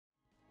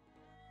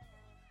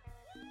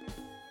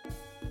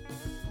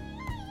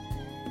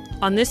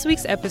On this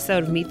week's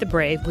episode of Meet the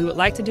Brave, we would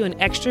like to do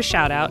an extra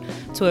shout out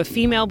to a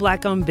female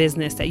Black-owned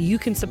business that you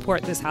can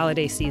support this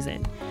holiday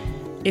season.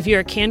 If you're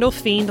a candle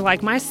fiend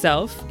like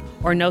myself,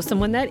 or know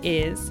someone that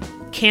is,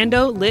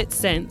 Candle Lit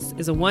Scents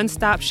is a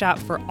one-stop shop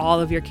for all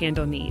of your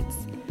candle needs.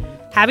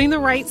 Having the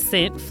right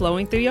scent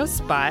flowing through your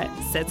spot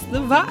sets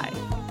the vibe.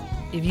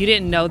 If you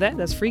didn't know that,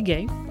 that's free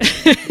game.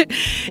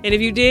 And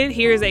if you did,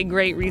 here's a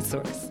great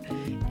resource.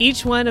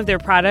 Each one of their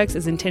products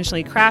is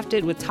intentionally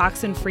crafted with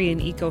toxin-free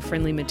and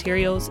eco-friendly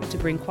materials to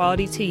bring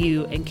quality to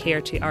you and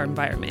care to our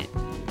environment.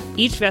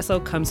 Each vessel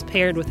comes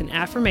paired with an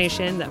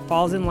affirmation that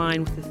falls in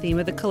line with the theme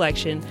of the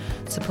collection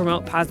to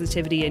promote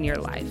positivity in your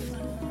life.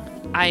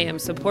 I am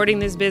supporting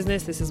this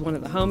business. This is one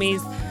of the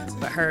homies,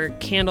 but her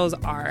candles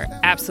are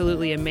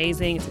absolutely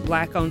amazing. It's a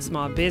Black-owned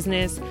small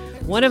business.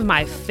 One of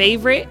my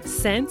favorite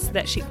scents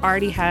that she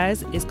already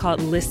has is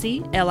called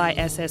Lissy,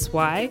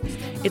 Lissy.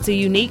 It's a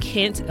unique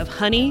hint of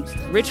honey,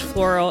 rich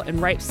floral,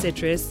 and ripe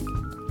citrus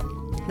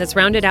that's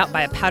rounded out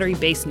by a powdery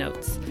base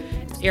notes.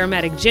 It's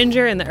aromatic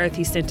ginger and the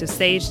earthy scent of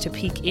sage to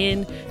peek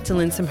in to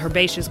lend some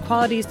herbaceous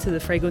qualities to the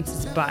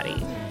fragrance's body.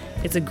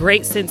 It's a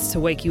great scent to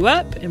wake you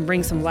up and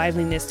bring some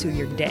liveliness to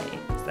your day.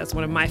 So that's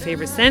one of my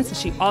favorite scents. And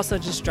she also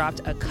just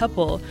dropped a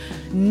couple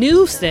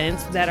new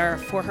scents that are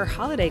for her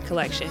holiday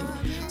collection.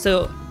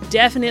 So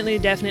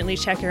definitely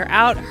check her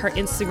out. Her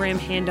Instagram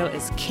handle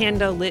is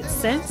Candle Lit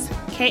Scents,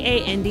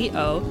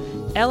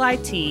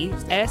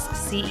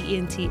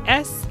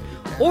 KANDOLITSCENTS.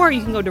 Or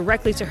you can go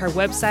directly to her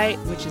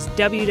website, which is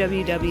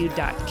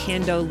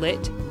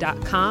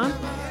www.candolit.com.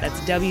 That's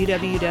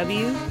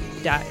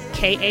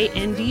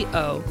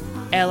www.candolit.com.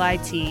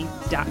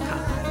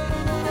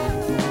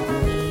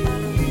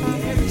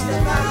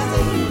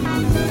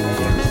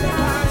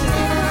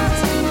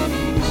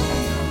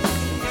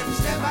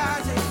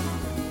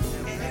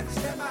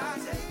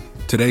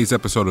 Today's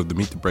episode of the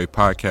Meet the Brave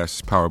podcast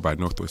is powered by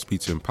Northwest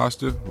Pizza and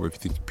Pasta, where if you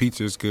think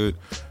pizza is good,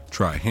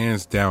 try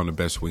hands down the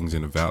best wings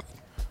in the valley.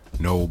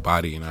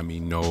 Nobody, and I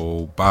mean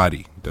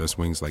nobody, does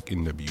wings like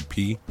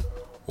NWP.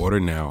 Order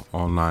now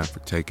online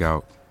for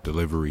takeout,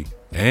 delivery,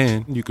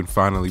 and you can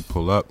finally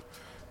pull up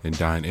and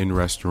dine in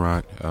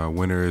restaurant.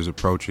 Winter is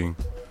approaching,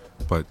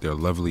 but their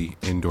lovely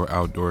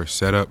indoor-outdoor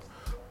setup.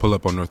 Pull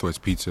up on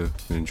Northwest Pizza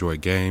and enjoy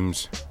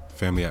games,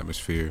 family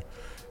atmosphere,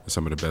 and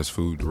some of the best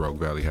food the Rogue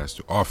Valley has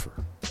to offer.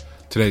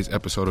 Today's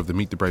episode of the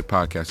Meet the Brave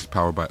podcast is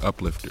powered by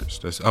Uplifters.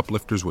 That's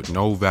Uplifters with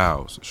no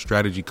vowels, a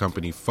strategy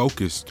company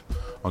focused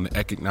on the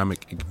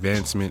economic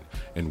advancement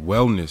and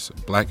wellness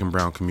of Black and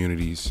brown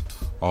communities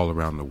all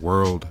around the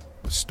world,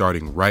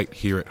 starting right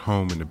here at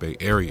home in the Bay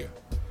Area.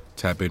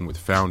 Tap in with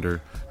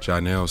founder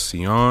Janelle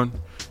Sion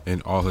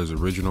and all his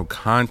original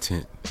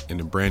content in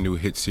the brand new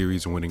hit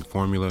series Winning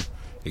Formula,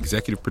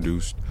 executive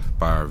produced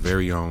by our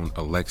very own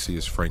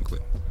Alexius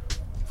Franklin.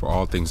 For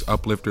all things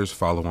Uplifters,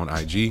 follow on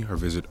IG or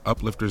visit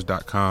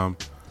uplifters.com.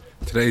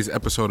 Today's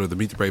episode of the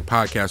Meet the Brave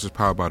podcast is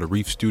powered by the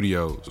Reef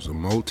Studios, a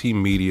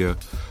multimedia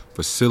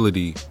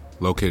facility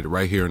located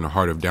right here in the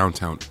heart of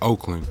downtown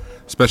Oakland,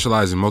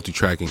 specializing in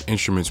multi-tracking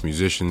instruments,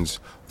 musicians,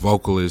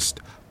 vocalists,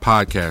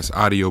 podcasts,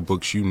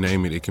 audiobooks, you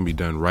name it, it can be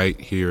done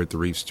right here at the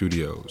Reef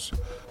Studios.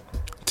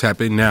 Tap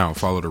in now,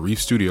 follow the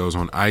Reef Studios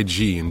on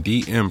IG and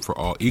DM for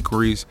all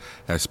inquiries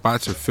as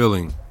spots are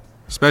filling,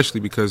 especially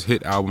because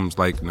hit albums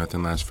like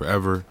Nothing Lasts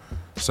Forever,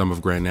 some of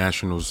Grand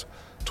Nationals,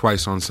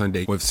 Twice on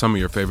Sunday, with some of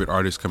your favorite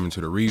artists coming to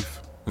the Reef,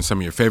 and some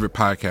of your favorite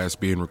podcasts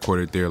being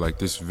recorded there, like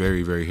this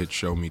very, very hit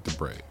show, Meet the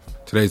Brave.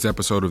 Today's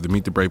episode of the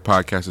Meet the Brave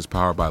podcast is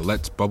powered by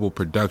Let's Bubble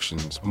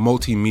Productions,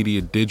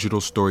 multimedia digital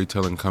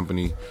storytelling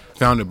company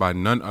founded by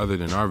none other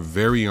than our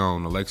very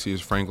own Alexius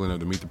Franklin of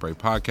the Meet the Brave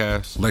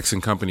podcast. Lex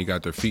and company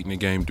got their feet in the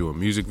game doing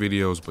music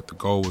videos, but the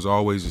goal was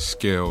always to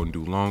scale and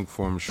do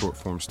long-form,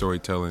 short-form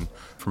storytelling,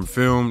 from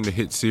film to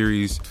hit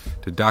series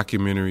to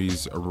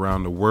documentaries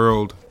around the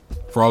world.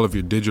 For all of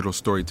your digital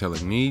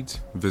storytelling needs,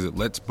 visit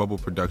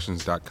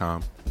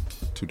letsbubbleproductions.com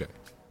today.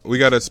 We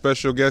got a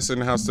special guest in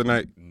the house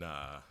tonight.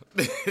 Nah.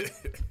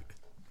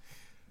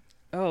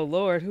 Oh,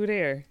 Lord, who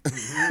there?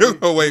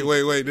 Oh, wait.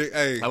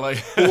 Hey, I like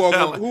who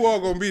all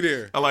gonna be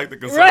there? I like the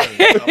concern. Right.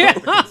 I like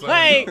the concern.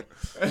 Like,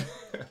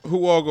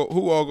 Who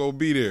all gonna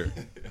be there?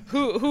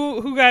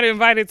 who got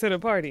invited to the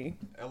party?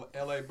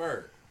 L.A.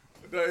 Bird.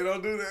 No, you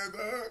don't do that,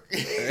 dog.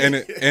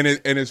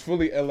 And it's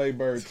fully L.A.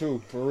 Bird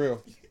too, for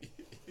real.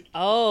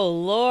 Oh,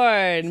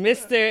 Lord,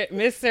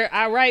 Mr.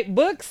 I write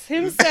books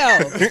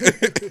himself.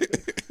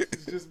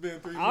 It's just been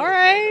 3 months. All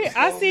right,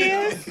 I see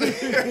it.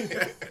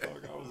 I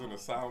was in a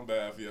sound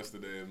bath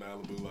yesterday in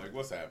Malibu. Like,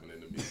 what's happening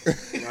to me?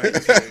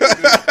 Like,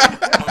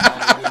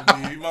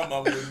 my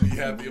mama wouldn't be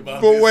happy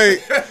about But this.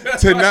 wait,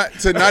 to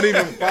not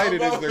even fight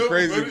it is the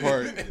crazy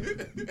part.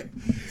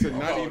 To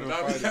not even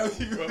not fight be it.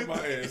 happy about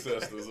my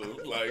ancestors.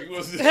 Like,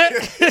 what's this?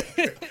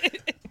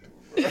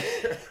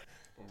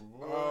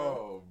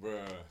 Oh,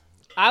 bruh.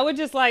 I would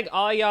just like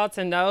all y'all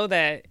to know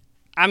that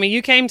I mean,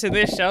 you came to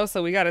this show,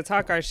 so we got to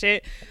talk our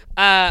shit.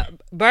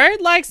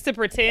 Bird likes to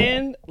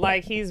pretend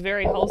like he's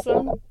very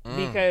wholesome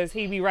because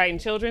he be writing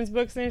children's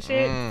books and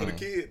shit. For the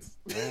kids.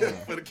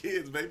 For the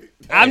kids, baby.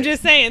 I'm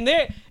just saying,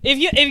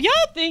 if y'all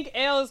think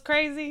L is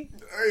crazy,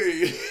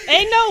 Hey.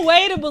 ain't no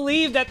way to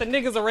believe that the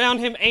niggas around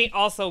him ain't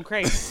also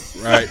crazy.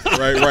 Right.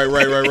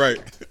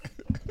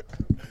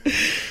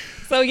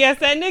 So yes,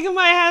 that nigga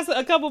might have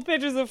a couple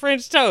pictures of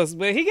French toast,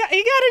 but he got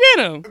it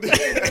in him.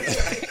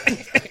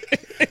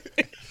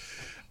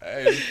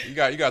 Hey, you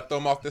got to throw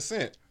him off the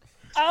scent.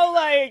 I'm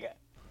like,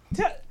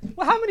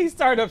 well, how many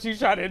startups you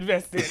try to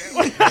invest in?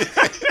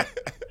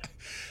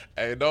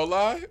 Hey, don't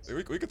lie.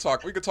 We could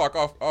talk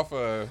off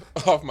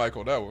mic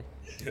on that one.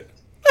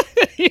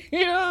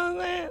 You know what I'm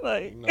saying?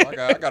 Like, No,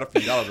 I got a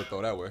few dollars to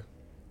throw that way.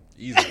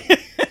 Easy.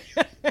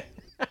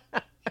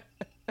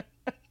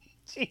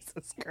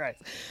 Jesus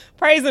Christ.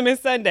 Praise him,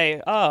 it's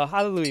Sunday. Oh,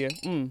 hallelujah.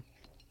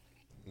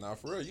 Nah,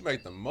 for real, you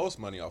make the most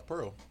money off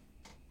Pearl.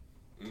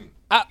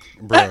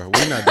 Bruh,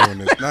 we not doing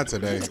this. Not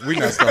today. We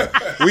not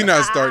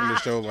starting the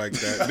show like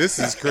that. This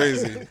is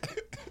crazy.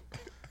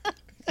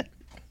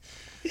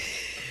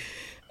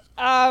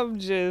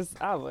 Lex,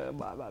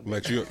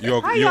 you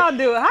How y'all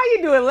doing? How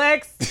you doing,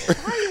 Lex?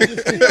 How you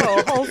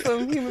a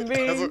wholesome human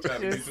being?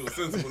 Trying to be too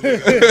sensible.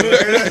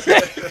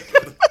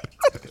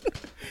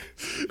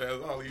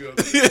 That's all you have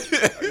to do.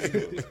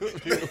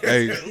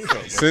 Hey,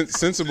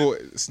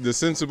 the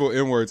sensible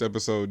N-words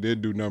episode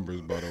did do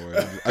numbers, by the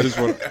way. I just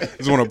want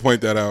to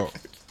point that out.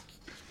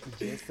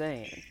 Just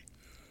saying.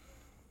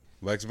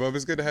 Lex Bub,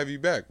 it's good to have you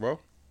back, bro.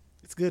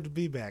 It's good to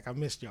be back. I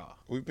missed y'all.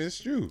 We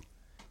missed you.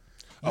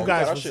 You guys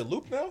got our was- shit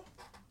looped now?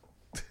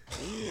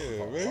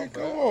 Yeah, man.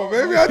 Come on,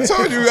 baby. I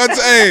told you.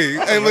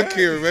 Hey, look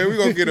here, man. We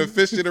gonna get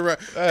efficient around.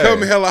 Hey.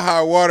 Come hella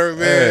high water,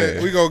 man.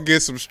 Hey. We gonna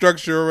get some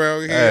structure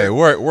around here. Hey,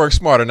 work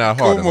smarter, not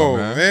harder, Come on,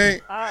 man.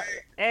 man.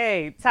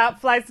 Hey, top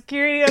flight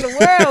security of the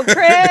world,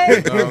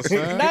 Craig. You know what I'm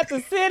saying? Not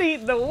the city,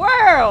 the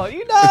world.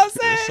 You know what I'm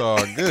saying? It's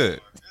all good.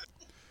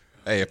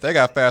 Hey, if they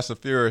got Fast and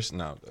Furious,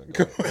 no.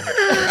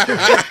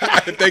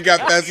 If they got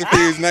Fast and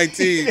Furious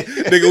 19,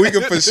 nigga, we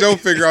can for sure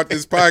figure out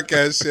this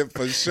podcast shit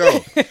for sure.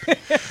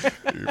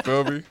 You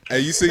feel me? Hey,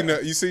 you seen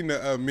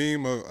the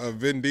meme of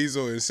Vin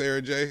Diesel and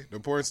Sarah J, the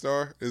porn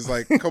star? It's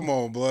like, come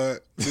on, blood.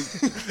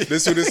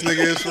 This who this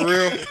nigga is for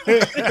real?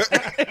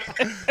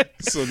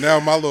 So now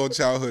my little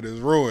childhood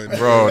is ruined.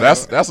 Bro,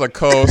 that's a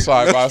cold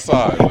side by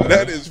side. Man.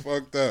 That is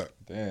fucked up.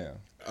 Damn.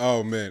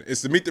 Oh, man.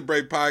 It's the Meet the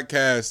Brave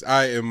podcast.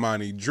 I am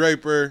Monty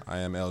Draper. I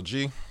am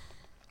LG.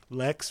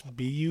 Lex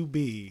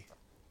B-U-B.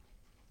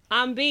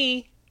 I'm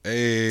B.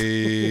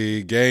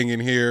 Hey, gang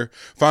in here.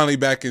 Finally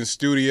back in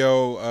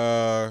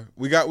studio.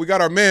 We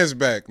got our mans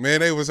back, man.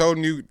 They was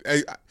holding you.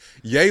 Hey,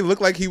 Ye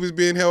looked like he was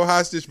being held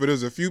hostage, but there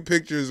was a few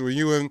pictures when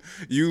you,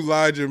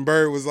 Lodge, and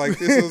Bird was like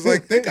this. It was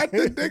like they got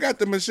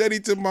the machete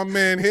to my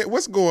man head.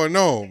 What's going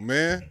on,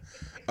 man?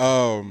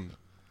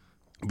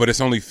 But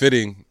it's only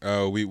fitting.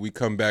 We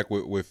come back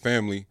with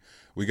family.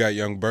 We got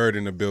Young Bird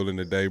in the building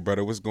today,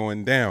 brother. What's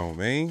going down,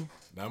 man?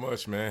 Not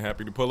much, man.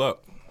 Happy to pull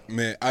up.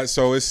 Man,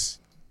 so it's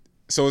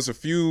a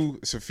few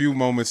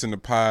moments in the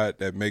pod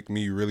that make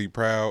me really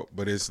proud,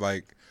 but it's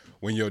like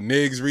when your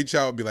niggas reach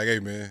out and be like, hey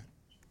man,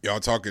 y'all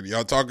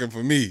talking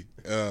for me.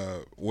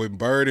 When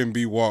Bird and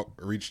B Walk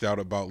reached out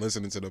about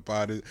listening to the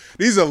pod,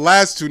 these are the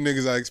last two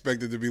niggas I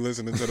expected to be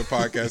listening to the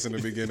podcast in the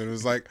beginning. It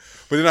was like,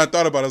 but then I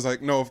thought about it, I was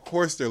like, no, of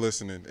course they're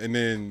listening. And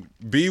then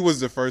B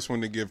was the first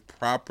one to give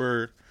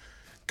proper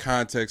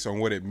context on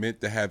what it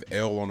meant to have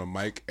L on a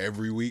mic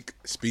every week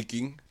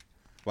speaking.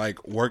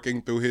 Like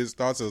working through his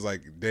thoughts, I was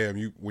like, damn,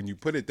 when you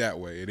put it that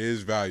way, it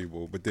is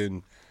valuable. But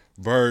then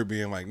Bird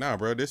being like, nah,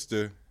 bro, this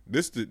the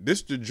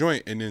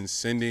joint, and then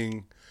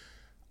sending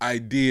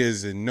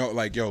ideas and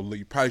like, yo,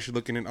 you probably should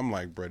look in it. I'm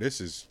like, bro, this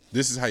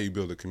is how you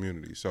build a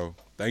community. So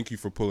thank you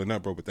for pulling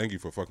up, bro, but thank you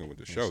for fucking with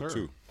the show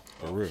too.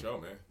 For real. For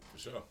sure, man. For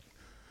sure.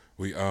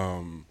 We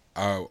I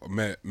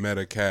met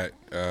a cat.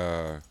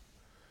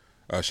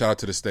 Shout out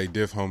to the Stay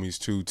Diff homies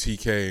too,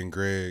 TK and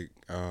Greg.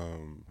 I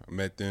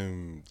met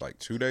them like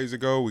 2 days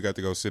ago. We got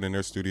to go sit in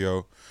their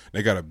studio.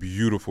 They got a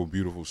beautiful,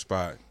 beautiful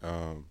spot.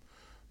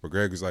 But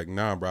Greg was like,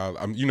 nah, bro.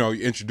 I'm,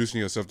 introducing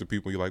yourself to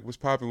people. You're like, what's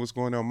popping? What's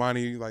going on,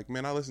 Monty? You're like,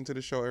 man, I listen to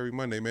the show every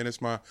Monday, man. It's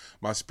my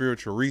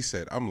spiritual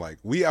reset. I'm like,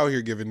 we out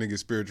here giving niggas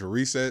spiritual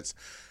resets.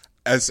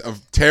 As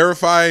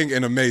terrifying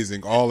and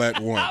amazing all at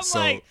once.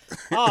 I'm like,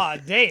 oh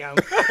damn.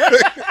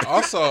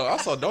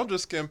 Also, don't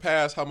just skim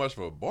past how much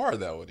of a bar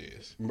that one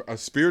is. A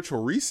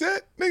spiritual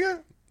reset,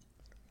 nigga?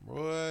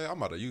 Boy, I'm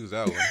about to use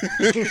that one.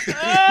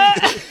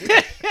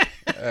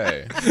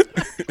 Hey,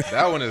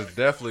 that one is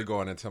definitely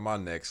going into my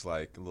next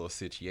like little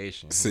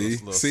situation.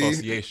 Little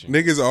association.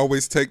 Niggas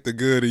always take the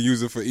good and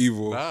use it for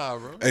evil. Nah,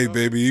 bro. Hey,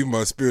 baby, you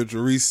my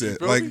spiritual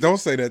reset. Like, don't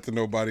say that to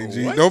nobody,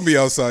 G. What? Don't be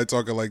outside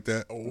talking like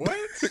that. What?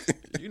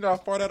 You know how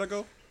far that'll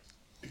go?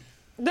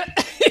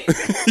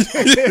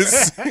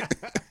 Yes.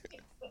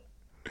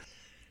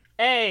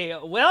 Hey,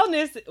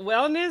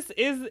 wellness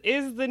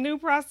is the new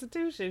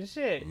prostitution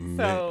shit.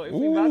 So if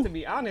we about to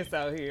be honest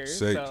out here,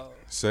 Say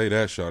Say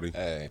that, shawty.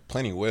 Hey,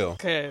 plenty will.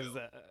 Cause,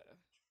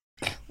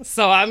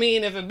 so I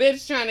mean, if a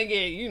bitch trying to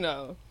get,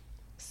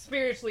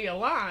 spiritually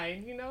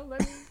aligned,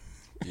 let me.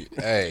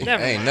 Hey,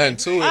 Never ain't mind. nothing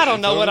to it. I don't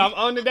know what I'm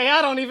on today.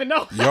 I don't even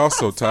know. Y'all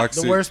so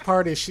toxic. The worst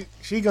part is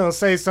she gonna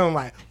say something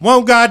like,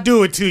 "Won't God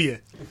do it to you?"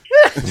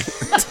 I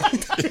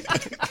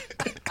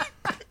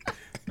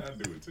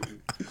do it to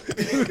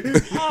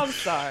you. I'm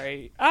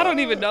sorry. I don't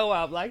even know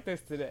why I'm like this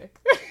today.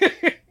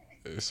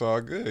 It's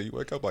all good. You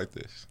wake up like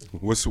this.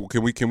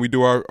 Can we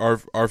do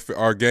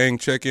our gang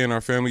check in, our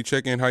family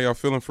check in? How y'all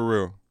feeling for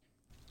real?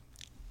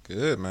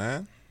 Good,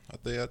 man. I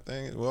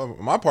think. Well,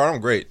 my part,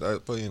 I'm great.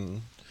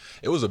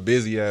 It was a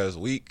busy ass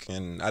week,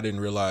 and I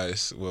didn't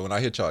realize. Well, when I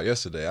hit y'all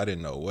yesterday, I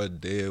didn't know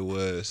what day it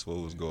was, what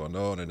was going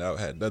on, and that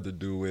had nothing to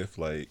do with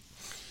like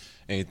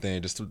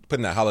anything. Just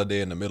putting that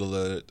holiday in the middle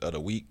of the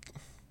week.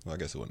 Well, I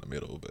guess it wasn't the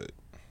middle, but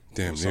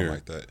Damn something near.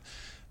 like that.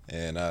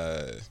 And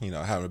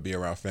having to be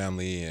around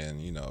family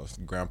and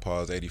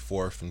grandpa's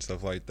 84th and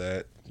stuff like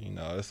that. It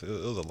was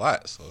a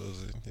lot. So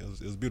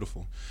it was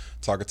beautiful.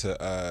 Talking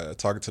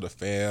to the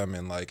fam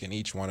and like in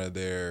each one of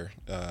their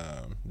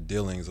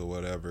dealings or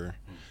whatever,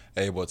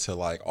 able to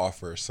like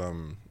offer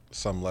some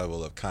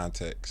level of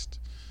context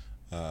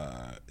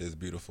is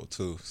beautiful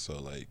too. So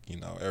like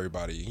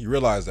everybody, you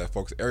realize that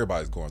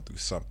everybody's going through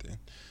something.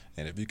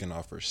 And if you can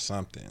offer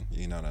something,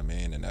 you know what I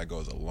mean, and that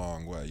goes a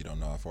long way. You don't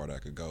know how far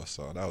that could go.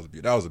 So that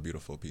was a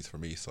beautiful piece for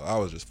me. So I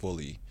was just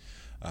fully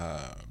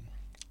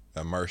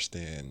immersed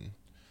in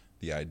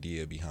the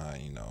idea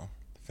behind,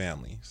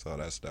 family. So I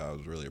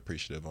was really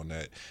appreciative on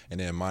that.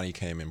 And then Monty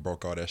came and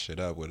broke all that shit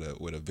up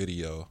with a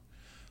video,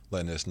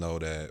 letting us know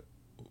that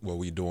what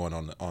we doing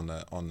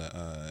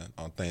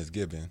on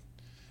Thanksgiving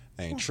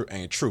ain't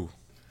true.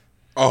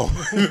 Oh,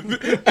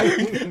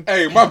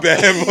 hey, my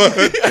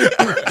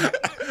bad.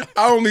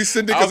 I only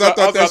sent it because I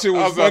thought that shit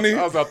was funny. We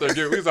was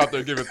out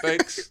there giving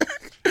thanks.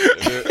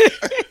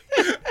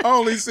 I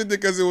only sent it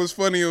because it was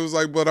funny. It was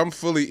like, but I'm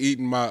fully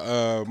eating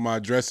my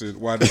dressing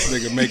while this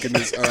nigga making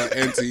this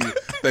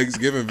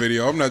anti-Thanksgiving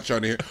video. I'm not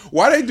trying to hear.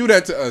 Why they do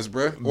that to us,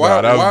 bro?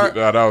 Why?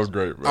 That was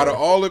great, bro. Out of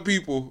all the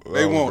people,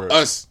 they want great.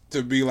 us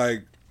to be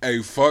like,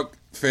 hey, fuck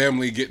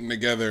family getting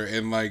together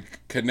and like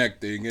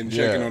connecting and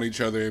checking on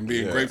each other and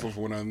being grateful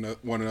for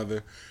one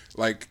another.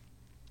 Like,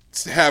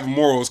 have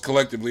morals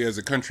collectively as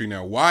a country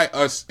now. Why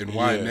us and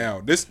why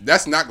now?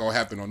 That's not gonna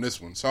happen on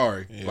this one.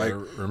 Sorry. Yeah, like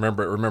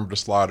remember the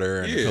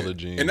slaughter and the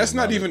pillaging. And that's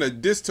not even a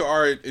diss to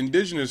our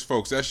indigenous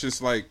folks. That's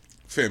just like,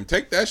 fam,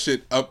 take that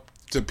shit up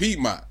to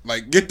Piedmont.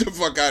 Like, get the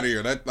fuck out of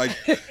here.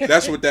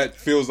 That's what that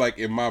feels like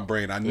in my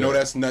brain. I know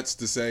that's nuts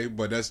to say,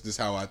 but that's just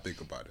how I think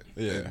about it.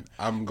 Yeah, and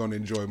I'm gonna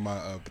enjoy my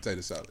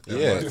potato salad.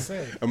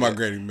 And my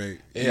granny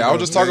made. Yeah, I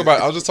was just talking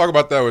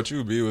about that with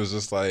you, B. It was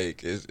just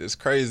like it's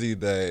crazy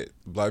that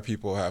Black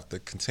people have to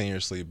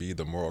continuously be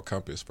the moral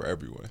compass for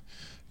everyone.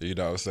 You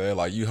know what I'm saying?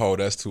 Like, you hold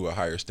us to a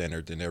higher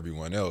standard than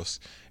everyone else,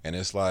 and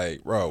it's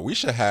like, bro,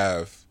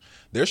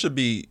 there should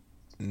be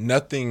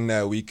nothing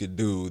that we could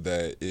do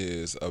that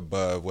is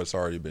above what's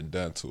already been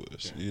done to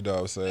us. You know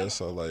what I'm saying?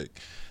 So like,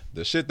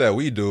 the shit that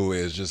we do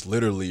is just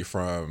literally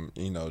from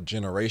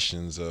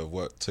generations of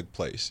what took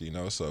place.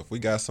 So if we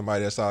got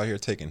somebody that's out here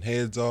taking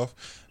heads off,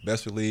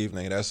 best believe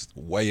that's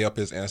way up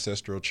his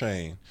ancestral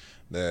chain.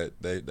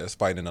 That's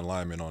fighting in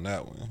alignment on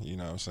that one. You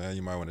know what I'm saying?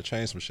 You might want to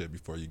change some shit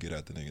before you get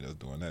at the nigga that's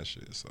doing that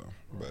shit. So,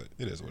 but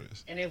it is what it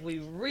is. And if we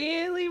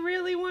really,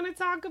 really want to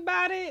talk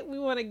about it, we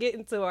want to get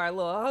into our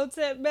little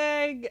hotep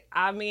bag.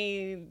 I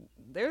mean,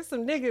 there's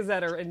some niggas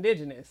that are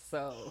indigenous,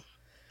 so.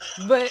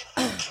 But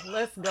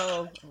let's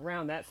go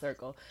around that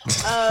circle.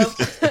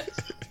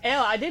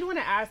 Elle, I did want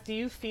to ask, do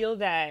you feel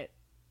that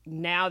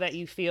now that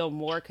you feel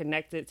more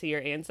connected to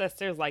your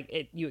ancestors,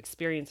 like you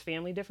experience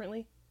family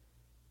differently?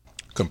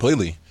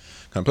 Completely.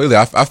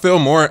 I feel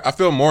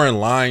more in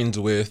line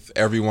with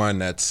everyone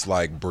that's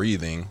like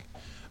breathing.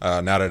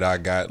 Now that I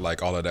got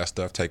like all of that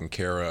stuff taken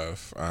care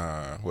of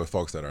with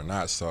folks that are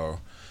not. So,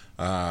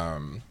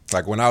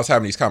 like when I was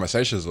having these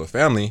conversations with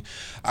family,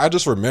 I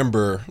just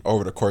remember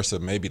over the course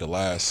of maybe the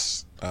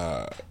last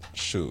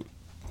few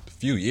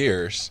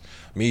years,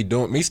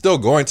 me still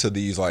going to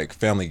these like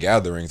family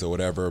gatherings or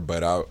whatever,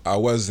 but I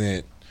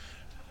wasn't.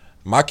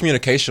 My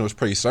communication was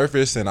pretty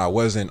surface, and I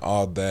wasn't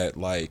all that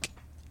like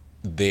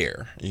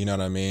there, you know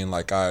what I mean?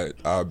 Like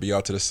I'd be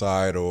out to the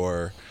side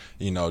or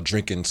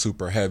drinking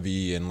super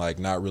heavy and like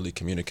not really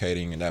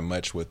communicating that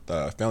much with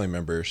family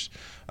members,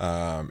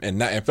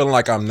 and feeling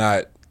like I'm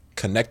not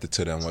connected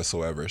to them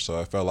whatsoever. So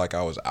I felt like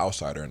I was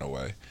outsider in a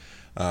way.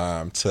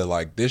 To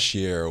like this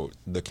year,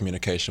 the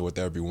communication with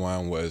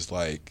everyone was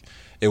like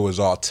it was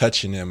all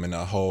touching them in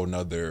a whole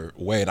nother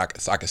way, and I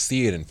could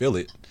see it and feel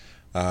it.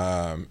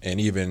 And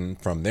even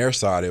from their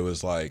side, it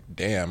was like,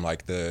 damn,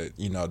 like they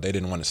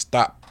didn't want to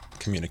stop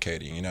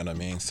communicating, you know what I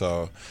mean?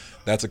 So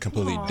that's a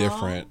completely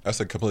different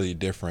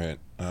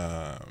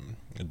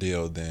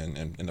deal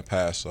than in the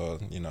past. So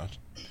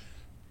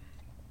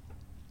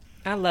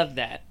I love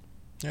that.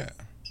 Yeah.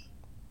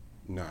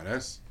 Nah,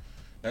 that's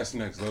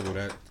next level.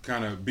 That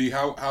kind of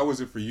how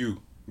was it for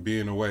you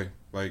being away?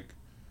 Like,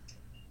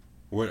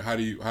 How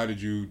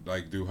did you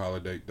like do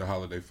the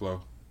holiday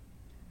flow?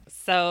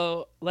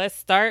 So let's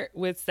start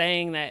with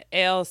saying that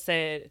L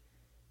said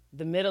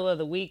the middle of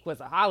the week was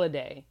a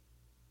holiday.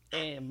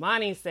 And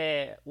Monty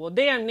said, well,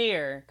 damn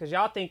near, because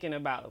y'all thinking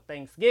about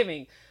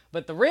Thanksgiving.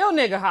 But the real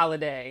nigga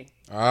holiday.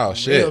 Oh,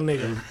 shit. Real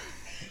nigga.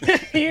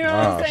 You know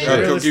what I'm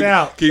saying? Real us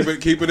out. Keep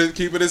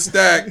it a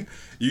stack.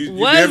 You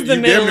Was the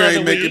damn middle near of the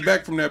ain't make week. it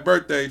back from that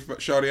birthday,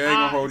 Shawty. I ain't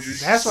gonna hold you.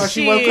 That's why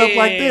she woke up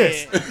like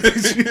this.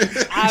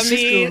 I She's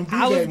mean,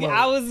 still in D-Day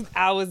mode.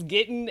 I was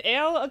getting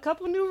L a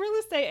couple new real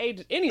estate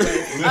agents. Anyway,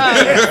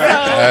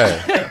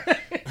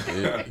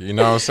 Hey, you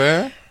know what I'm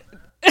saying?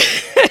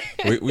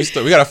 We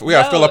gotta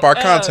fill up our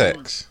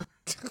contacts.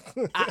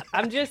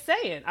 I'm just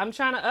saying. I'm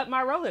trying to up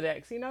my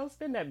Rolodex.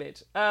 Spin that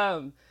bitch.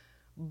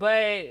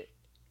 But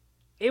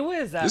it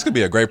was. This could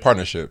be a great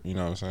partnership. You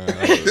know what I'm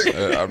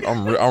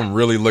saying? I'm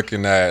really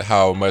looking at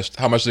how much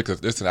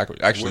this can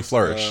actually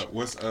flourish.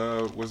 What's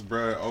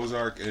Brad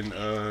Ozark and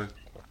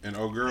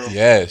old girl?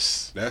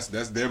 Yes, That's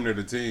them near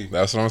the team.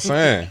 that's what I'm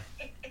saying.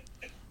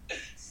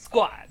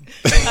 squad.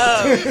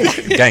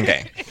 Gang,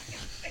 gang.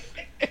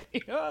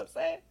 You know what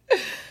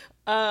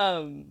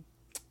I'm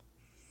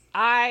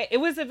saying? It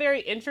was a very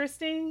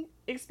interesting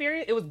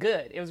experience. It was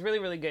good. It was really,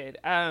 really good.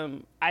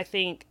 I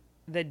think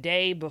the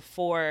day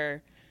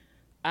before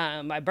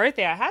my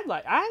birthday, I had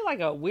like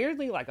a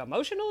weirdly like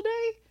emotional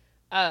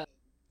day.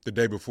 The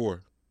day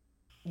before.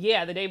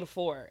 Yeah, the day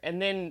before.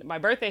 And then my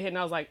birthday hit and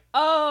I was like,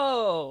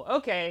 oh,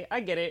 okay,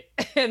 I get it.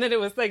 And then it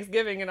was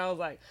Thanksgiving and I was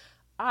like,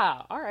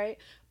 all right.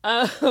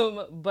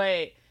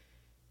 But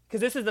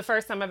because this is the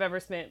first time I've ever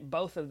spent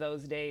both of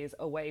those days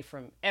away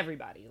from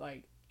everybody.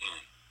 Like,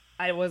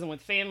 I wasn't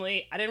with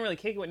family. I didn't really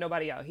kick it with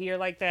nobody out here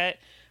like that.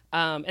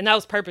 And that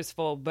was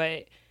purposeful,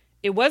 but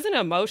it wasn't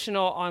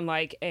emotional on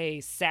like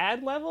a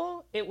sad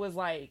level. It was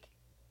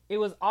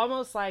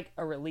almost like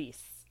a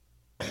release.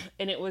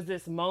 And it was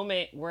this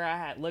moment where I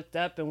had looked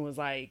up and was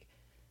like,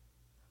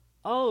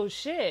 oh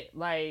shit,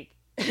 like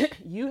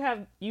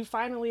you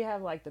finally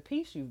have like the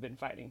peace you've been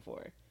fighting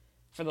for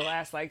the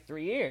last like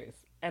 3 years.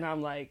 And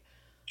I'm like,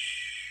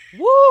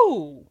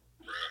 woo.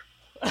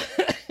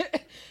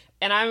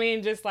 And I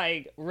mean, just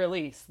like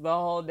release the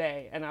whole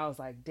day. And I was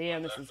like,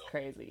 damn, this is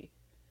crazy.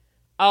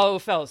 Oh,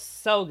 it felt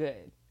so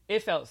good.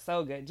 It felt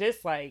so good.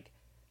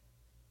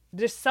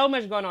 Just so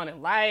much going on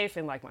in life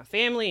and like my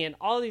family and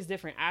all these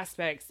different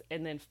aspects.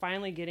 And then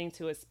finally getting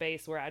to a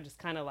space where I just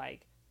kind of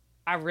like,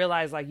 I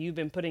realized like you've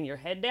been putting your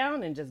head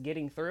down and just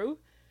getting through.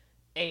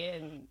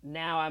 And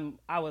now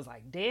I was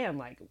like, damn,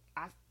 like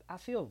I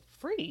feel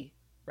free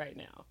right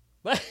now.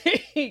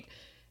 Like,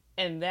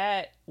 and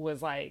that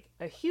was like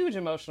a huge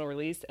emotional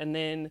release. And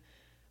then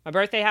my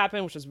birthday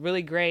happened, which was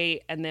really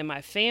great. And then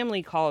my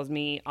family calls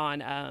me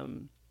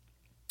on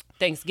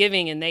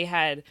Thanksgiving,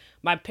 and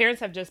my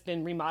parents have just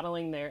been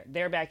remodeling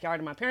their backyard,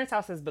 and my parents'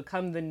 house has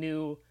become the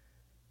new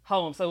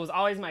home. So it was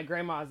always my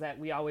grandma's that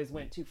we always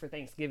went to for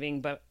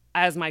Thanksgiving. But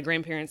as my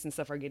grandparents and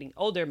stuff are getting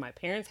older, my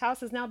parents'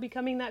 house is now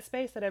becoming that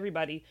space that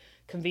everybody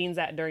convenes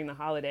at during the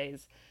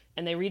holidays.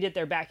 And they redid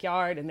their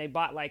backyard and they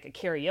bought like a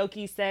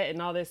karaoke set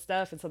and all this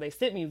stuff. And so they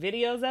sent me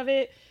videos of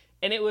it.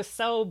 And it was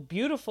so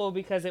beautiful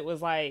because it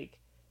was like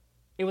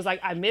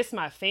I miss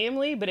my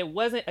family, but it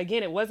wasn't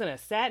a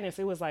sadness.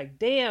 It was like,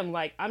 damn,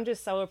 like I'm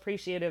just so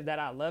appreciative that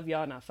I love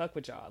y'all and I fuck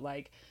with y'all.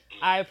 Like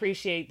I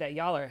appreciate that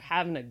y'all are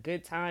having a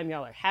good time.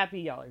 Y'all are happy.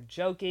 Y'all are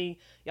joking.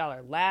 Y'all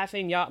are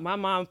laughing. My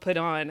mom put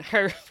on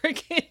her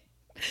freaking...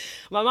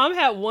 My mom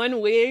had one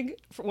wig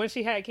when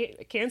she had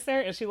cancer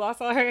and she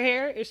lost all her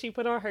hair, and she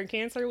put on her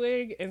cancer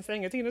wig and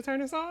sang a Tina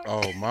Turner song.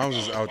 Oh, Mom's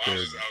was out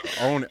there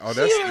on it. Oh,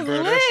 She was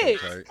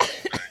lit.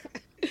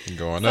 Okay.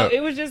 Going So up.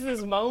 it was just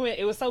this moment.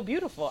 It was so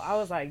beautiful. I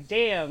was like,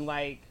 damn,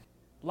 like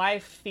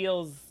life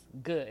feels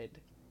good.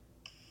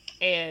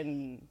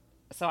 And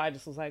so I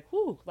just was like,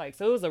 whoo, like,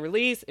 so it was a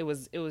release. It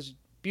was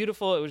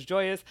beautiful. It was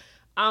joyous.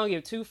 I don't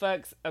give two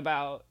fucks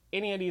about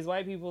any of these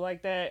white people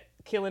like that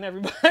killing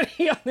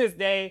everybody on this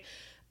day.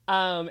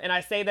 And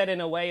I say that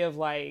in a way of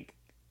like,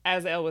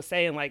 as Elle was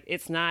saying, like,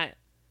 it's not,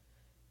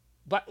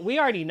 but we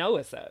already know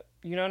what's up.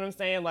 You know what I'm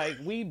saying? Like,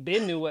 we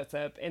been knew what's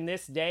up. And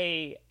this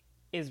day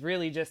is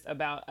really just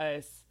about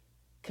us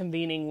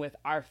convening with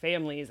our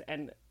families.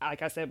 And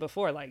like I said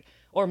before, like,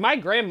 or my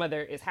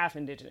grandmother is half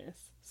indigenous.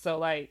 So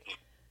like,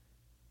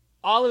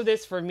 all of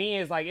this for me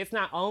is like, it's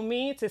not on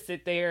me to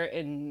sit there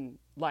and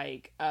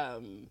like,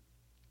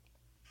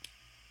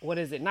 what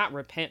is it? Not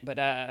repent,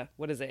 but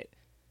what is it?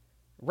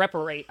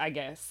 Reparate, I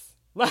guess.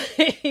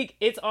 Like,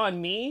 it's on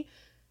me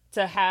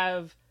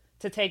to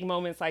take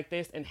moments like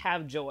this and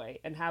have joy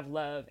and have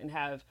love and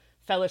have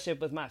fellowship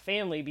with my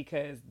family,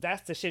 because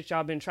that's the shit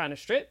y'all been trying to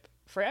strip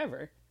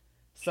forever.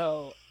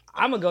 So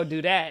I'm gonna go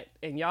do that,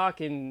 and y'all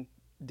can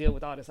deal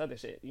with all this other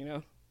shit, you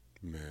know?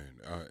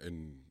 Man,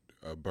 and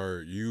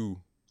Bird,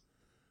 you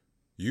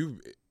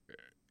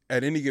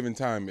at any given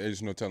time,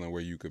 there's no telling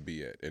where you could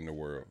be at in the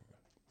world.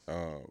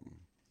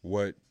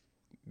 What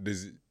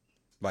does it,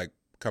 like,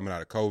 coming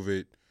out of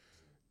COVID,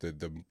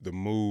 the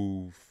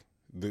move,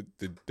 the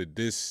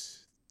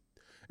this,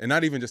 and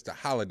not even just a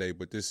holiday,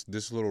 but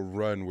this little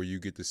run where you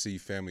get to see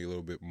family a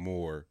little bit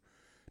more.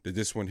 Did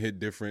this one hit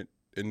different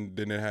than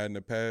it had in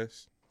the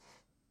past?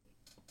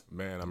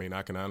 Man, I mean,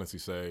 I can honestly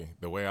say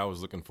the way I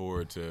was looking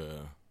forward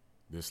to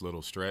this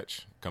little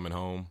stretch coming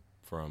home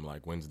from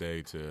like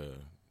Wednesday to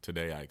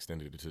today, I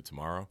extended it to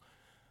tomorrow.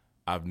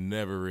 I've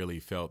never really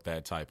felt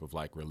that type of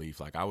like relief.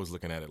 Like I was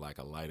looking at it like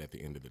a light at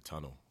the end of the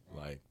tunnel,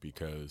 like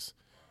because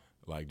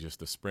like just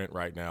the sprint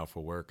right now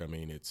for work. I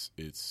mean, it's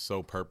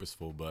so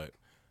purposeful, but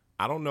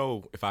I don't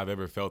know if I've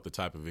ever felt the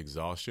type of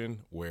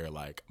exhaustion where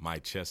like my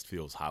chest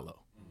feels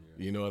hollow.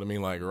 You know what I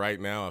mean? Like right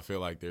now, I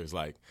feel like there's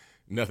like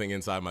nothing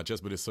inside my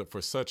chest, but it's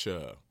for such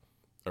a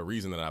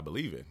reason that I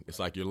believe in. It's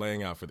like you're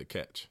laying out for the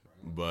catch,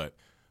 but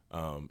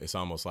it's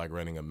almost like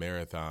running a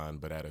marathon,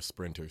 but at a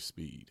sprinter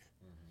speed.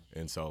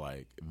 And so,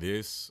 like,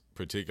 this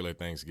particular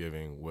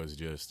Thanksgiving was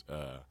just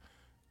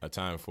a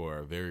time for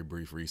a very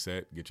brief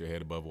reset, get your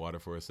head above water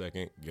for a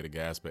second, get a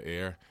gasp of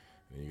air,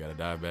 and you got to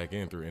dive back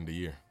in through end of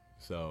year.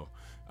 So,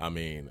 I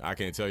mean, I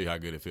can't tell you how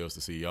good it feels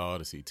to see y'all,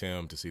 to see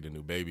Tim, to see the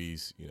new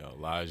babies, you know,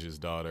 Elijah's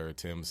daughter,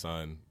 Tim's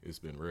son. It's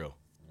been real.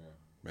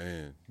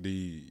 Man,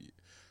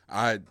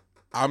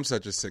 I'm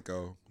such a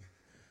sicko.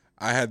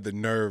 I had the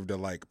nerve to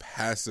like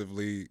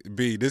passively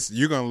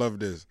you're gonna love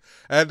this.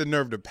 I had the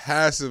nerve to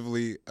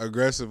passively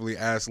aggressively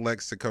ask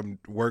Lex to come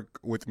work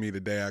with me the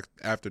day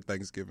after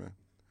Thanksgiving.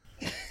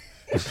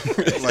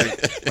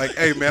 like,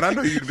 hey man, I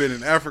know you've been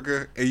in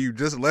Africa and you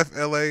just left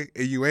LA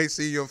and you ain't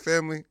seen your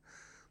family,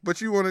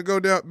 but you want to go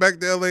back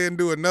to LA and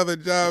do another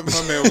job.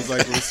 My man was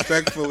like,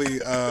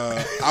 respectfully,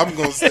 I'm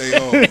gonna stay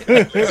home.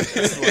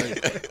 It's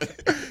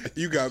like,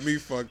 you got me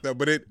fucked up.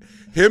 But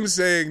him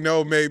saying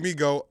no made me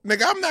go,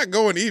 nigga, I'm not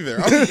going either.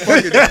 I'm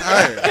fucking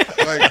tired.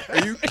 Like,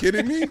 are you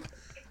kidding me?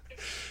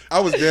 I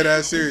was dead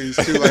ass serious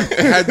too.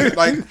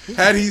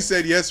 Had he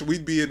said yes,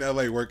 we'd be in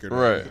LA working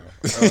right now.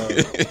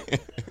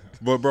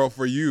 But bro,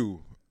 for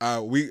you,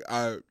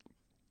 Bird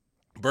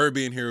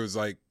being here was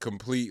like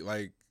complete.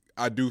 Like,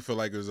 I do feel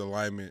like it was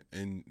alignment,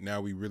 and now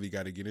we really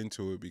got to get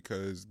into it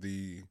because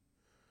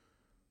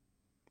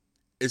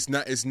it's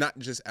not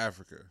just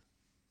Africa.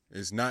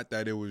 It's not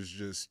that it was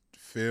just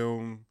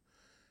film.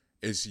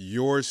 It's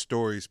your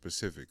story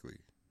specifically.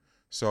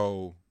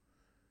 So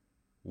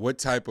what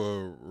type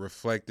of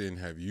reflecting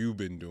have you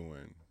been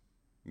doing?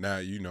 Now,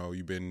 you know,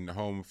 you've been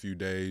home a few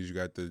days. You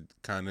got to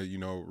kind of, you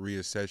know,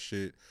 reassess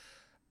shit.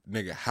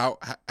 Nigga, how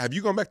have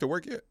you gone back to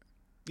work yet?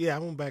 Yeah, I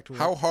went back to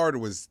work. How hard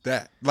was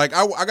that? Like,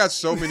 I got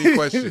so many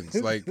questions.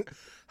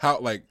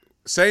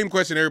 Same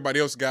question everybody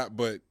else got,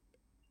 but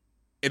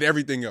in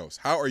everything else.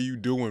 How are you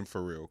doing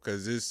for real?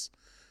 Because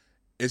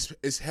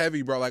it's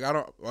heavy, bro. Like, I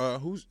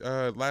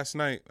don't, last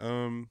night,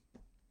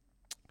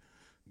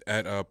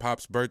 at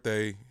Pop's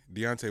birthday,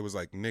 Deontay was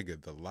like,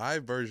 nigga, the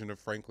live version of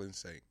Franklin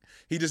Saint.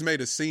 He just made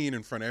a scene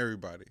in front of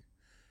everybody.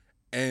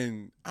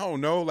 And I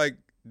don't know, like,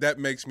 that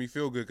makes me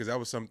feel good because that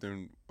was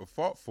something I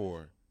fought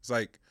for. It's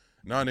like,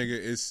 nah,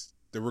 nigga,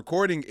 the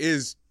recording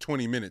is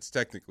 20 minutes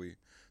technically.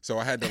 So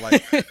I had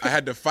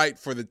to fight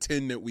for the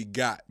 10 that we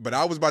got. But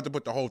I was about to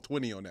put the whole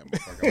 20 on that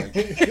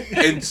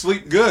motherfucker. And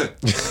sleep good.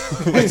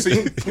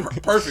 Sleep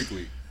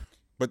perfectly.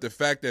 But the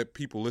fact that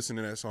people listen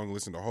to that song,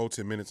 listen to the whole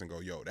 10 minutes and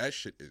go, yo, that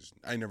shit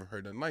I never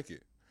heard nothing like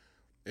it.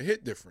 It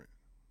hit different.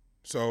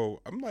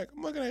 So I'm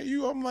looking at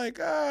you, I'm like,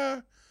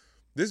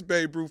 this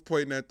Babe Ruth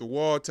pointing at the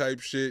wall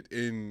type shit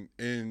and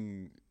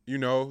you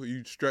know,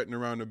 you strutting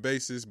around the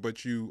bases,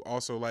 but you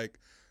also like,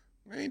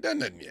 I ain't done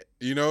nothing yet.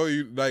 You know,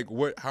 you like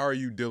how are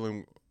you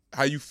dealing,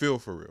 how you feel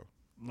for real?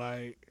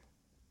 Like,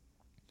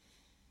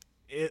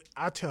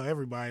 I tell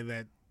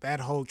everybody that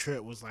whole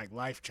trip was like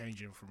life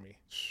changing for me.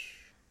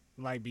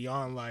 Like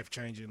beyond life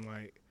changing.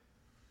 Like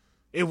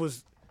it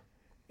was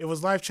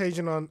life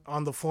changing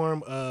on the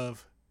form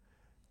of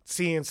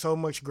seeing so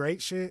much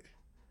great shit.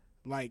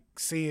 Like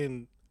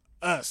seeing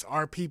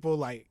our people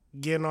like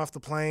getting off the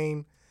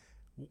plane,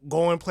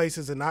 going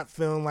places and not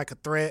feeling like a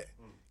threat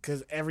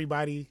because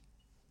everybody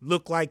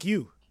looked like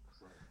you.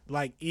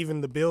 Like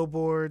even the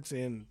billboards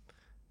and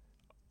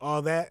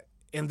all that.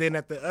 And then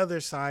at the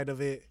other side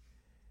of it,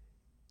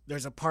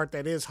 there's a part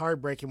that is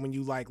heartbreaking when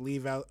you like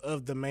leave out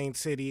of the main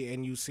city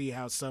and you see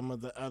how some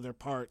of the other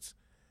parts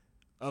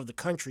of the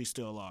country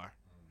still are.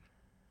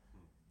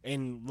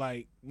 And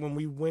like when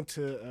we went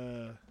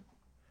to,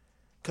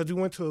 because we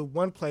went to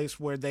one place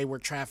where they were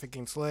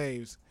trafficking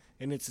slaves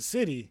and it's a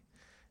city.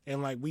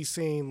 And like we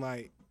seen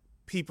like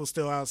people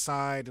still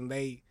outside and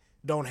they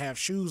don't have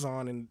shoes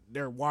on and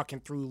they're walking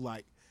through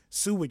like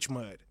sewage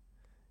mud.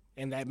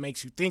 And that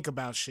makes you think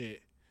about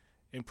shit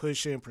and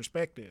push it in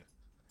perspective.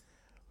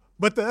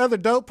 But the other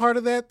dope part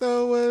of that,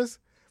 though, was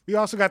we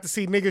also got to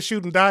see niggas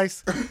shooting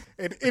dice.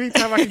 And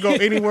anytime I can go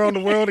anywhere in the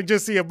world and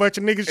just see a bunch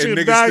of niggas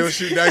shooting dice. And niggas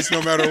still shoot dice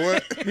no matter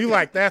what. You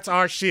like, that's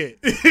our shit.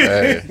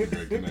 Hey.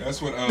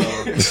 That's what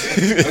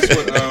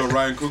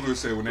Ryan Coogler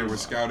said when they were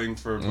scouting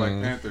for Black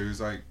Panther. He was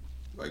like,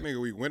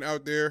 nigga, we went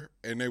out there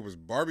and they was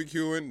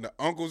barbecuing. The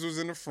uncles was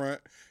in the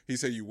front. He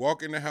said you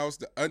walk in the house,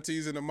 the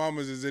aunties and the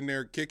mamas is in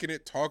there kicking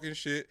it, talking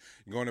shit.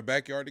 You go in the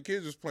backyard, the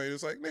kids was playing.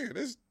 It's like,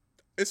 nigga,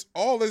 it's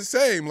all the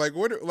same. Like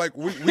what? Like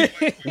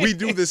we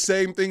do the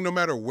same thing no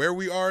matter where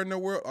we are in the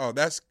world. Oh,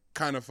 that's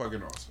kind of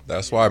fucking awesome.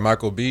 That's why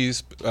Michael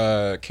B's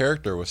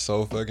character was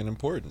so fucking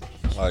important.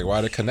 Like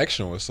why the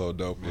connection was so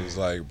dope. It's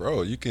like,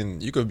 bro, you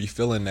could be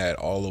feeling that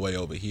all the way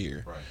over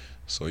here. Right.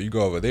 So you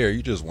go over there,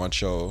 you just want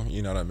your,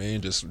 you know what I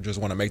mean? Just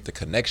want to make the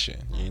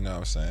connection. You know what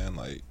I'm saying?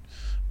 Like,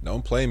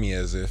 don't play me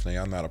as if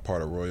I'm not a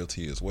part of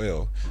royalty as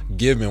well,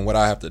 given what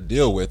I have to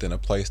deal with in a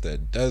place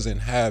that doesn't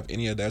have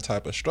any of that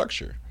type of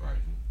structure. Right.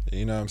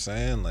 You know what I'm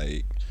saying?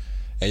 Like,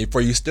 and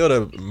for you still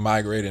to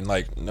migrate and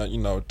like, you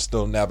know,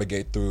 still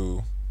navigate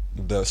through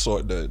the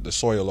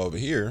soil over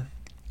here,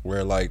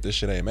 where like this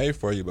shit ain't made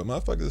for you, but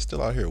motherfuckers is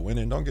still out here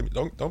winning.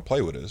 Don't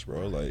play with us,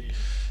 bro. Like,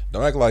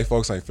 don't act like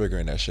folks ain't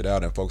figuring that shit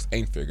out, and folks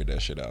ain't figured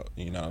that shit out.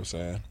 You know what I'm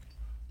saying?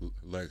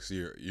 Lex,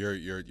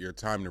 your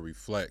time to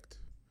reflect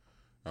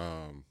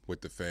with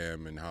the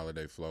fam and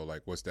holiday flow.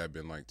 Like, what's that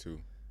been like too?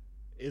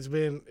 It's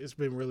been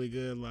really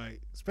good.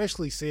 Like,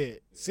 especially Sid.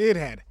 Sid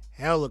had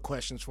hella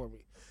questions for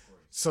me.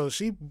 So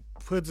she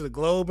puts the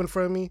globe in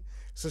front of me.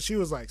 So she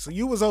was like, "So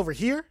you was over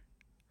here?"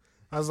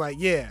 I was like,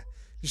 "Yeah."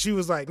 She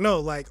was like, "No,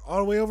 like all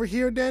the way over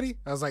here, Daddy?"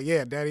 I was like,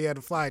 "Yeah, Daddy had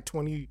to fly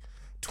 20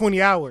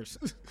 hours."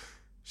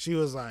 She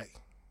was like,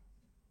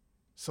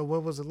 "So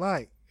what was it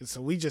like?" And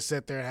so we just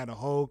sat there and had a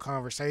whole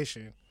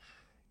conversation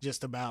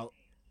just about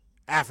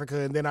Africa.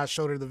 And then I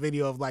showed her the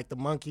video of like the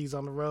monkeys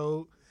on the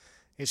road.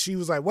 And she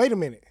was like, "Wait a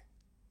minute.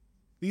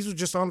 These were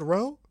just on the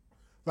road?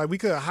 Like we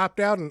could have hopped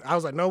out?" And I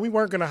was like, "No, we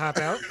weren't going to hop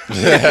out."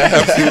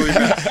 Absolutely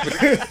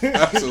not.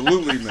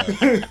 Absolutely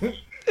not.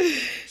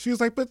 She was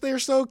like, "But they're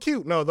so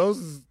cute." No, those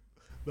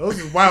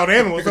is wild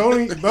animals.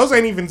 Those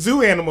ain't even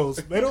zoo animals.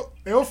 They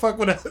don't fuck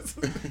with us.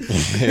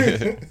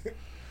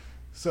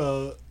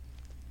 So,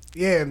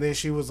 yeah, and then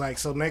she was like,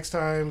 "So next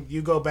time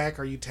you go back,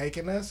 are you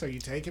taking us? Are you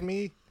taking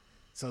me?"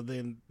 So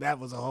then that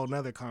was a whole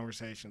nother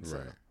conversation.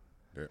 So.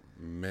 Right.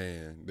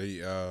 Man,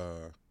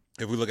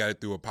 if we look at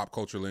it through a pop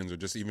culture lens or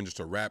just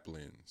a rap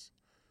lens,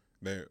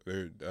 they're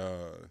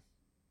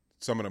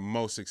some of the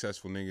most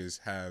successful niggas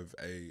have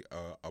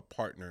a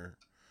partner.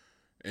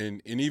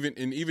 And even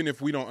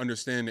if we don't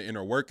understand the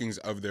inner workings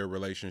of their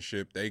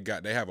relationship, they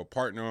have a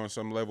partner on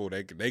some level.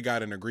 They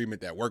got an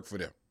agreement that worked for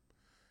them,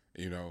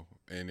 you know,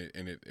 and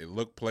it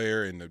looked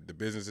player and the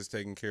business is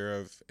taken care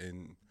of,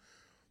 and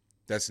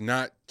that's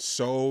not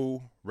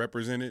so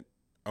represented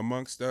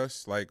amongst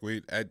us. Like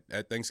we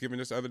at Thanksgiving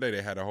this other day,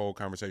 they had a whole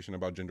conversation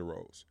about gender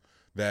roles.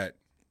 That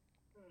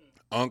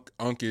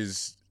Unc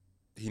is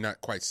he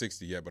not quite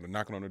 60 yet, but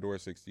knocking on the door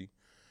at 60,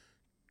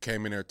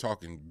 came in there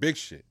talking big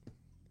shit.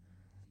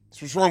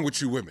 What's wrong with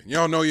you women?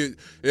 Y'all know you.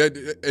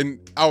 And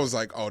I was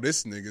like, oh,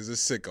 this nigga's a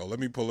sicko. Let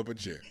me pull up a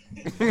chair.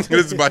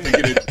 It's about to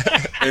get it.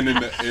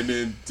 And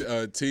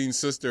then teen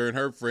sister and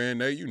her friend,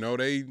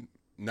 they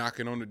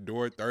knocking on the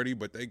door at 30,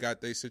 but they got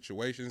their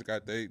situations,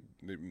 got they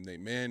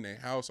man, their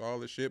house, all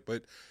the shit.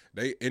 But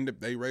they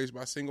raised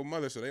by single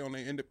mother, so they on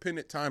their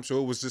independent time.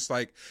 So it was just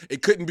like,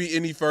 it couldn't be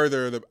any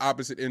further the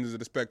opposite ends of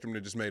the spectrum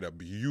that just made a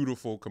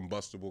beautiful,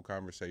 combustible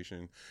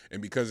conversation.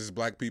 And because it's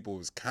black people, it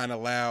was kind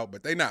of loud,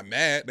 but they not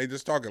mad. They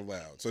just talking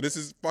loud. So this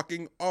is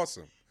fucking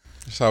awesome.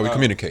 That's how we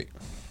communicate.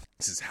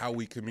 This is how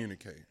we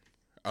communicate.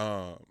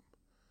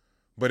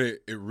 But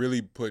it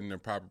really put in a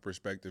proper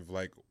perspective,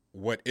 like,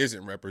 what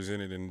isn't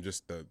represented in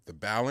just the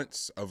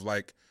balance of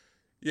like,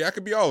 yeah, I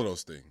could be all of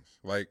those things.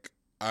 Like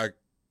I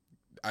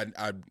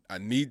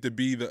need to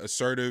be the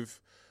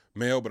assertive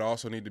male, but I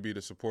also need to be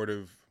the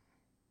supportive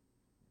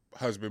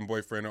husband,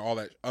 boyfriend, and all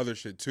that other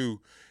shit too,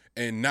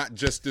 and not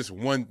just this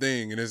one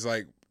thing. And it's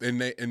like,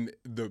 and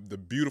the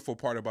beautiful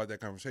part about that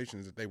conversation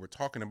is that they were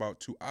talking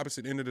about two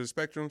opposite ends of the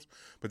spectrums,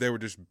 but they were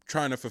just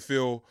trying to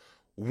fulfill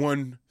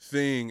one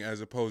thing as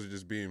opposed to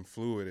just being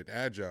fluid and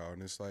agile.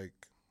 And it's like,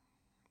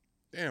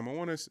 damn, I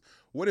want to.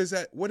 What does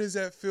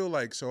that feel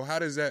like? So how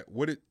does that?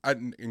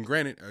 And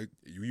granted,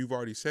 you've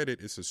already said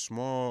it. It's a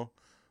small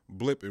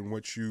blip in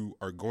what you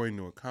are going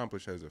to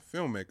accomplish as a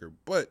filmmaker.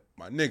 But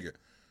my nigga,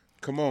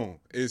 come on,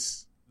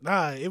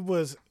 it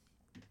was.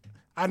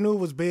 I knew it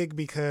was big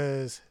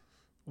because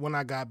when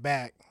I got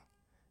back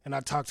and I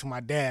talked to my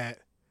dad,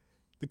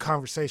 the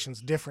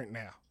conversation's different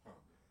now.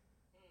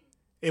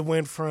 It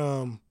went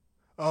from,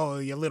 oh,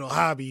 your little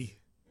hobby,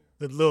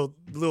 the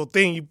little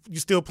thing you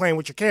still playing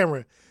with your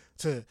camera,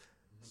 to,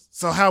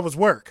 so how was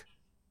work?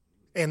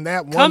 And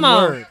that one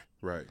word.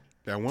 Right.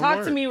 That one Talk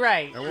word. to me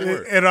right. That one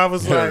word. And I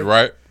was like,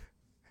 right.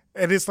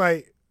 And it's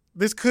like,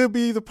 this could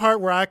be the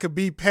part where I could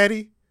be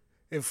petty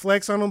and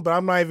flex on them, but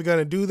I'm not even going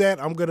to do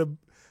that. I'm going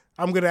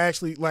to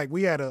actually, like,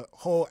 we had a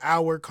whole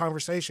hour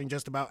conversation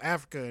just about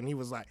Africa. And he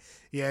was like,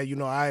 yeah,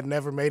 I had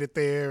never made it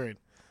there and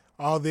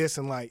all this.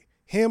 And like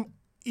him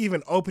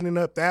even opening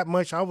up that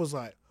much, I was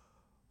like,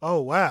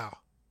 oh, wow.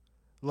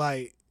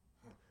 Like,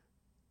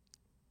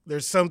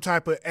 there's some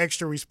type of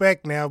extra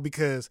respect now,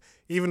 because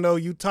even though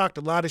you talked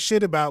a lot of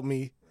shit about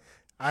me,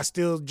 I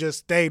still just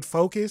stayed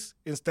focused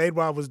and stayed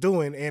what I was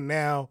doing. And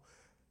now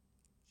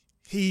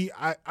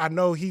I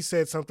know he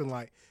said something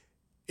like,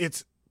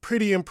 it's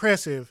pretty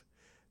impressive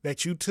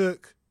that you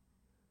took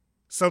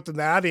something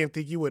that I didn't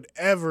think you would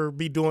ever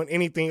be doing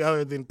anything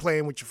other than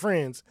playing with your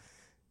friends,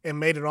 and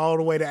made it all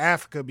the way to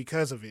Africa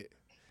because of it.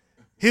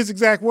 His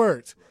exact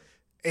words.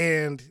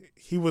 And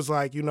he was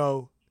like, you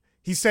know,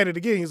 he said it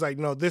again. He's like,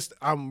 no,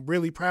 I'm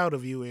really proud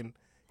of you, and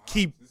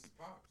keep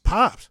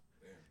Pops.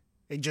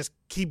 And just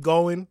keep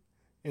going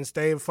and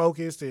staying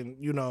focused, and,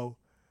 you know,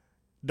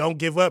 don't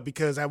give up,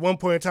 because at one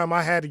point in time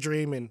I had a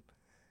dream,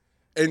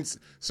 And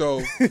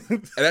so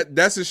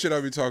that's the shit I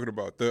be talking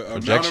about. The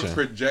amount of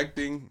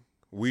projecting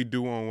we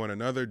do on one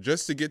another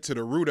just to get to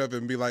the root of it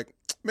and be like,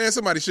 man,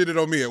 somebody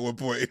shitted on me at one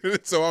point.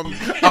 So I'm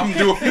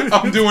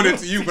doing it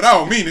to you, but I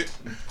don't mean it.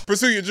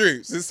 Pursue your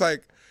dreams. It's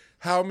like,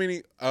 how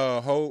many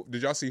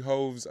did y'all see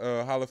Hov's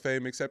Hall of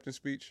Fame acceptance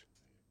speech?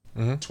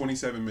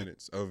 27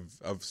 minutes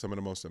of some of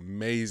the most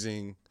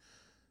amazing,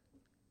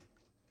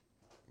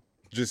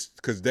 just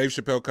because Dave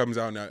Chappelle comes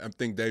out, and I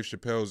think Dave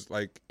Chappelle's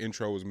like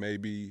intro was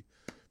maybe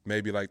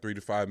like 3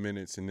 to 5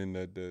 minutes, and then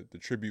the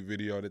tribute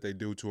video that they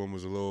do to him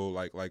was a little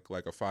like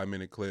a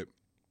 5-minute clip,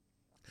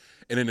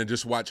 and then to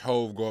just watch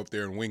Hov go up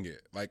there and wing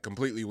it, like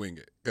completely wing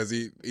it, because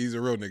he's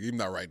a real nigga. He's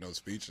not writing no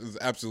speech. It's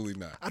absolutely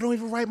not. I don't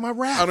even write my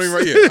raps. I don't even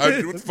write.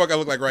 Yeah, what the fuck I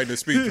look like writing a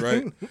speech,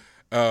 right?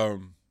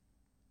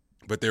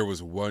 But there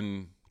was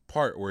one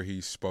part where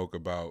he spoke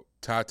about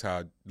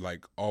Tata,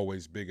 like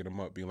always bigging him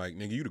up, being like,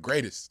 nigga, you the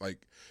greatest.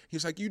 Like,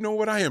 he's like, you know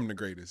what, I am the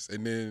greatest.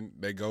 And then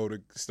they go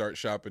to start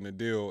shopping the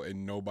deal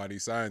and nobody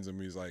signs him.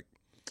 He's like,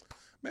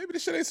 maybe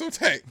this shit ain't so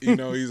tight. You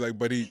know, he's like,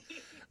 but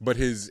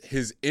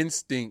his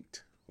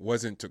instinct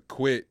wasn't to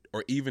quit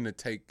or even to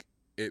take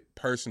it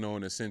personal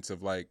in a sense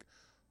of like,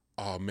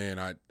 oh man,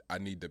 I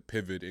need to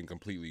pivot and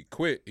completely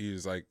quit.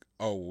 He's like,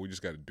 oh, well, we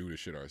just got to do this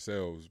shit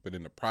ourselves. But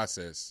in the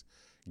process,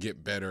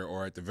 get better,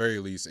 or at the very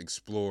least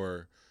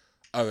explore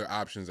other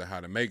options of how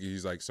to make it.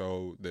 He's like,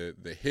 so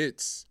the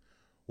hits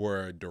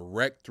were a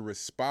direct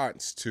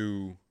response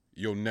to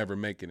you'll never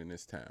make it in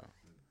this town.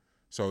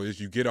 So as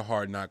you get a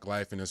Hard Knock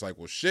Life, and it's like,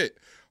 well, shit,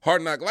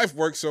 Hard Knock Life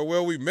works so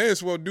well, we may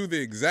as well do the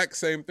exact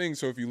same thing.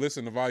 So if you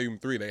listen to Volume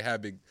 3, they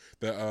have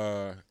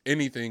the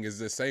Anything is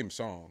the same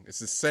song. It's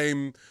the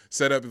same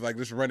setup. It's like,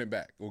 let's run it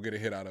back. We'll get a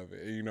hit out of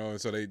it. You know,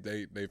 and so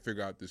they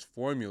figure out this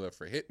formula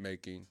for hit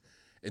making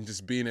and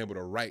just being able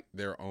to write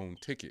their own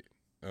ticket.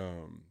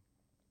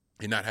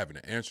 And not having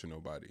to answer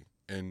nobody.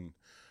 And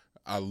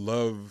I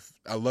love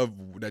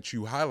that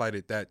you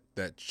highlighted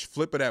that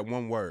flip of that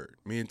one word.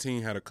 Me and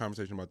Teen had a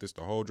conversation about this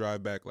the whole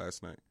drive back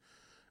last night.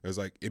 It was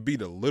like, it be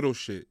the little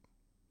shit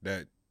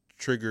that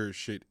trigger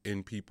shit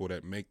in people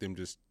that make them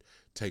just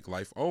take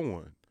life on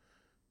one.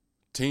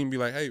 Teen be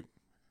like, hey,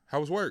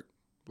 how was work?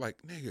 Like,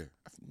 nigga,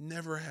 I've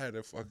never had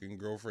a fucking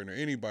girlfriend or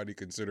anybody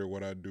consider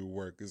what I do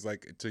work. It's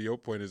like, to your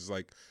point, it's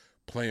like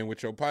playing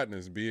with your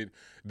partners. Be it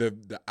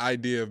the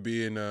idea of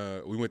being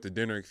we went to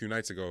dinner a few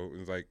nights ago. It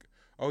was like,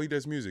 oh, he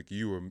does music.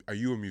 Are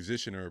you a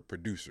musician or a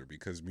producer?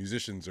 Because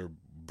musicians are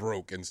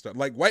broke and stuff.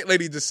 Like, white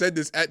lady just said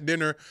this at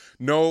dinner.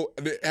 No,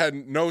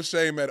 had no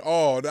shame at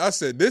all. I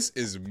said, this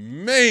is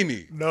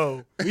many.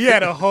 No, we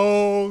had a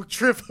whole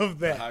trip of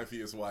that. The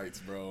hyphiest whites,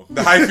 bro.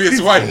 The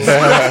hyphiest whites.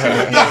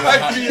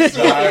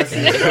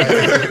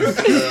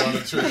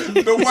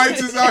 The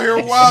whites is out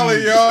here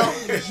wilding, y'all.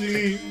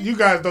 Gee, you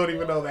guys don't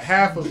even know the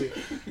half of it.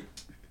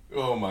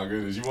 Oh my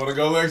goodness! You want to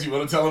go, Lex? You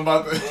want to tell them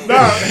about that?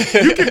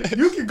 Nah,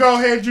 you can go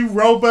ahead, you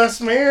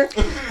robust man.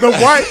 The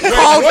white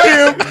called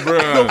him.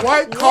 The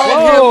white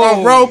called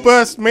him a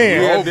robust man.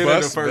 We had dinner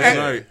the first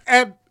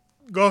night.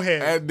 Go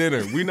ahead. At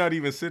dinner, we're not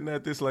even sitting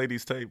at this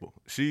lady's table.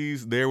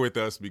 She's there with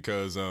us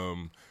because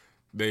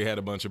they had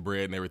a bunch of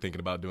bread and they were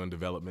thinking about doing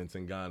developments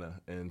in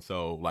Ghana, and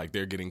so like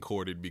they're getting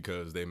courted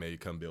because they may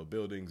come build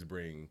buildings,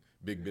 bring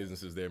big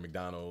businesses there,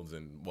 McDonald's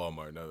and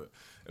Walmart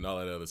and all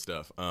that other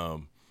stuff.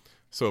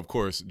 So, of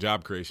course,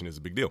 job creation is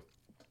a big deal.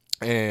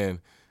 And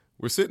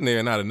we're sitting there,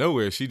 and out of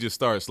nowhere, she just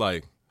starts,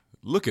 like,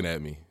 looking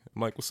at me.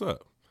 I'm like, what's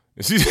up?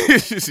 And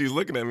she's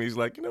looking at me. She's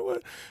like, you know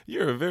what?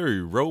 You're a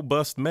very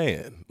robust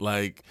man.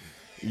 Like,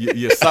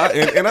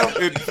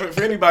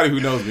 for anybody who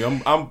knows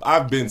me,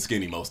 I've been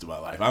skinny most of my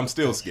life. I'm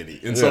still skinny.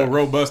 And so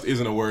robust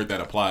isn't a word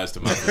that applies to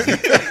my physique.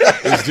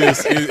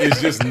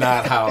 It's just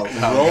not how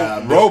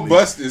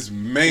robust is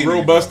mainly.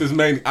 Robust is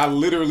mainly. I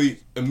literally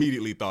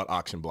immediately thought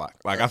auction block.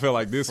 Like, I feel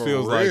like this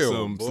feels like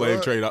some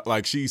slave trade.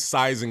 Like, she's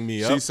sizing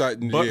me up.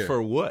 But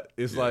for what?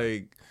 It's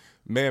like,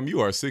 ma'am,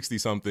 you are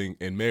 60-something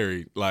and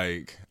married.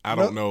 Like, I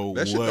don't know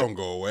that what. shit don't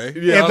go away.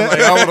 Yeah, I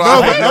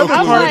have no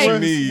clue what you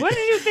need. What do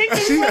you think the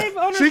slave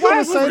owner's She wife gonna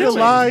was say doing?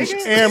 Lige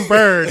and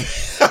Bird.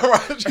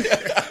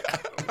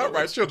 All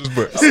right, children's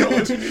book.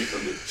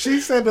 She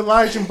said to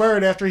Lige and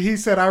Bird after he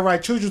said, I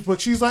write children's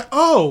books. She's like,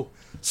 oh,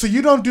 so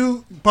you don't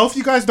do, both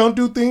you guys don't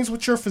do things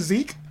with your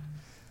physique?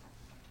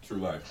 True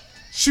life.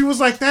 She was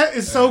like, that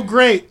is so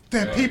great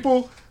that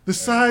people the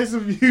size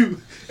of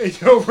you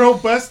and your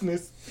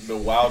robustness. The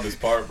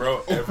wildest part,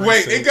 bro.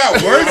 Wait, it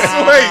got worse?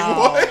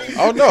 Wow. Wait, what?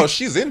 Oh, no,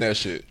 she's in that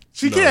shit.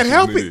 She can't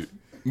help it.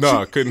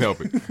 No, I couldn't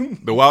help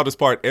it. The wildest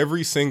part,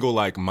 every single,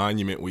 like,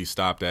 monument we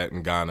stopped at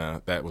in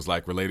Ghana that was,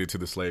 like, related to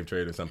the slave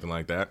trade or something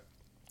like that,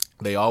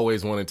 they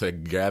always wanted to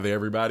gather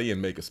everybody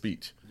and make a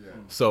speech. Yeah.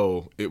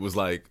 So it was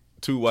like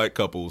 2 white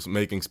couples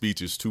making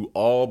speeches to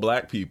all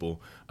black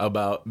people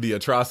about the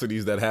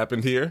atrocities that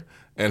happened here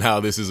and how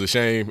this is a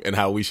shame and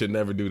how we should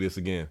never do this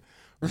again.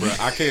 Bro,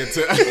 I can't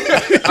tell.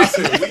 I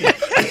said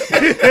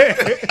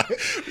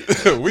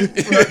we. I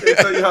can't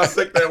tell you how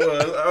sick that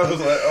was. I was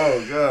like,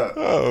 oh God.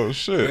 Oh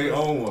shit. They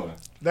own one.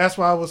 That's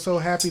why I was so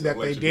happy that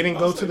they didn't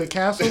go to the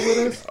castle with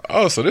us.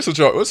 Oh, so this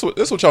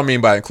what y'all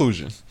mean by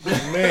inclusion?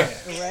 Man,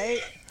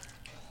 Right?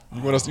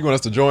 You want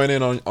us to join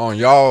in on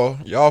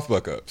y'all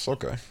fuck ups?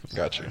 Okay,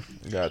 got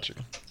you.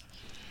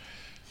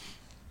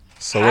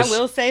 So I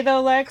will say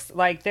though, Lex,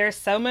 like there's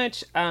so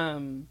much.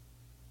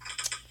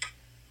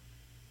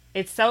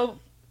 It's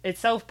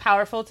so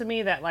powerful to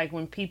me that like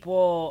when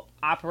people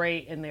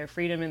operate in their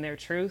freedom and their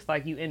truth,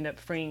 like you end up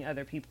freeing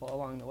other people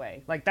along the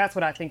way. Like that's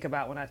what I think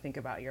about when I think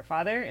about your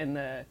father and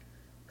the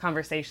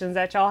conversations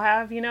that y'all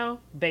have, you know,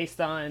 based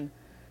on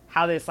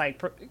how this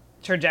like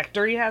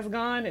trajectory has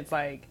gone. It's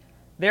like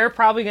there are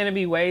probably going to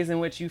be ways in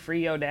which you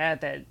free your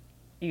dad that,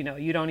 you know,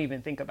 you don't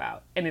even think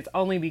about. And it's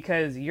only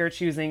because you're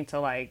choosing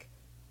to like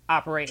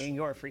operate in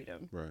your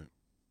freedom. Right.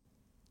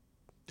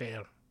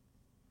 damn.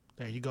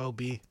 There you go,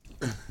 B.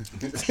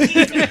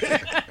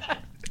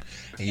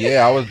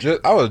 Yeah,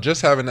 I was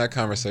just having that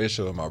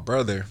conversation with my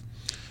brother,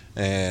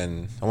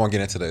 and I won't get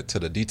into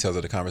the details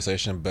of the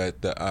conversation,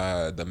 but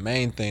the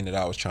main thing that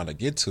I was trying to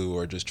get to,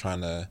 or just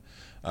trying to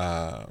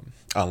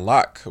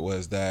unlock,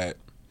 was that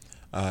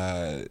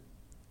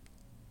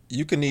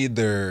you can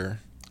either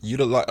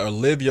utilize or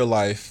live your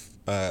life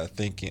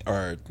thinking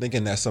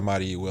that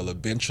somebody will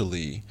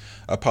eventually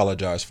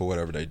apologize for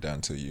whatever they've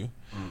done to you,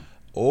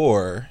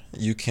 or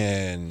you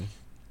can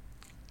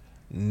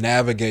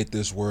navigate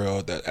this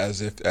world that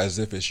as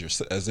if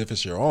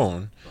it's your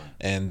own,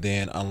 and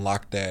then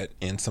unlock that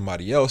in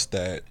somebody else,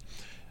 that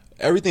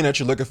everything that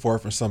you're looking for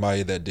from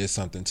somebody that did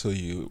something to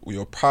you,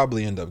 you'll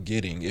probably end up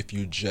getting if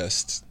you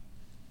just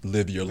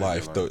live your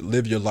life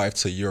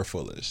to your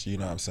fullest. You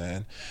know what I'm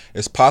saying?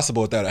 It's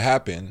possible that'll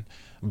happen,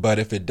 but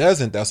if it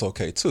doesn't, that's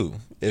okay too.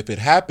 If it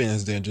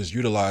happens, then just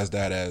utilize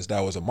that as that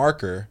was a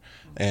marker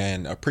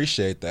and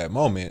appreciate that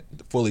moment,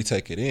 fully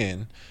take it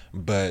in,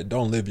 but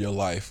don't live your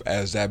life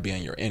as that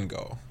being your end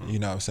goal. You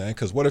know what I'm saying?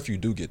 Because what if you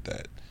do get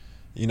that?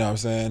 You know what I'm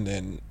saying?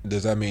 Then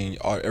does that mean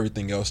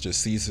everything else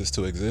just ceases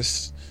to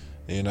exist?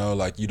 You know,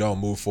 like you don't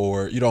move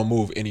forward, you don't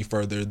move any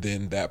further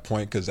than that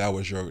point because that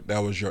was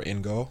your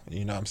end goal.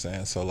 You know what I'm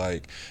saying? So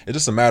like, it's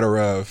just a matter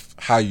of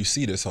how you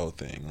see this whole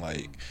thing.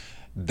 Like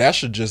that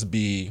should just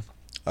be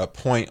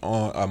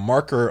a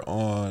marker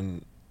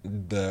on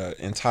the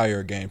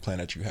entire game plan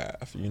that you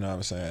have. You know what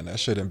I'm saying? That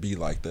shouldn't be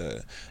like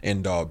the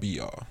end all be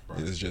all. Right.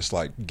 It's just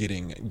like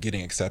getting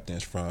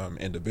acceptance from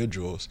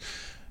individuals,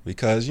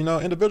 because you know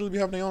individuals be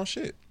having their own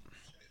shit.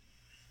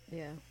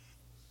 Yeah.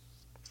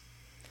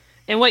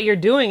 And what you're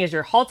doing is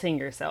you're halting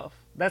yourself.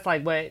 That's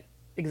like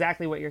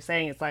exactly what you're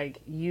saying. It's like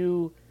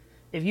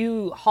if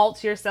you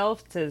halt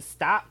yourself to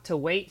stop to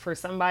wait for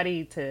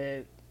somebody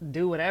to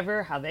do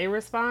whatever, how they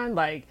respond,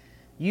 like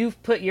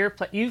you've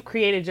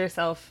created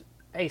yourself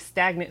a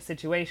stagnant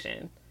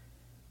situation,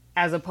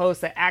 as opposed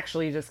to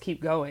actually just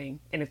keep going.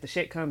 And if the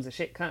shit comes, the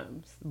shit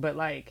comes. But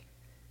like,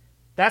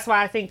 that's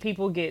why I think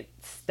people get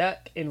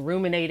stuck in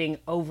ruminating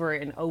over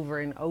and over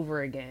and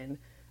over again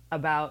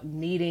about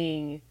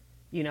needing,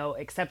 you know,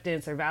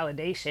 acceptance or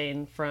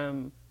validation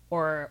from,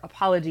 or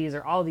apologies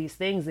or all these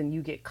things. And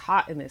you get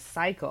caught in this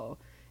cycle.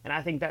 And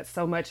I think that's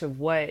so much of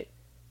what,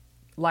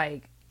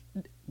 like,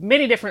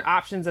 many different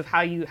options of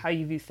how you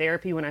view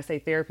therapy. When I say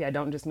therapy, I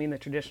don't just mean the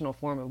traditional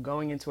form of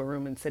going into a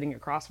room and sitting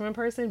across from a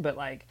person, but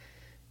like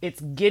it's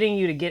getting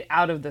you to get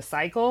out of the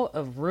cycle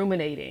of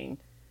ruminating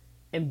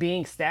and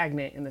being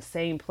stagnant in the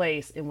same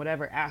place in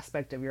whatever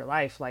aspect of your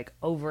life, like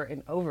over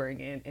and over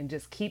again, and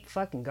just keep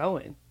fucking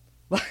going.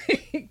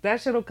 Like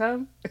that shit'll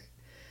come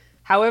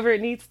however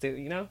it needs to,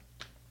 you know?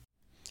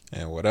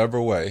 In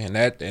whatever way. And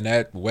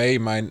that way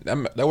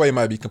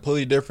might be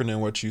completely different than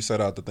what you set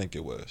out to think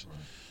it was.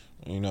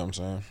 You know what I'm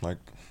saying? Like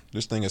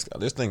this thing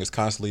is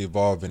constantly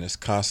evolving. It's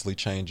constantly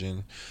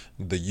changing.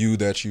 The you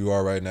that you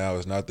are right now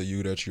is not the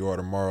you that you are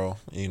tomorrow.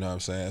 You know what I'm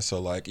saying? So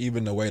like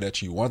even the way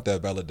that you want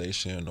that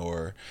validation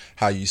or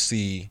how you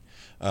see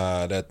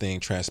that thing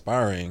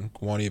transpiring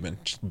won't even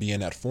be in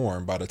that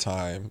form by the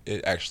time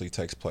it actually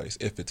takes place,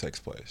 if it takes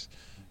place.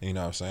 You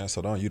know what I'm saying?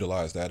 So don't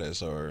utilize that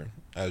as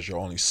your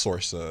only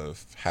source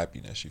of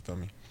happiness. You feel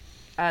me?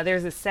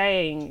 There's a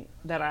saying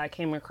that I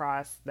came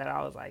across that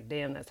I was like,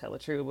 damn, that's hella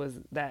true, was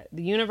that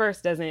the universe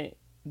doesn't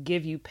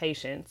give you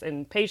patience,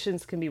 and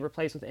patience can be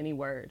replaced with any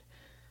word,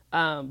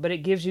 but it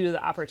gives you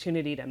the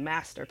opportunity to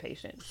master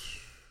patience.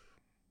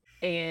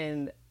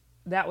 And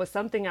that was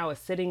something I was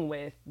sitting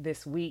with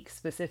this week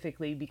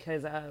specifically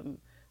because I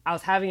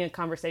was having a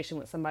conversation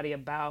with somebody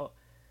about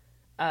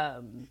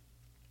the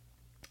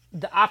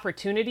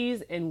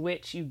opportunities in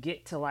which you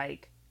get to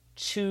like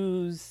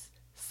choose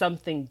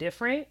something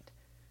different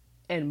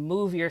and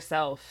move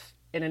yourself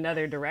in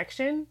another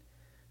direction.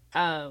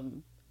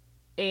 And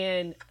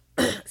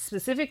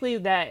specifically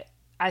that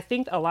I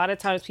think a lot of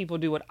times people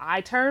do what I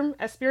term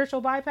as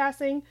spiritual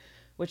bypassing,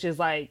 which is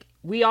like,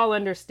 we all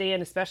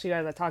understand, especially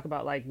as I talk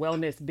about like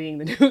wellness being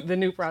the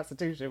new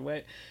prostitution,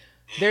 but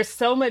there's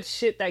so much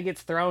shit that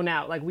gets thrown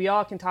out. Like, we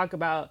all can talk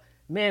about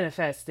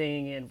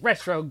manifesting and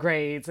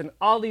retrogrades and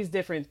all these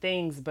different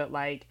things, but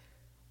like,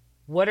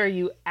 what are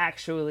you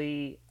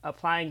actually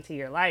applying to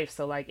your life?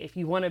 So like, if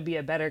you want to be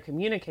a better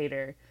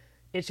communicator,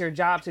 it's your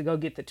job to go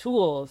get the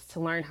tools to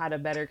learn how to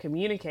better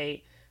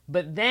communicate.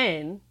 But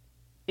then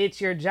it's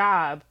your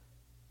job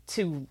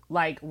to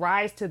like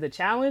rise to the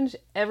challenge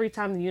every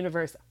time the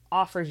universe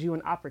offers you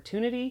an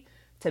opportunity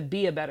to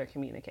be a better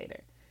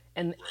communicator.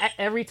 And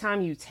every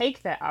time you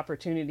take that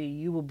opportunity,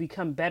 you will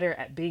become better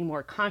at being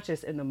more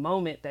conscious in the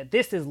moment that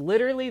this is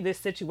literally, this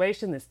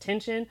situation, this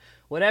tension,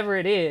 whatever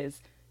it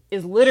is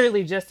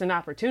literally just an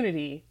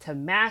opportunity to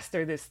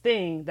master this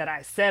thing that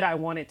I said I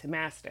wanted to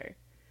master.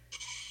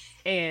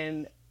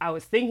 And I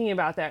was thinking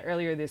about that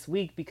earlier this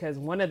week, because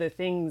one of the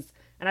things,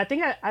 and I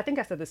think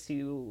I said this to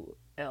you,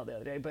 Elle, the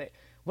other day, but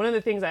one of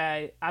the things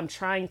I'm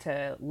trying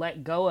to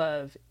let go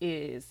of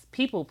is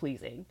people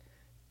pleasing.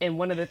 And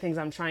one of the things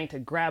I'm trying to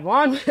grab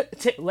on,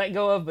 to let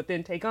go of, but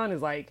then take on,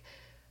 is like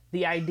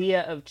the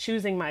idea of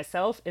choosing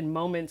myself in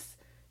moments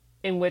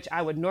in which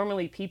I would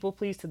normally people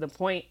please to the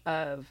point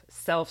of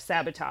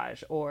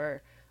self-sabotage,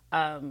 or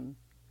I'll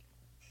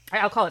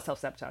call it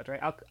self-sabotage,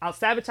 right? I'll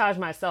sabotage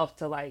myself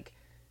to like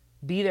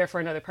be there for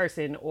another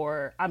person,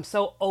 or I'm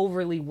so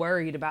overly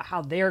worried about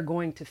how they're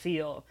going to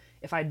feel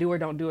if I do or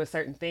don't do a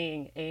certain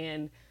thing.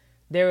 And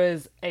there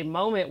was a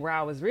moment where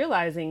I was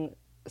realizing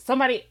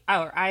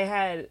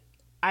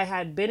I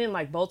had been in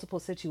like multiple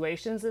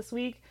situations this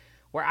week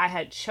where I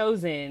had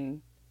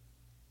chosen,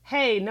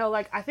 hey, no,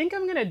 like, I think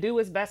I'm going to do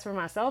what's best for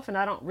myself. And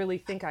I don't really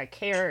think I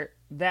care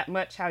that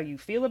much how you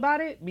feel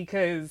about it,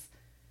 because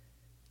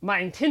my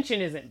intention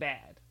isn't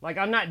bad. Like,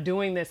 I'm not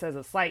doing this as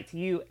a slight to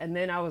you. And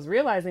then I was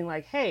realizing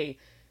like, hey,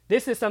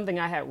 this is something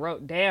I had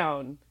wrote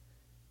down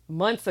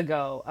months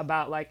ago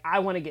about like, I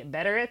want to get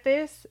better at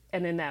this.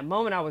 And in that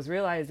moment, I was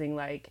realizing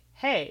like,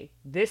 hey,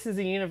 this is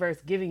the universe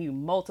giving you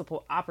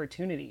multiple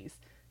opportunities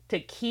to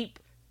keep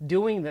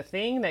doing the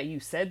thing that you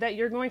said that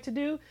you're going to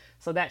do.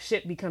 So that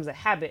shit becomes a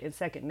habit and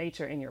second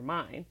nature in your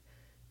mind.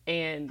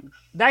 And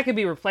that could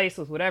be replaced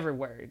with whatever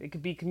word. It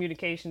could be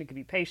communication. It could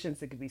be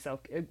patience. It could be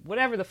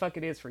whatever the fuck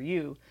it is for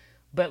you.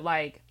 But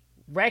like,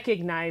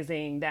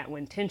 recognizing that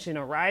when tension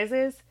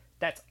arises,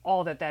 that's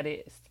all that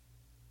is.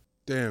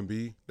 Damn,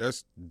 B,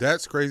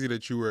 that's crazy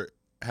that you were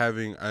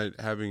having.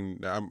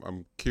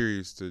 I'm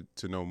curious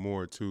to know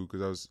more too,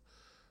 because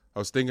I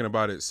was thinking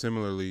about it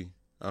similarly,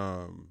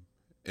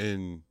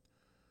 in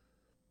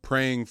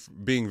praying,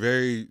 being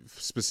very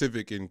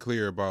specific and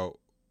clear about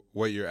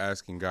what you're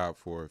asking God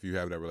for, if you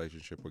have that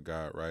relationship with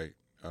God, right?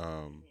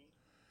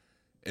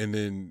 And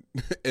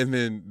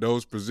then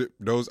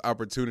those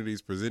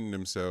opportunities presenting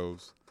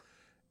themselves,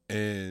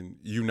 and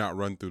you not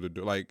run through the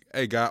door. Like,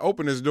 hey, God,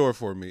 open this door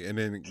for me. And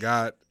then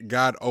God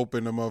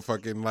opened the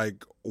motherfucking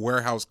like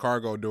warehouse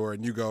cargo door,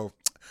 and you go,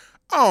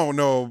 I don't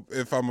know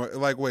if I'm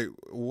like, wait,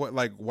 what?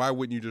 Like, why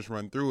wouldn't you just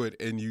run through it?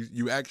 And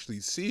you actually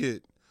see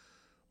it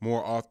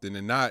more often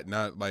than not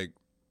like,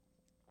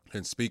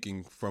 and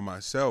speaking for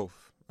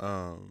myself,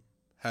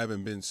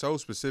 having been so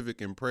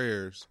specific in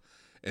prayers,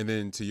 and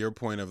then to your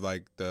point of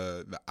like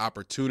the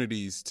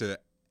opportunities to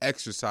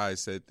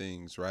exercise said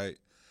things, right?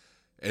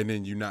 And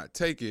then you not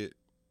take it,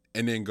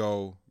 and then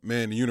go,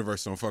 man, the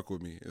universe don't fuck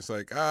with me. It's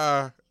like,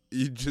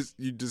 you just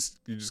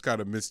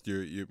kind of missed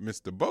you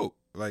missed the boat.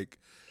 Like,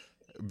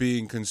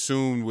 being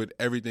consumed with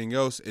everything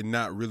else and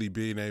not really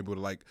being able to,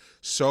 like,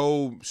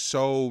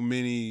 so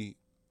many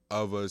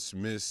of us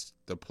miss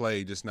the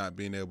play, just not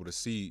being able to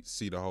see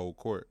the whole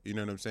court. You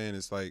know what I'm saying?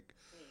 It's like,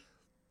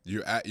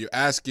 you're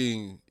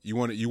asking, you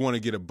want to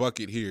get a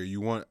bucket here.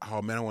 You want,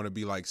 oh man, I want to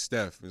be like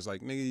Steph. It's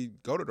like, nigga,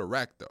 go to the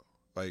rack though.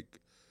 Like,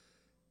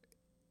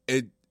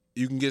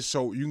 you can get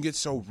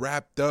so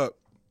wrapped up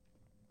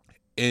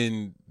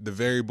in the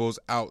variables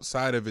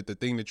outside of it. The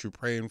thing that you're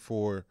praying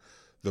for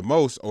the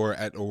most, or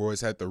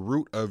is at the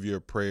root of your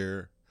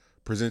prayer,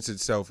 presents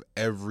itself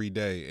every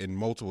day and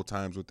multiple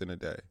times within a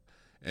day.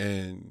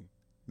 And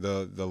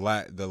the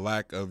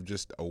lack of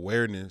just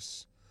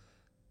awareness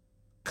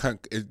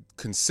it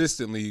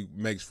consistently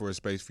makes for a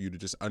space for you to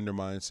just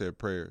undermine said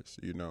prayers,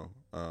 you know.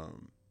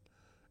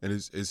 And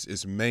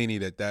it's mainly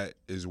that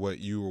is what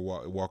you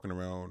were walking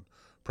around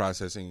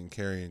processing and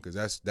carrying,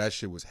 because that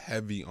shit was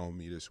heavy on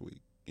me this week,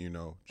 you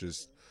know,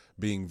 just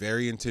being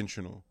very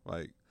intentional.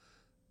 Like,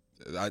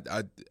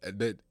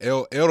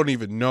 Elle don't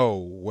even know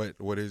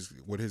what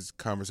his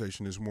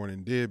conversation this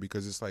morning did,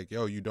 because it's like,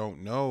 yo, you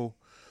don't know.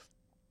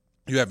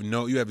 You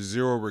have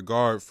zero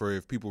regard for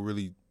if people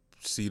really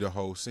see the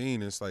whole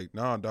scene. It's like,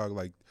 nah, dog,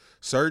 like,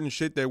 certain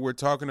shit that we're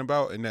talking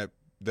about, and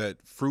that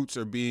fruits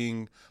are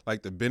being,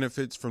 like, the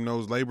benefits from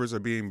those labors are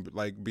being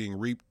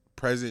reaped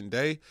present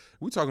day.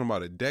 We're talking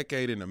about a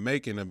decade in the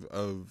making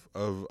of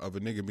a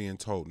nigga being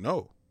told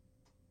no,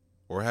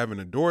 or having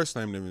a door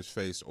slammed in his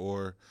face,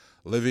 or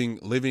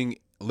living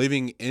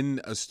living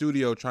in a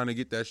studio trying to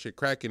get that shit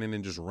cracking and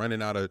then just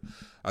running out of.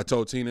 I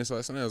told Tina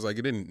last night, I was like,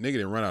 nigga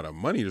didn't run out of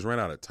money, just ran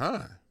out of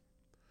time.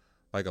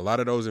 Like a lot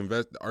of those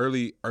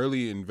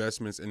early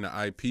investments in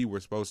the IP were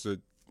supposed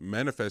to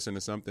manifest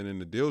into something, and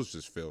the deals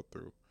just fell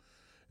through.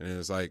 And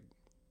it's like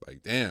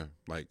damn,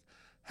 like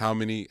how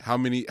many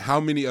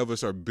of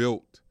us are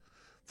built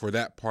for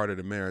that part of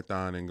the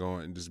marathon and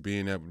going and just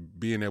being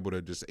able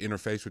to just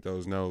interface with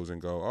those no's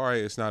and go, all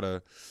right, it's not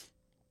a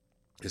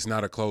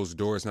closed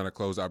door, it's not a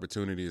closed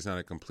opportunity, it's not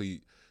a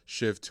complete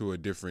shift to a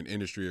different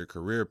industry or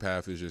career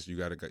path. It's just you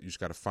just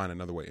gotta find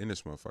another way in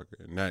this motherfucker.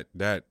 And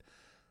that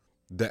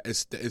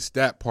it's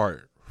that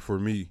part for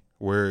me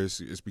where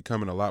it's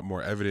becoming a lot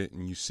more evident,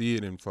 and you see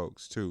it in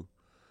folks too,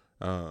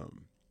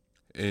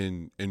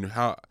 and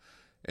how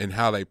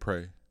they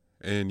pray.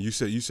 And you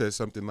said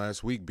something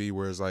last week, B,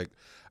 where it's like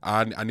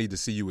I need to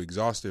see you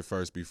exhausted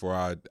first before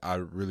I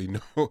really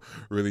know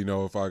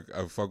if I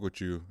fuck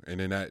with you. And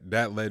then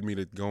that led me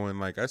to going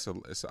like I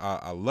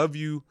love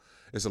you.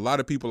 It's a lot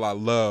of people I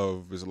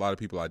love. There's a lot of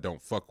people I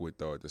don't fuck with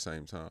though at the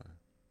same time.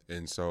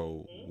 And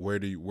so where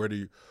do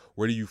you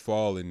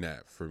fall in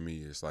that for me?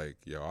 It's like,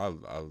 yo,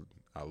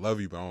 I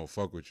love you, but I don't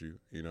fuck with you.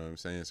 You know what I'm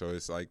saying? So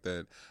it's like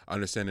that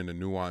understanding the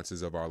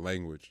nuances of our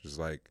language is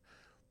like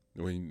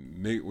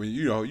when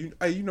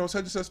you know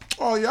such and such.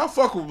 Oh yeah, I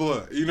fuck with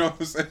blood. You know what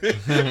I'm saying?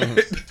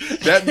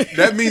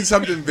 that means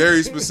something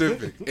very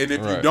specific. And if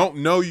you don't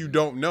know, you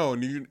don't know.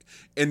 And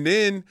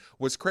then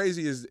what's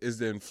crazy is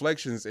the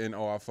inflections in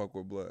I fuck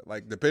with blood.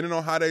 Like depending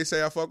on how they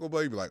say I fuck with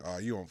blood, you be like, oh,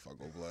 you don't fuck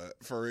with blood.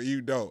 For real,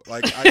 you don't.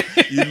 Like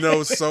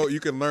so you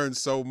can learn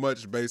so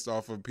much based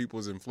off of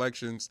people's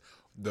inflections,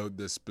 the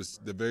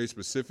very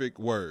specific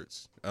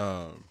words.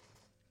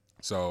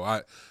 So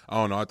I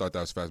don't know. I thought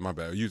that was fast. My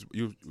bad. You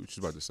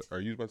about to say?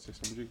 Are you about to say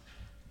something?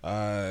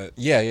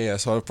 Yeah.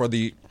 So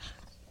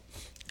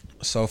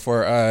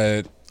for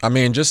I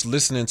mean, just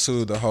listening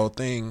to the whole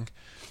thing,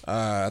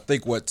 I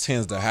think what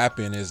tends to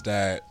happen is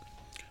that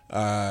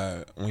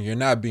when you're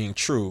not being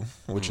true,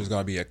 which is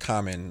going to be a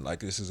common, like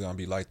this is going to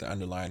be like the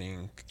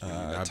underlining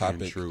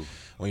topic.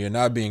 When you're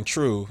not being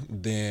true,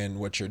 then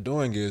what you're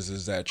doing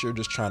is that you're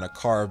just trying to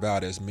carve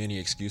out as many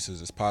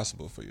excuses as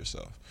possible for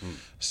yourself.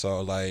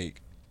 So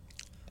like.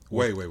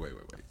 Wait a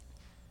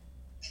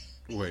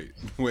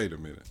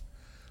minute.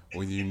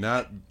 When you're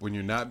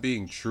not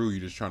being true, you're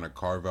just trying to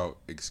carve out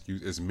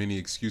as many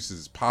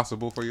excuses as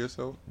possible for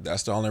yourself.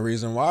 That's the only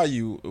reason why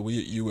you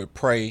would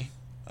pray.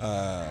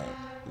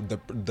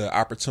 The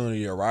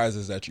opportunity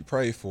arises that you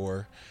pray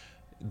for,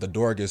 the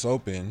door gets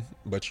open,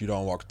 but you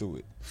don't walk through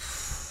it.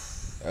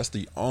 That's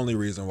the only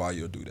reason why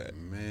you'll do that.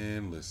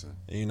 Man, listen.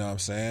 You know what I'm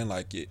saying?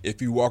 Like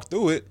if you walk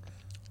through it,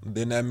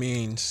 then that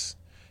means.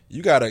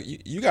 You gotta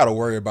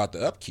worry about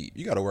the upkeep.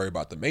 You gotta worry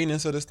about the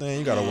maintenance of this thing.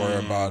 You gotta worry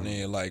about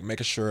like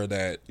making sure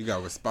that you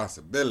got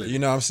responsibility. You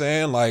know what I'm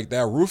saying? Like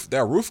that roof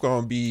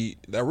gonna be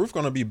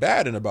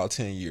bad in about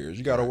 10 years.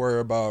 You gotta worry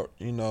about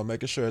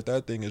making sure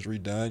that thing is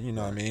redone. You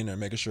know what I mean? And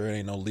making sure there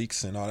ain't no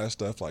leaks and all that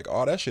stuff. Like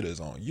all that shit is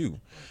on you.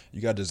 You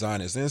gotta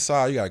design this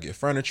inside. You gotta get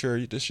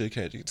furniture. This shit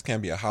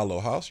can't be a hollow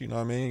house. You know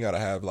what I mean? You gotta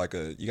have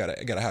you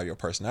gotta have your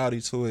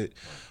personality to it.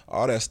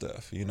 All that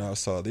stuff.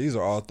 So these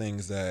are all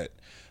things that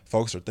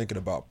folks are thinking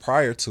about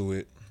prior to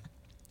it,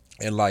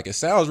 and like it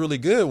sounds really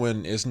good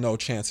when it's no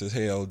chance as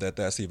hell that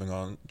that's even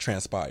gonna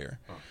transpire.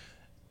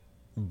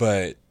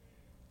 But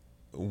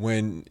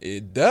when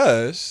it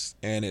does,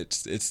 and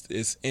it's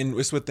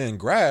within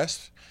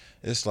grasp,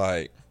 it's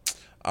like,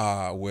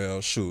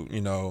 well, shoot,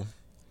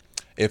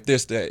 if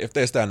this,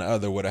 that, and the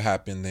other would have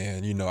happened,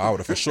 then I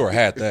would have for sure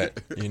had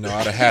that. I'd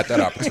have had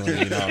that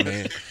opportunity. You know what I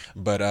mean?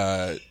 But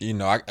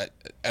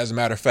as a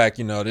matter of fact,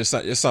 there's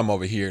something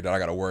over here that I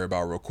got to worry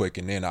about real quick,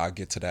 and then I'll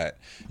get to that.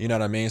 You know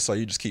what I mean? So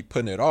you just keep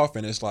putting it off,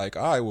 and it's like,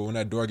 all right, well, when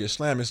that door gets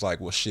slammed, it's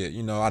like, well, shit,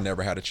 I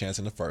never had a chance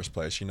in the first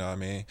place. You know what I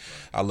mean?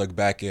 I look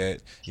back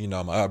at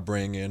my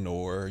upbringing,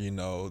 or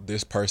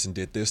this person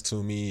did this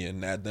to me,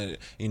 and that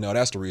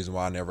that's the reason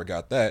why I never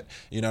got that.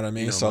 You know what I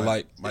mean? So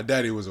my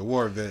daddy was a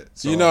war vet.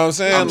 So you know what I'm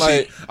saying?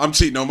 I'm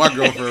cheating on my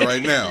girlfriend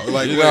right now.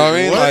 Like, you know what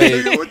I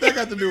mean? What that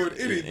got to do with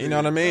anything? You know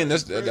what I mean?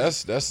 That's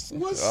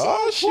What's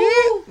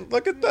shit!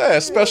 Look at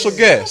that special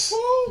guest.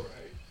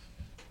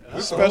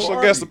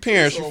 Special guest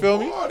appearance. You feel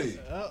me?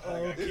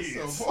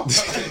 It's so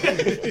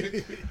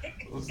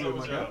What's up,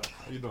 my guy?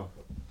 How you doing?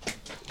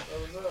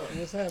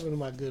 What's happening,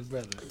 my good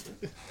brother?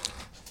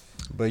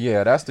 But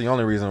yeah, that's the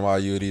only reason why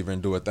you would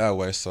even do it that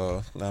way.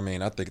 So I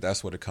mean, I think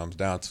that's what it comes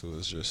down to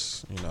is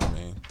just what I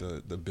mean,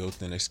 the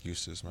built-in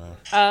excuses, man.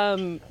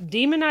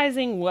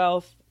 Demonizing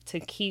wealth to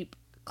keep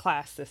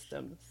class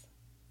systems.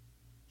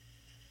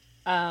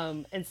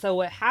 And so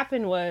what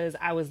happened was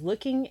I was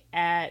looking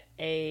at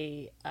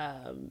it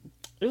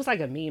was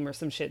like a meme or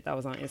some shit that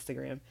was on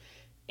Instagram,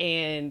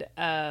 and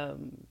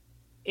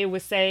it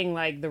was saying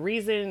like the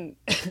reason,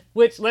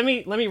 which let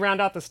me round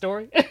out the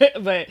story,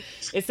 but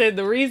it said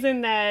the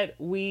reason that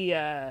we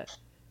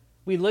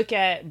look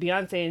at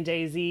Beyonce and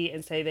Jay-Z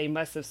and say they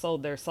must have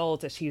sold their soul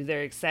to achieve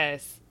their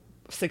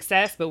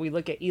success, but we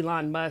look at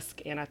Elon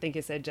Musk and I think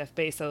it said Jeff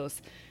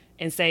Bezos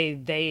and say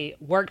they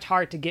worked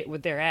hard to get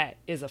what they're at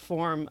is a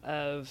form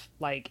of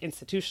like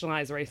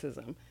institutionalized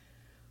racism,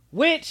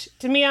 which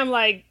to me, I'm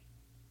like,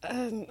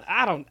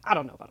 I don't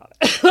know about all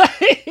that.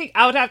 Like,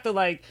 I would have to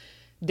like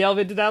delve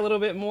into that a little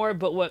bit more.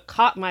 But what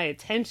caught my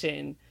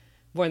attention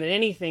more than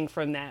anything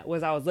from that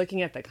was I was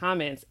looking at the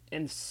comments,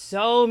 and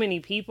so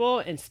many people,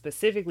 and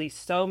specifically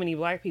so many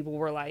Black people,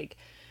 were like,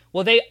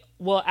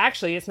 well,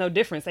 actually, it's no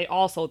difference. They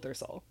all sold their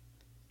soul.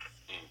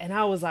 And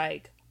I was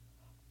like,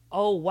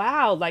 oh,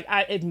 wow. Like,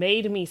 it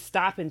made me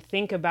stop and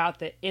think about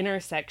the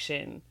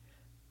intersection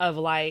of,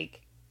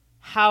 like,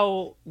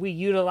 how we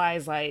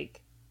utilize, like,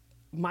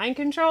 mind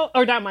control,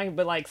 or not mind,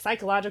 but, like,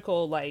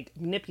 psychological, like,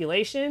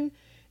 manipulation,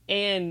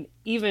 and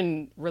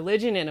even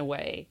religion in a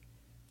way,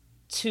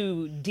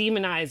 to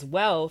demonize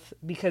wealth,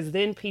 because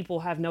then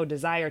people have no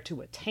desire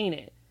to attain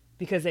it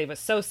because they've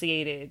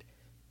associated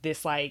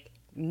this, like,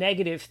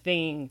 negative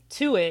thing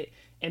to it.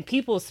 And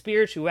people's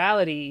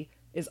spirituality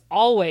is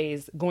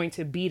always going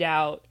to beat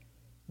out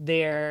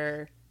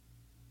their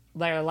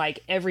like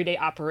everyday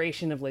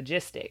operation of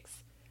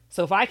logistics.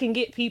 So if I can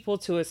get people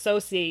to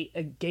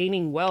associate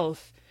gaining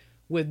wealth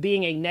with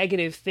being a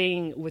negative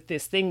thing with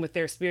this thing with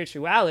their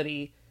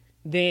spirituality,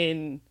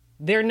 then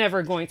they're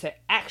never going to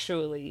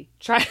actually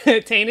try to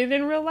attain it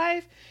in real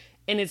life.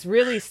 And it's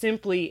really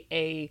simply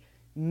a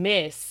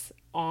miss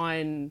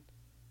on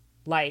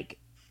like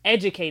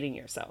educating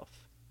yourself.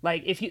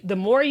 Like, the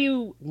more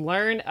you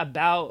learn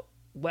about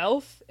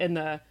wealth,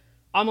 and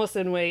almost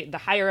in a way, the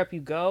higher up you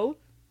go,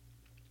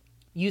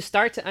 you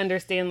start to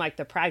understand like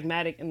the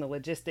pragmatic and the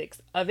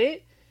logistics of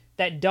it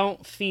that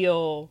don't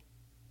feel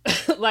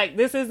like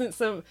this isn't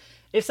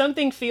if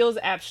something feels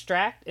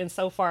abstract and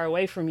so far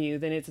away from you,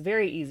 then it's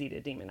very easy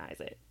to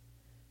demonize it.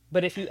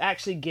 But if you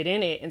actually get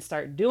in it and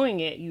start doing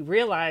it, you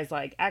realize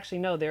like, actually,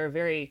 no, there are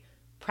very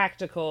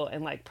practical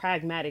and like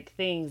pragmatic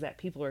things that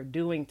people are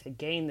doing to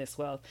gain this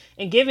wealth.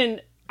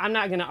 And I'm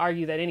not going to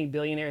argue that any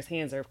billionaire's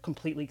hands are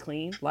completely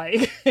clean,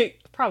 like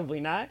probably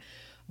not.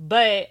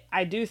 But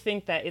I do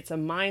think that it's a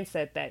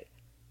mindset that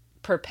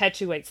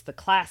perpetuates the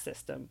class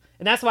system.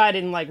 And that's why I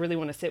didn't like really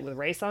want to sit with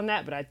race on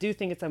that. But I do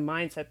think it's a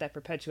mindset that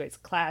perpetuates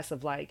class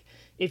of like,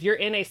 if you're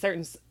in a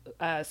certain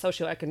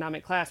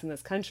socioeconomic class in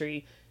this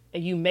country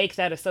and you make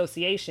that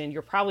association,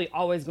 you're probably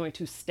always going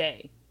to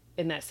stay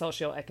in that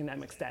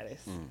socioeconomic status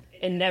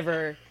and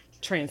never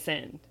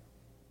transcend.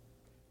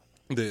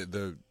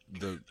 The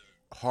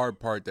hard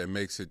part that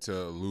makes it to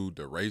elude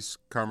the race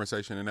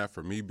conversation in that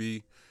for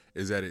me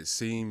is that it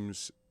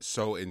seems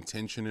so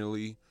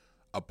intentionally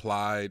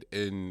applied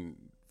and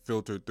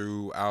filtered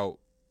throughout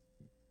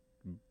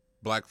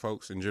Black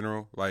folks in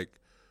general. Like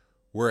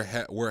we're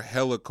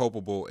hella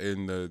culpable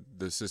in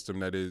the system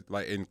that is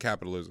like in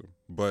capitalism,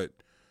 but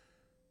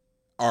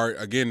are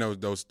again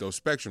those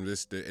spectrums.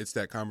 It's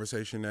that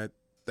conversation at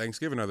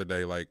Thanksgiving the other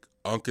day. Like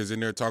Unc is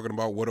in there talking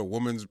about what a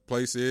woman's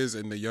place is,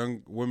 and the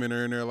young women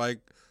are in there like,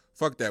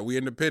 fuck that, we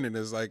independent.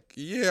 It's like,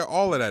 yeah,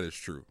 all of that is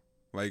true.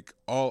 Like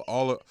all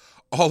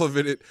of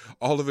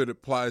it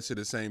applies to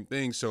the same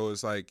thing. So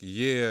it's like,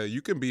 yeah,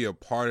 you can be a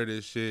part of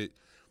this shit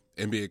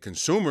and be a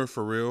consumer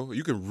for real.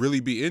 You can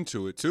really be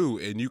into it too,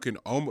 and you can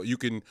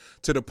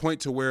to the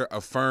point to where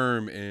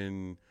Affirm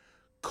and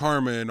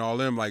Karma and all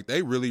them, like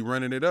they really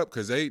running it up,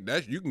 because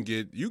you can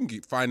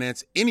get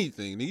finance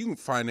anything. You can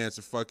finance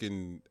a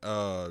fucking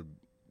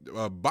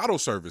bottle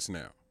service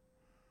now.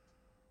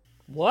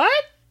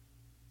 What?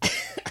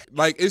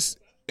 Like it's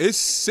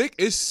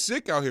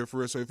sick out here for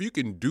real. So if you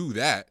can do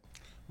that,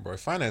 bro,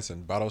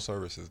 financing bottle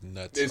service is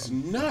nuts. It's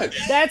bro.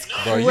 nuts. That's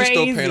bro, crazy. you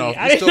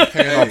still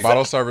paying off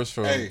bottle service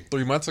from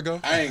 3 months ago?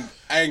 I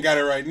ain't got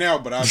it right now,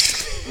 but I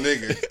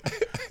nigga.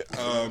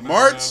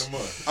 March,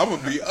 I'm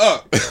gonna be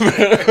up.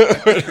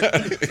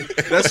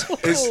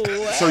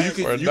 So you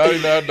can for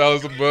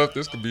 $99 a month.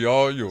 This could be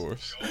all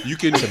yours. You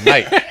can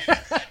tonight.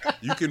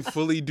 You can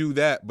fully do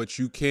that, but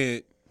you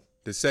can't.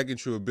 The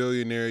second you're a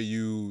billionaire,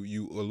 you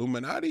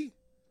Illuminati.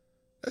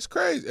 That's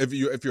crazy. If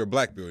you're a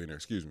Black billionaire,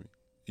 excuse me,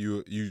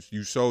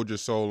 you sold your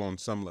soul on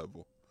some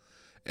level,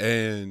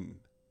 and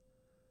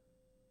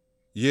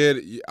yeah,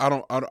 I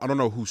don't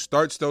know who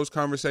starts those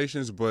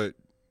conversations, but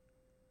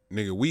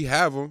nigga, we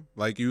have them.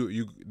 Like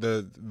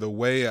the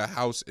way a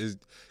house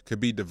could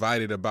be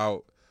divided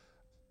about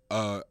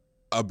a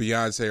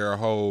Beyonce or a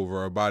Hove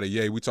or about a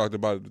Ye. We talked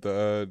about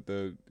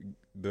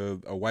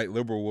a white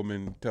liberal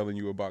woman telling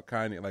you about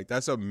Kanye. Like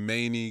that's a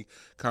many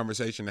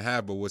conversation to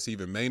have. But what's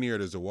even manier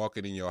is to walk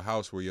in your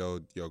house where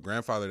your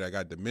grandfather that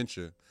got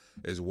dementia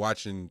is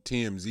watching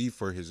TMZ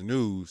for his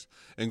news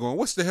and going,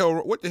 what the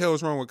hell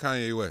is wrong with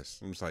Kanye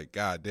West? I'm just like,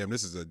 God damn,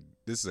 this is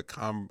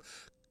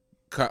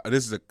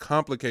a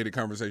complicated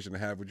conversation to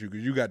have with you,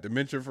 because you got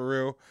dementia for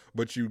real,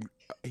 but you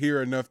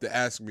hear enough to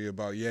ask me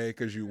about Ye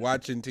because you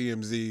watching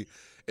TMZ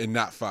and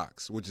not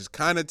Fox, which is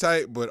kind of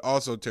tight, but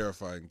also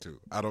terrifying too.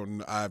 I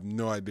have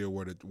no idea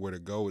where to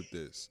go with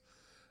this.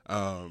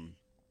 And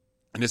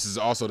this is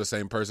also the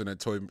same person that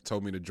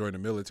told me to join the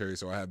military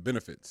so I have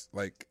benefits.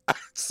 Like,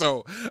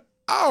 so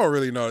I don't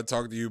really know how to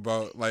talk to you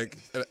about like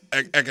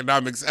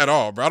economics at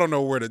all, bro. I don't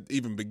know where to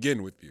even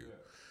begin with you.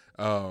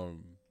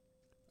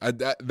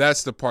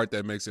 That's the part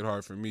that makes it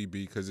hard for me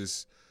because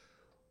it's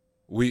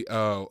Brett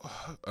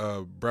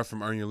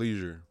from Earn Your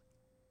Leisure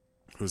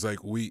was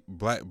like, we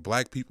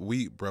black people,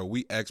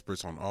 we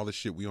experts on all the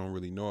shit we don't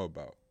really know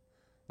about.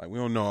 Like we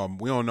don't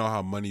know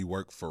how money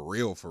work for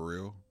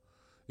real,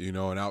 you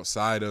know. And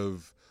outside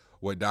of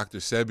what Dr.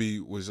 Sebi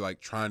was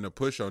like trying to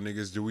push on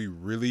niggas, do we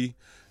really?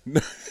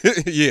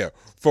 Yeah,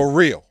 for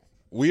real,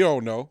 we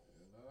don't know.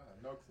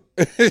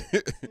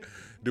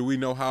 Do we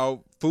know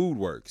how food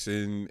works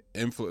and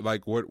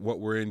like what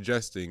we're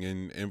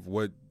ingesting and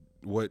what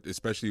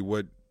especially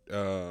what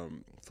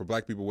for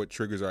black people what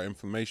triggers our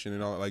inflammation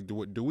and all, like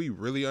do we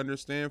really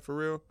understand for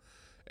real?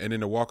 And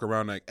then to walk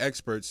around like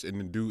experts and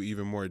to do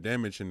even more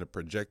damage and to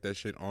project that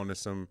shit onto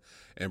some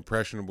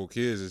impressionable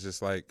kids is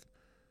just like,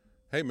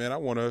 hey man, I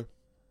want to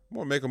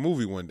make a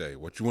movie one day.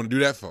 What you want to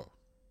do that for?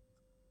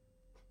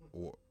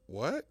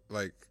 What?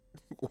 Like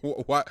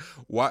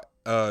what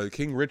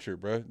King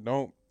Richard, bro,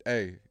 don't.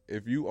 Hey,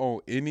 if you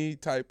own any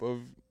type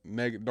of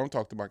negative, don't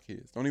talk to my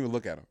kids. Don't even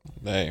look at them.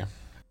 Hey,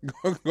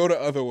 go the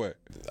other way.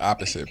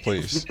 Opposite,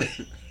 please.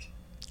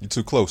 You're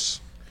too close.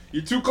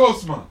 You're too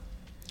close, man.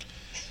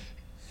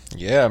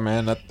 Yeah,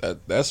 man.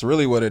 That's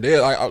really what it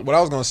is. What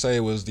I was gonna say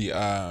was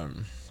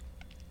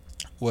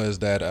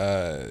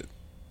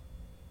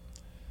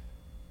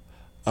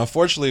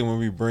unfortunately when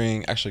we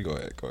bring, actually go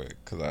ahead,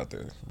 because I have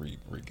to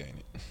regain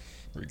it.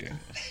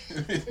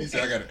 He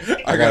said,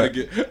 I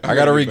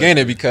gotta regain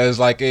it because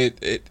like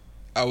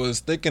I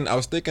was thinking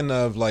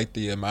of like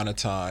the amount of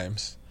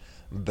times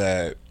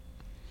that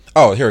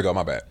here we go,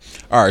 my bad.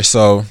 All right,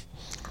 so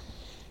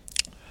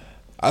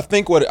I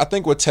think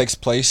what takes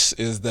place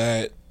is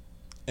that,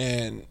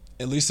 and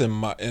at least in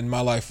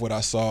my life what I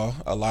saw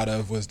a lot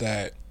of was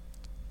that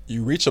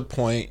you reach a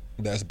point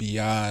that's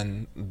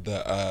beyond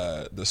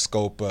the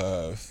scope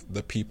of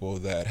the people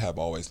that have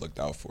always looked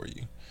out for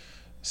you.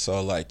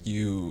 So like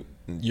you're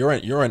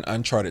in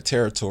uncharted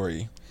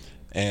territory,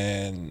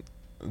 and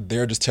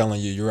they're just telling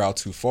you you're out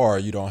too far.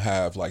 You don't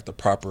have like the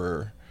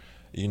proper,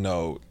 you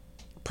know,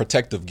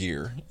 protective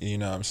gear, you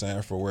know what I'm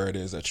saying, for where it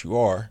is that you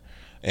are,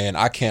 and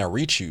I can't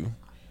reach you,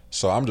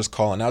 so I'm just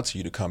calling out to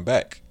you to come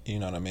back. You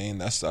know what I mean?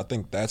 I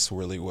think that's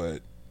really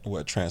what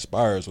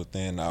transpires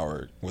within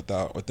our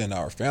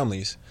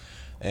families,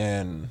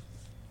 and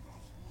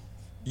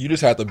you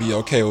just have to be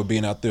okay with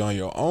being out there on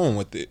your own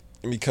with it,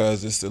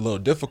 because it's a little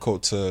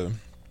difficult to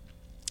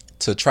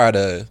try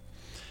to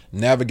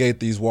navigate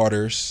these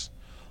waters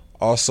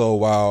also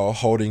while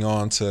holding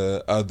on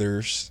to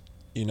others,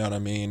 you know what I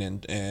mean,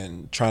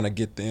 and trying to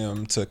get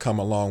them to come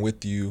along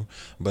with you,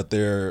 but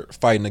they're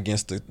fighting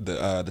against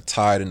the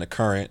tide and the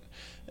current,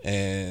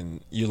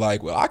 and you're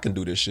like, well, I can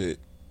do this shit,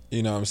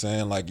 you know what I'm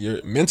saying, like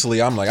you're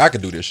mentally, I'm like, I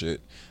can do this shit,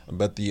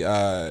 but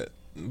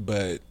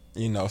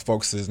you know,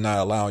 folks is not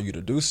allowing you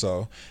to do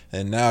so.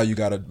 And now you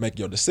got to make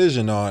your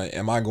decision on,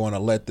 am I going to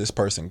let this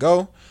person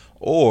go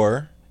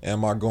or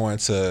am I going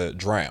to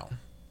drown?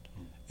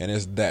 And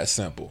it's that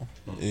simple.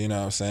 You know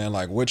what I'm saying?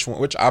 Like which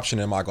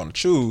option am I going to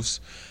choose?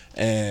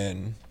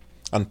 And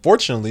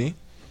unfortunately,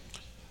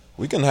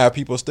 we can have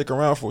people stick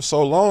around for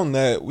so long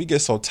that we get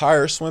so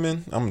tired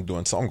swimming. I'm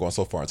going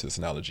so far into this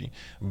analogy,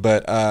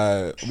 but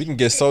we can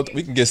get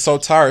so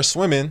tired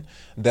swimming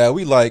that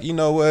we like, you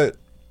know what?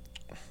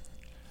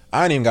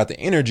 I ain't even got the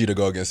energy to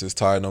go against this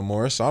tide no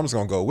more, so I'm just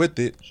gonna go with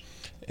it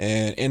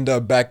and end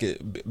up back at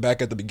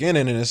the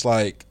beginning. And it's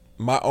like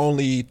my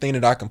only thing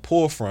that I can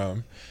pull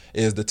from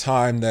is the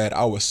time that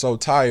I was so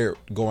tired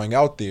going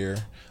out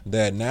there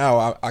that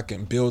now I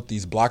can build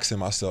these blocks in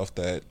myself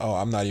that,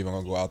 I'm not even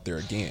gonna go out there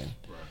again.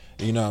 Right.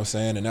 You know what I'm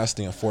saying? And that's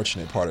the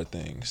unfortunate part of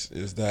things,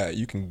 is that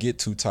you can get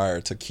too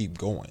tired to keep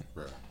going.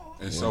 Right.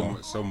 And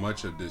so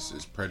much of this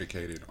is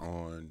predicated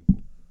on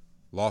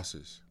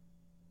losses.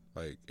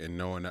 Like and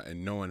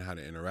knowing how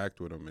to interact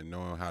with them and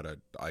knowing how to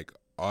like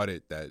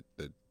audit that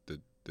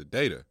the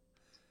data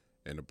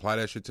and apply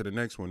that shit to the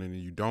next one, and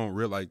you don't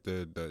realize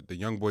the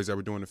young boys that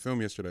were doing the film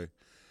yesterday,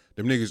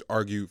 them niggas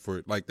argued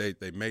for like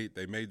they made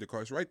the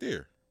calls right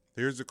there.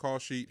 Here's the call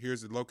sheet.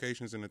 Here's the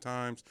locations and the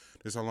times.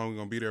 This is how long we're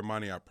gonna be there,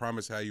 Monty. I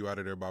promise I had you out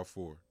of there about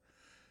 4.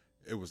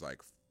 It was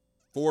like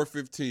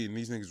 4:15.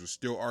 These niggas were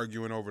still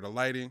arguing over the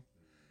lighting.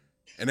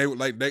 And they were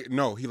like,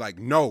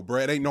 no, bro,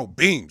 it ain't no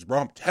beams, bro.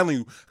 I'm telling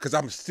you, because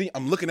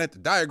I'm looking at the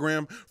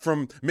diagram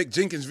from Mick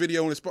Jenkins'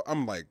 video, and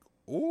I'm like,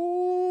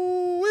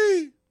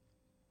 ooh-wee.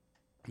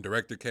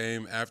 Director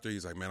came after,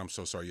 he's like, man, I'm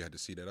so sorry you had to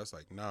see that. I was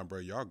like, nah, bro,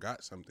 y'all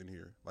got something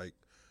here. Like,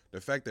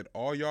 the fact that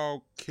all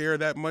y'all care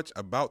that much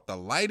about the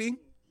lighting,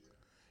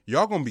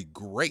 y'all gonna be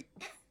great.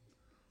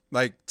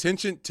 Like,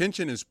 tension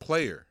is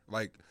player.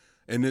 Like,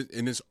 and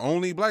it's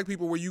only black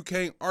people where you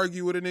can't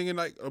argue with a nigga,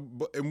 like,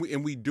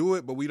 and we do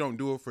it, but we don't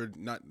do it for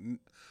not.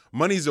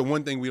 Money's the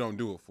one thing we don't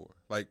do it for.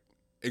 Like,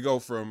 it go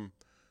from,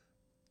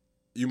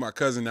 you my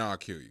cousin, now I'll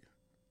kill you,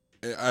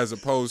 as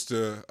opposed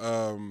to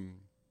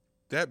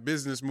that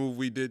business move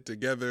we did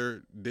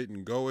together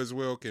didn't go as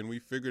well. Can we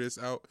figure this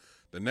out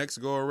the next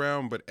go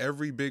around? But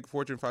every big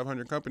Fortune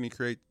 500 company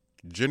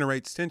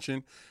generates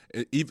tension,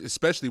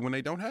 especially when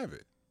they don't have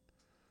it.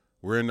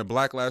 we're in the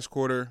black last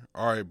quarter.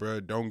 All right, bro,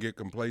 don't get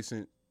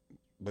complacent.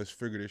 Let's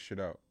figure this shit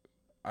out.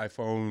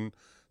 iPhone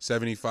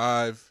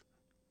 75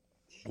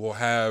 will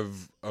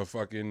have a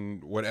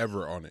fucking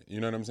whatever on it. You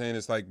know what I'm saying?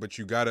 It's like, but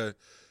you gotta,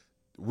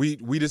 we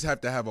just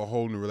have to have a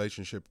whole new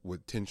relationship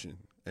with tension.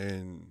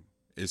 And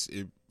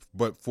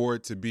but for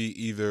it to be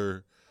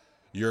either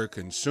you're a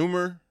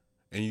consumer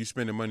and you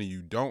spend the money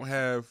you don't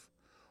have,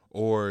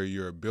 or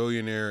you're a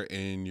billionaire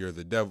and you're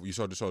the devil, you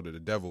sold the soul to the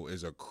devil,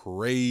 is a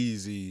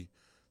crazy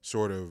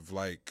sort of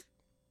like,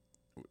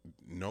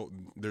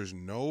 there's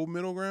no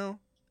middle ground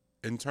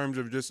in terms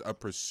of just a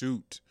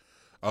pursuit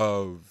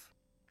of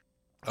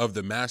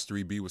the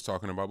mastery B was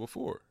talking about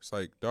before. It's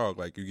like, dog,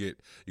 like you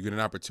get an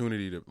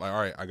opportunity to, like, all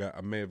right,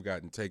 I may have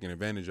gotten taken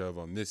advantage of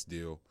on this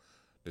deal.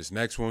 This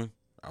next one,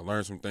 I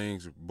learned some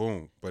things,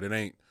 boom. But it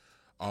ain't,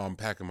 oh, I'm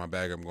packing my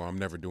bag, I'm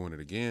never doing it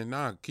again.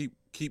 Nah, keep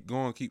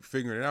going, keep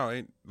figuring it out.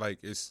 Ain't like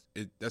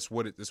that's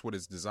what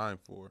it's designed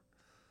for.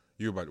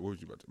 What was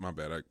you about to, my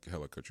bad, I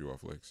hella cut you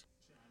off, Lex.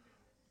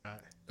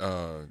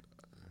 I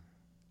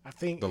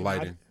think the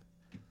lighting.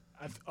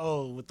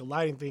 With the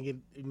lighting thing,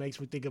 it makes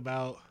me think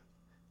about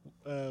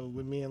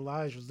when me and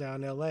Lige was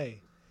down in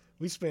L.A.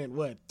 We spent,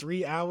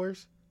 3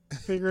 hours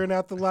figuring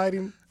out the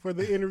lighting for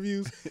the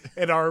interviews?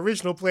 And our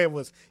original plan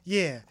was,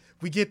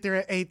 we get there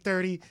at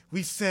 8:30,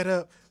 we set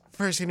up,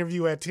 first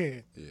interview at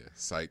 10. Yeah,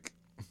 psych.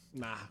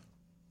 Nah,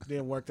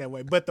 didn't work that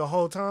way. But the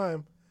whole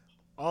time,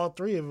 all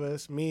three of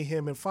us, me,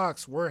 him, and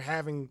Fox, were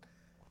having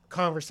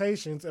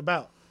conversations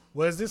about,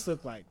 what does this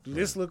look like? Do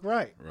this look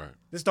right? Right.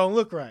 This don't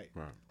look right.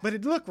 Right. But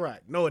it look right.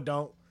 No, it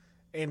don't.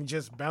 And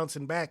just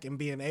bouncing back and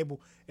being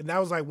able. And that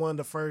was like one of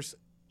the first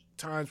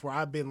times where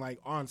I've been like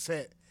on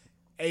set,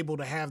 able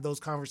to have those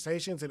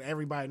conversations, and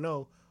everybody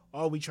know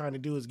all we trying to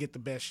do is get the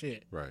best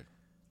shit. Right.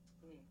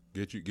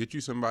 Get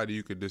you somebody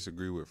you could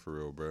disagree with for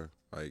real, bro.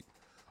 Like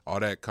all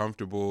that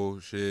comfortable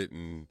shit,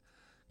 and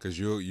because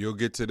you'll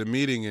get to the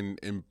meeting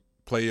and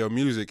play your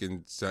music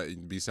and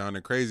be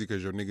sounding crazy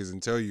because your niggas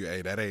and tell you,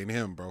 hey, that ain't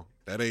him, bro.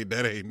 That ain't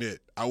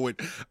it.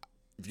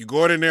 If you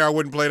go in there, I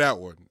wouldn't play that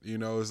one. You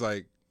know, it's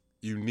like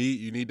you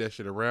need that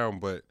shit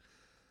around, but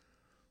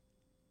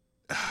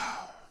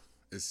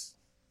it's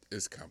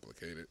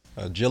complicated.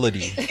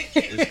 Agility.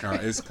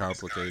 It's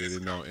complicated.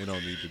 It don't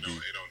need to be.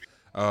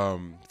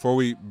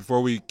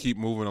 Before we keep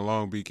moving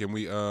along, B, can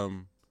we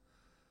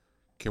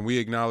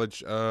acknowledge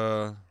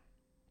the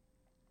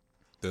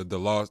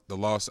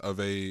loss of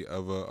a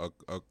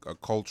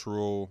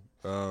cultural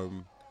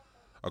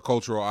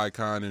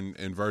icon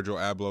in Virgil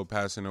Abloh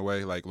passing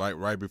away, like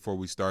right before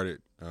we started.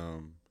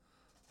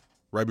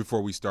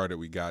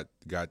 We got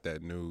that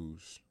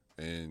news,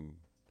 and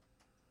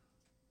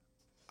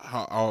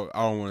I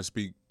don't want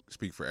to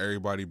speak for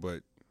everybody,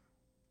 but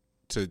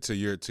to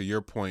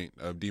your point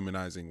of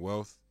demonizing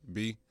wealth,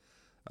 B,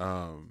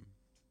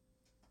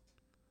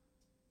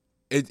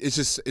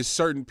 it's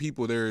certain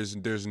people. There's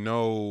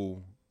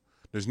no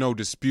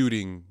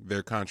disputing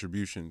their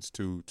contributions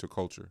to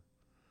culture.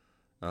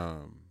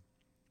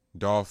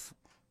 Dolph,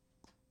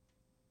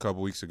 a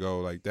couple weeks ago,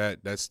 like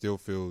that still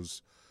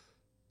feels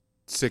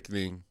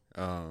sickening,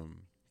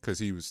 because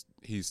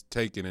he's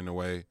taken in a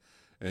way,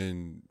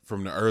 and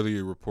from the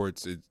earlier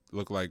reports, it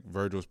looked like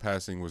Virgil's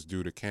passing was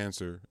due to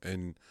cancer,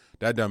 and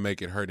that doesn't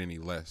make it hurt any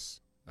less.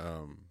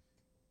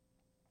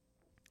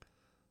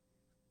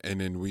 And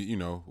then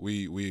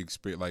we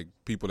experience, like,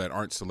 people that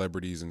aren't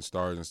celebrities and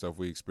stars and stuff,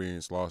 we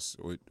experience loss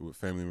with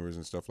family members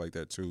and stuff like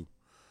that too.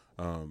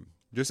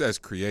 Just as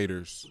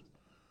creators,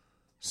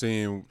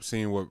 seeing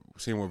what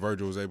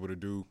Virgil was able to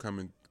do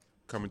coming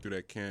through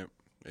that camp,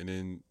 and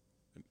then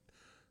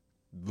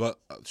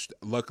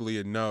luckily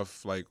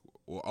enough, like,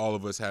 all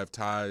of us have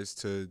ties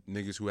to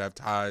niggas who have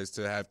ties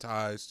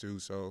to,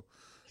 so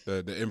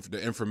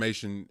the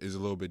information is a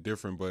little bit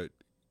different. But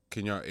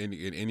can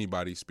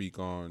anybody speak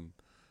on,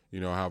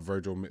 how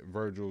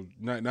Virgil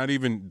not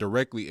even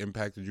directly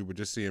impacted you, but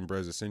just seeing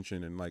Brez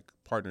Ascension and like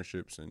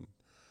partnerships and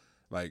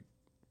like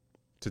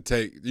to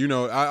take,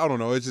 I don't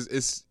know. It's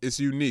just it's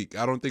unique.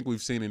 I don't think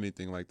we've seen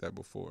anything like that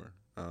before.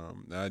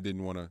 I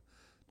didn't want to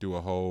do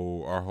our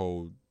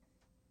whole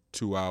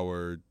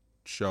 2-hour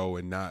show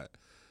and not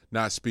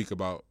speak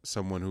about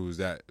someone who's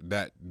that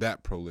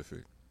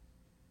prolific.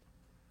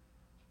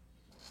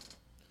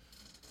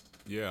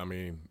 Yeah, I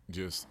mean,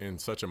 just in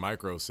such a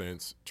micro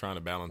sense, trying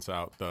to balance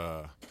out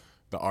the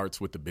arts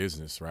with the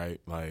business,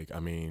 right? Like, I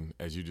mean,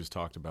 as you just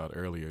talked about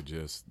earlier,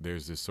 just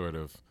there's this sort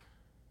of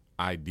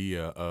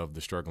idea of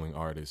the struggling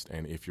artist,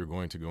 and if you're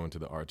going to go into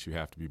the arts, you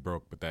have to be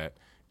broke. But that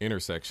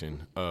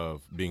intersection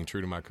of being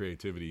true to my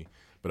creativity,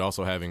 but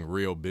also having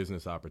real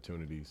business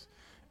opportunities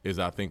is,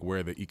 I think,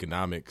 where the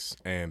economics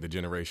and the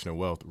generational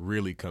wealth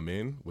really come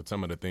in with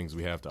some of the things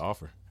we have to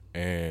offer.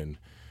 And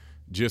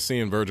just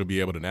seeing Virgil be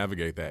able to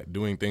navigate that,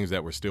 doing things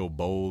that were still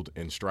bold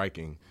and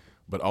striking,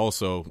 but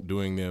also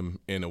doing them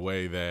in a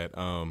way that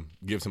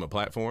gives him a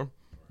platform,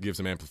 gives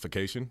him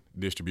amplification,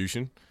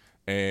 distribution,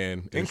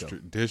 and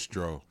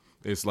distro.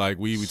 It's like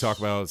we talk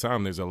about all the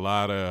time. There's a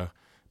lot of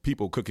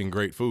people cooking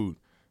great food,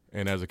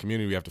 And as a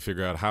community, we have to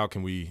figure out how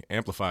can we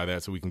amplify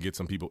that so we can get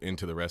some people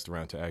into the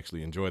restaurant to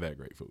actually enjoy that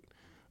great food.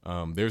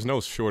 There's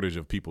no shortage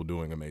of people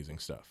doing amazing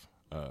stuff.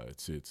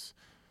 It's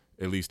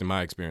at least in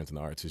my experience in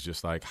the arts, it's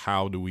just like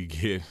how do we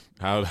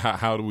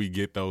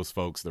get those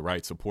folks the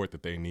right support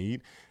that they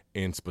need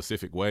in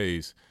specific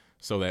ways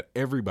so that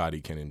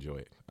everybody can enjoy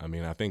it. I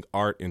mean, I think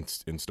art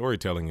and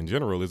storytelling in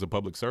general is a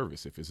public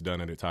service if it's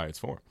done at its highest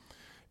form.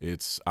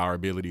 It's our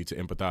ability to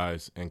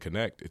empathize and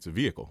connect. It's a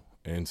vehicle.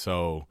 And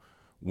so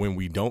when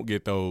we don't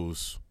get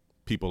those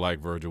people like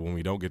Virgil, when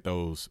we don't get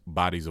those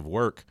bodies of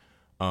work,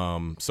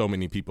 so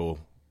many people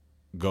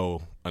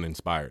go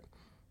uninspired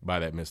by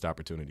that missed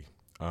opportunity,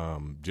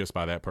 just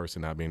by that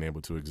person not being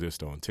able to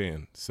exist on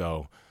 10.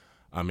 So,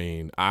 I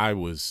mean, I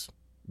was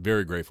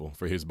very grateful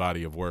for his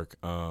body of work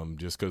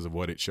just because of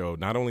what it showed,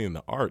 not only in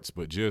the arts,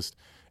 but just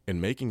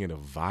in making it a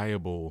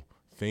viable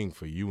thing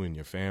for you and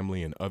your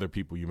family and other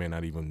people you may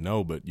not even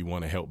know, but you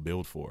want to help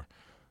build for.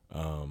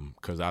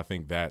 Because I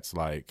think that's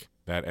like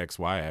that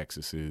XY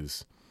axis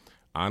is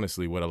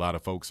honestly what a lot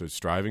of folks are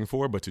striving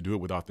for, but to do it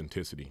with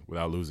authenticity,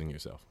 without losing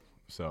yourself.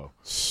 So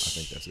I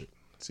think that's it.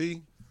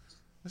 See,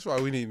 that's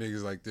why we need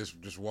niggas like this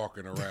just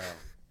walking around.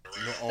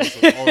 Also,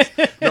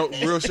 no,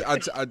 real shit.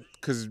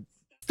 Because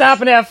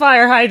stopping at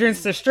fire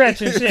hydrants to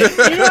stretch and shit.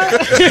 You know?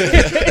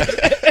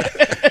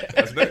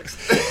 That's next.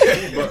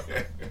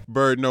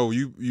 Bird, no,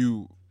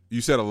 you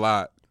said a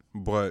lot,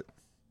 but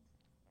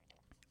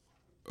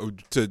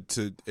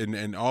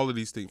and all of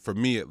these things, for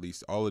me at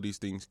least, all of these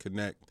things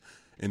connect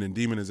in the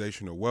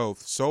demonization of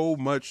wealth. So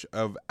much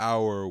of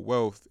our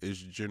wealth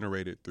is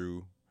generated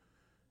through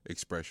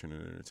expression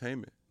and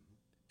entertainment,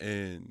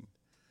 and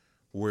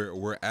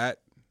we're at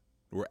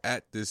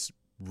this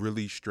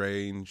really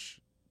strange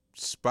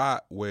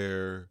spot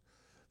where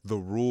the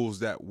rules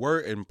that were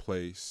in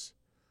place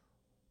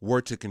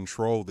were to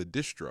control the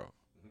distro.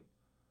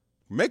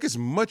 Make as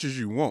much as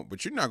you want,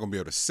 but you're not gonna be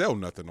able to sell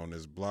nothing on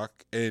this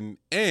block. And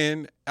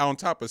on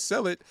top of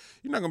sell it,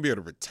 you're not gonna be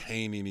able to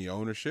retain any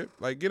ownership.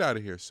 Like, get out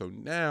of here. So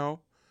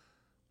now,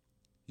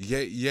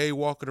 Ye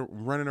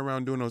running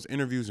around doing those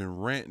interviews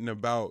and ranting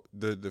about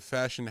the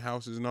fashion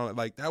houses and all that.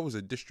 Like, that was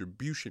a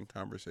distribution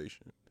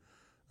conversation.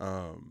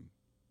 And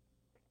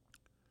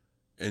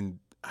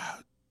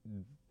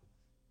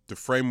the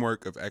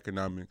framework of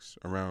economics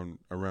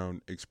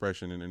around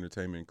expression and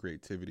entertainment and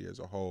creativity as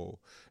a whole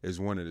is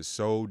one that is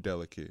so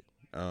delicate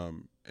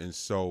and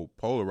so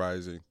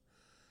polarizing.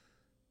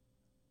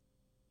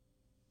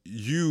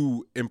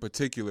 You in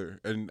particular,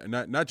 and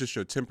not just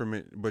your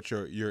temperament, but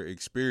your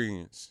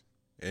experience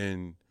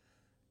and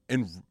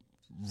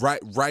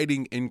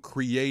writing and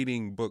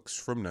creating books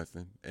from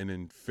nothing, and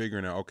then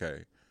figuring out,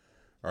 okay,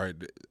 all right,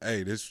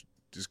 hey, this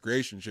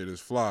creation shit is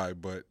fly,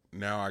 but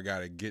now I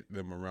gotta get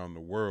them around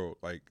the world.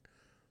 Like,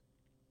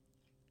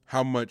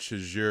 how much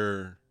has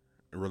your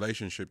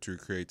relationship to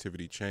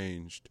creativity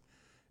changed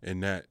in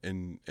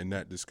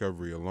that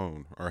discovery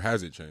alone, or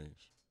has it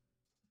changed?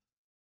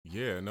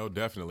 Yeah, no,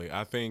 definitely.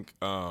 I think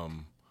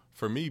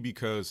for me,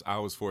 because I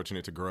was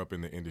fortunate to grow up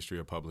in the industry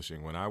of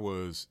publishing when I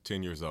was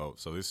 10 years old.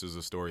 So this is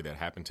a story that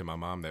happened to my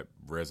mom that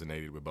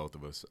resonated with both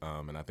of us,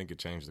 and I think it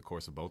changed the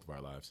course of both of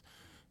our lives.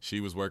 She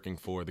was working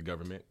for the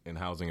government in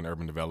housing and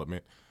urban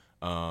development.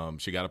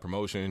 She got a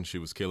promotion. She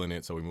was killing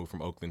it, so we moved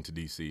from Oakland to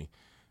D.C.,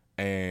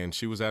 and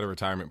she was at a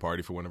retirement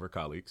party for one of her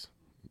colleagues.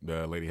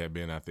 The lady had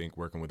been, I think,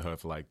 working with HUD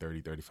for like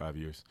 30, 35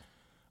 years.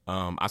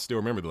 I still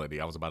remember the lady.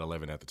 I was about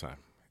 11 at the time.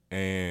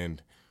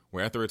 And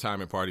we're at the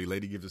retirement party.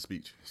 Lady gives a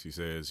speech. She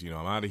says, I'm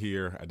out of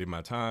here. I did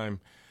my time.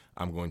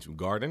 I'm going to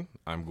garden.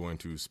 I'm going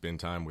to spend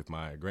time with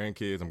my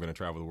grandkids. I'm going to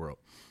travel the world.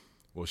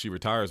 Well, she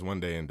retires one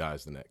day and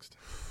dies the next.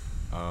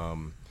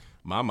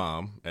 My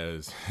mom,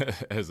 as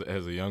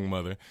a young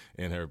mother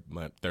in her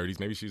 30s,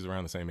 maybe she's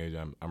around the same age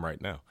I'm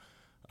right now,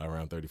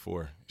 around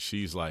 34.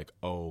 She's like,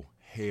 oh,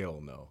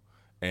 hell no.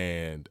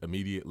 And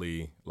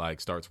immediately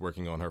starts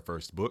working on her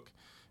first book.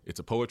 It's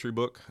a poetry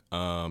book.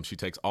 She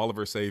takes all of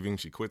her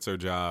savings. She quits her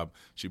job.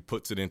 She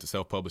puts it into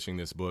self-publishing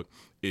this book.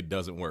 It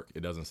doesn't work.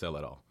 It doesn't sell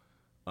at all.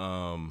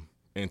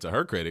 And to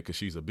her credit, because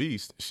she's a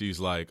beast,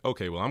 she's like,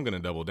 okay, well, I'm going to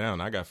double down.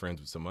 I got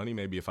friends with some money.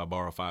 Maybe if I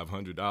borrow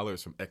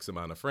 $500 from X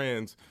amount of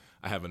friends,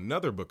 I have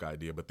another book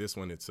idea, but this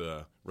one, it's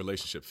a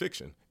relationship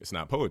fiction. It's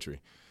not poetry.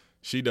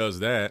 She does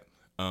that,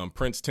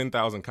 prints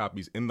 10,000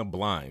 copies in the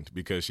blind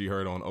because she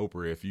heard on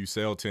Oprah, if you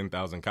sell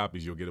 10,000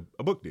 copies, you'll get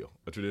a book deal,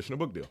 a traditional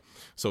book deal.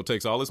 So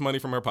takes all this money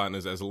from her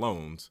partners as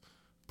loans,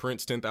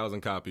 prints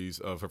 10,000 copies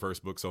of her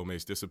first book,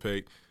 Soulmates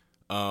Dissipate,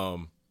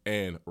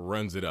 and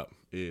runs it up.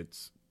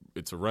 It's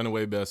a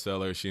runaway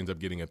bestseller. She ends up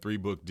getting a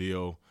 3-book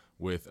deal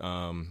with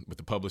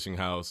the publishing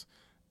house,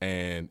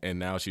 and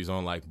now she's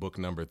on book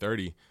number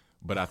 30.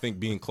 But I think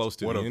being close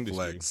to the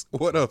industry.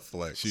 What a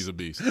flex. She's a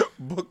beast.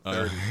 Book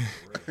 30.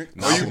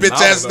 Oh, you bitch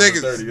ass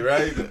niggas. 30,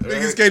 right?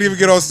 Niggas can't even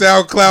get on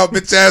SoundCloud,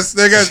 bitch ass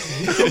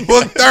niggas.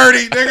 Book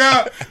 30,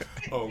 nigga.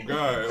 Oh,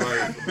 God.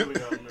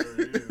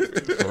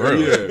 For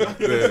real.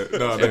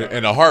 No,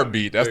 And a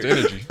heartbeat. That's the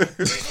energy.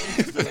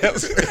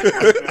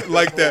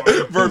 Like that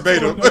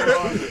verbatim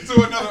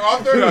to another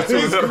author.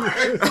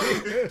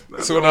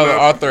 To another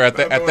author at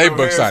their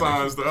book signing.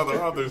 signs to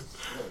other authors.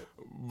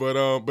 But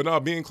no,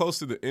 being close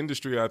to the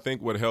industry, I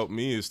think what helped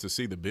me is to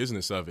see the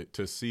business of it.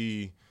 To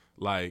see,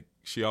 like,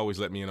 she always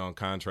let me in on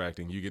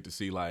contracting. You get to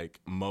see, like,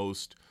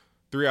 most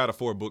 3 out of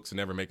 4 books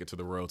never make it to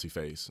the royalty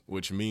phase,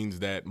 which means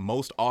that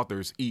most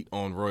authors eat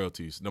on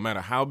royalties. No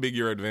matter how big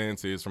your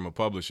advance is from a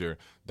publisher,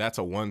 that's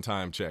a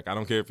one-time check. I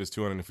don't care if it's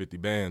 250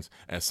 bands.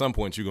 At some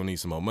point, you're going to need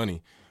some more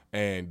money.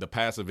 And the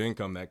passive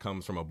income that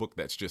comes from a book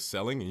that's just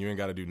selling and you ain't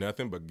got to do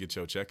nothing but get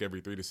your check every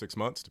 3 to 6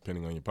 months,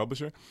 depending on your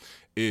publisher,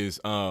 is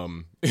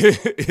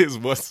is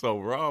what's so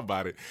raw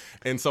about it.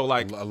 And so,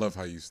 like, I love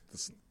how you.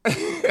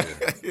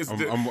 it's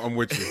I'm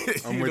with you.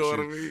 I'm You with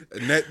know you.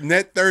 what I mean?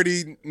 Net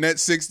 30, net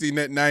 60,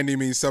 net 90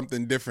 means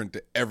something different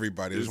to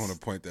everybody. I just want to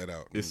point that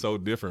out. It's so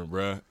different,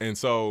 bruh. And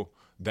so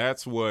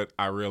that's what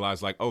I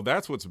realized, like, oh,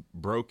 that's what's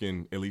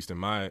broken, at least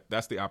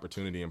that's the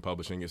opportunity in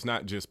publishing. It's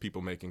not just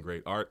people making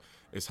great art.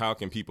 It's how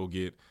can people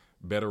get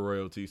better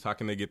royalties? How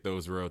can they get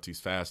those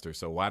royalties faster?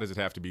 So why does it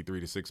have to be 3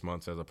 to 6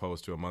 months as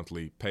opposed to a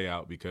monthly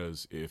payout?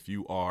 Because if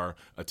you are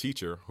a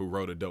teacher who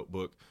wrote a dope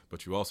book,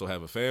 but you also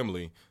have a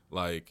family,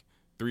 like,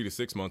 3 to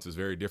 6 months is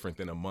very different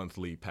than a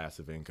monthly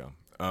passive income.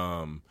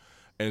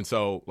 And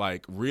so,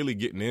 like, really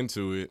getting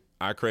into it,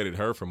 I credit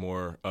her for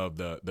more of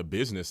the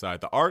business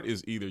side. The art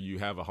is either you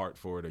have a heart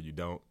for it or you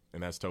don't,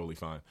 and that's totally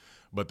fine.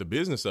 But the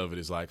business of it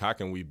is, like, how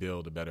can we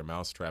build a better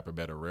mousetrap, a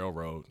better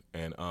railroad?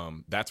 And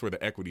that's where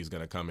the equity is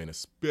going to come in,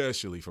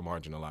 especially for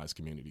marginalized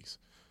communities,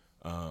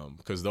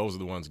 because those are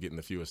the ones getting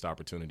the fewest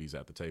opportunities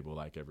at the table,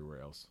 like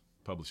everywhere else.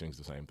 Publishing's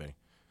the same thing.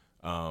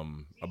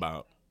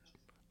 About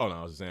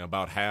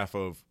half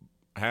of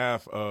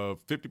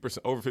 50%,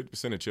 over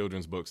 50% of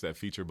children's books that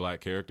feature black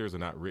characters are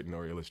not written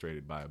or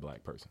illustrated by a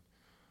black person.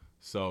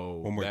 So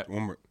One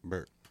more,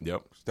 Bert.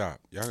 Yep. Stop.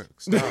 Y'all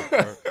stop,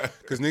 bro.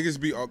 Because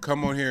niggas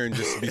come on here and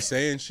just be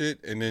saying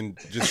shit and then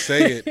just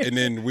say it and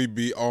then we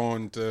be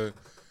on to,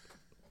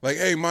 like,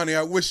 hey, Monty,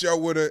 I wish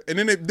y'all would have. And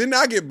then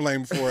I get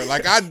blamed for it.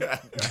 Like,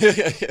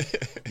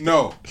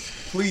 no,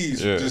 please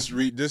just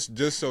read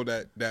just so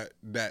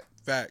that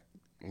fact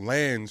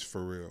lands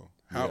for real.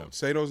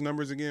 Say those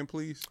numbers again,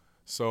 please.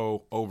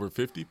 So over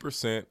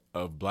 50%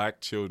 of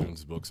black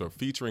children's books are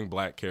featuring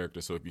black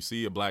characters. So if you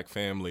see a black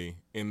family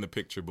in the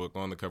picture book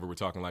on the cover, we're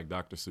talking like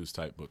Dr. Seuss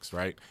type books,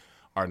 right?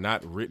 Are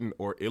not written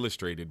or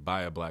illustrated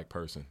by a black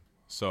person.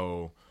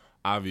 So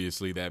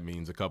obviously that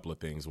means a couple of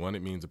things. One,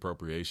 it means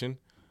appropriation.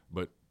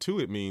 But 2,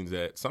 it means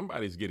that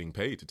somebody's getting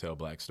paid to tell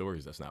black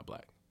stories that's not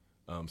black.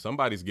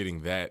 Somebody's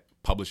getting that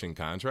publishing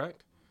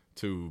contract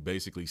to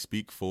basically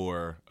speak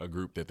for a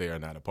group that they are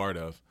not a part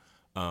of.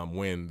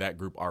 When that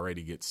group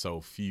already gets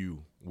so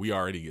few, we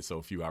already get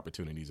so few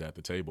opportunities at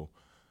the table.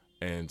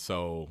 And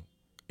so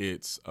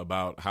it's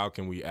about how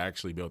can we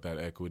actually build that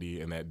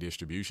equity and that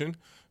distribution,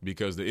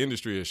 because the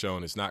industry has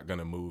shown it's not going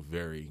to move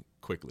very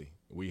quickly.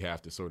 We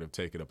have to sort of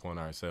take it upon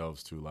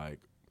ourselves to, like,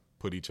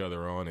 put each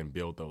other on and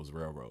build those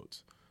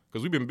railroads.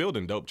 Because we've been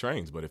building dope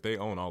trains, but if they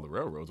own all the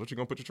railroads, what you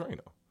going to put your train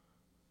on?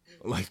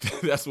 Like,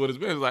 that's what it's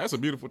been. It's like, that's a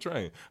beautiful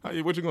train.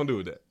 What you gonna do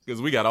with that?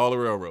 Because we got all the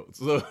railroads.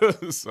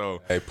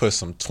 So Hey, put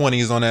some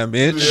 20s on that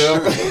bitch.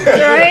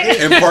 Right?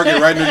 And park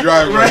it right in the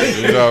driveway. Right.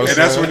 You know what I'm And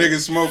that's saying? where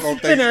niggas smoke on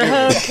In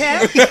her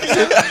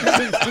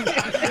Thanksgiving.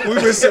 hubcap. we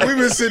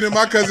been sitting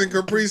my cousin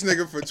Caprice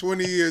nigga for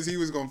 20 years. He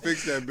was gonna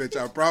fix that bitch.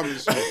 I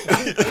promise you.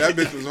 That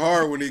bitch was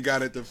hard when he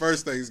got it the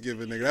first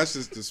Thanksgiving, nigga. That's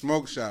just the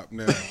smoke shop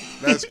now.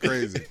 That's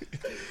crazy.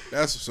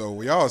 That's so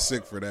we all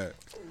sick for that.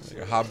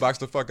 Hot box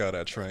the fuck out of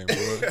that train,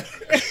 boy.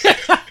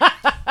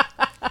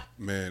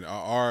 Man,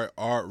 our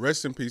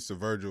rest in peace to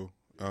Virgil.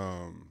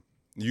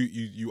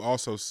 You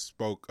also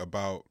spoke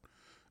about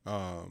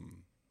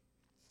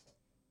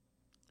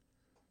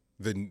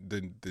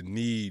the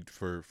need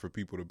for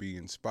people to be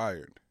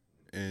inspired,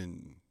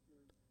 and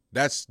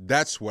that's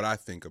what I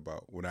think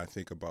about when I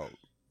think about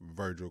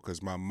Virgil,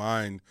 because my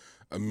mind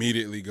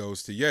immediately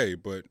goes to Ye.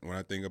 But when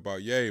I think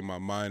about Ye, my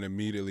mind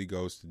immediately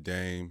goes to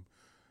Dame,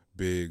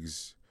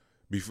 Biggs.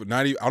 I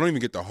don't even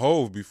get the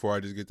Hove before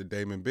I just get to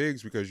Dame and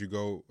Biggs, because you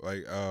go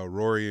like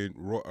Rory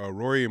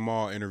and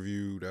Mal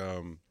interviewed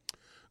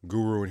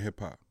Guru and Hip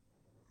Hop,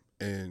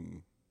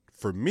 and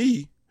for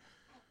me,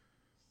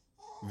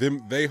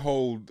 they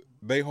hold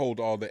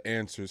all the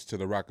answers to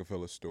the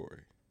Rockefeller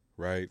story,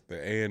 right? The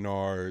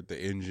A&R, the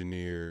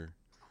engineer,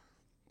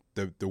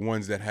 the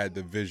ones that had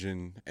the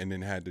vision and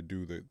then had to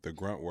do the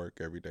grunt work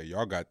every day.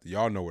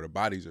 Y'all know where the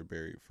bodies are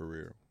buried for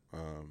real.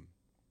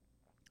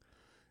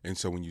 And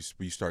so when you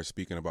start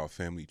speaking about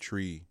family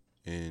tree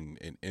and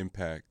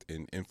impact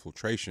and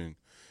infiltration,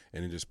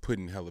 and then just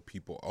putting hella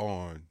people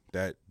on,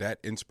 that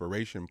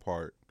inspiration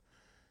part,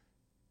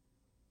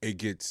 it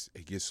gets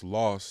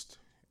lost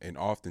and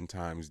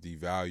oftentimes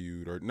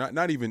devalued, or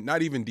not even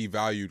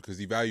devalued, because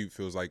devalued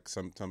feels like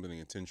something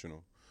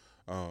intentional.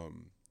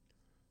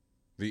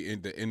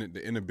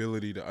 The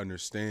inability to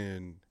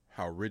understand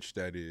how rich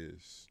that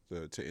is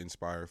to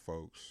inspire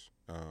folks.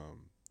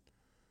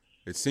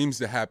 It seems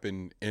to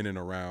happen in and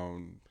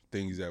around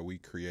things that we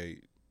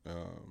create,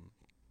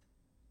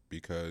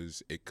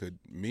 because it could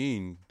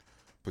mean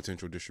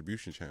potential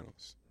distribution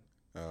channels.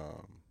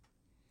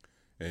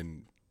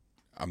 And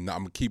I'm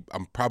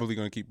probably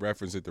going to keep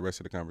referencing it the rest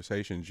of the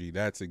conversation. G,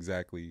 that's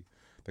exactly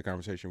the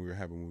conversation we were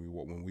having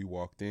when we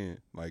walked in.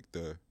 Like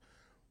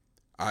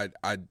I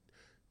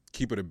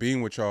keep it a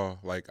being with y'all.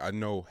 Like, I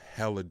know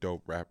hella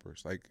dope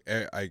rappers. Like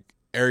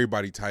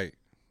everybody tight.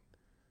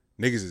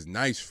 Niggas is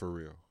nice for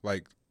real.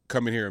 Like,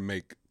 come in here and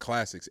make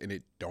classics, and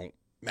it don't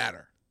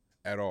matter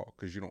at all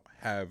because you don't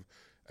have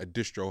a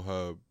distro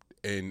hub.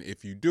 And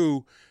if you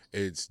do,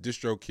 it's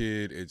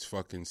DistroKid, it's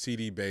fucking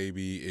CD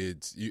Baby,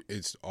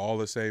 it's all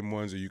the same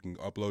ones, or you can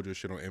upload your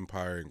shit on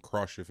Empire and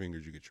cross your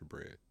fingers you get your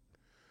bread.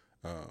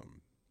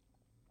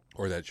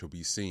 Or that you'll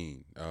be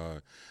seen.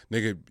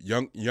 Nigga,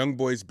 Young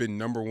Boy's been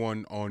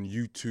 #1 on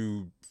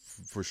YouTube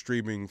for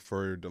streaming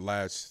for the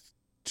last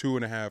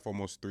 2.5,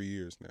 almost 3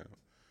 years now.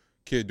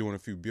 Kid doing a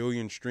few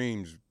billion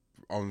streams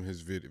on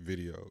his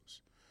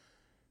videos.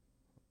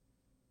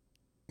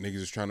 Niggas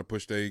is trying to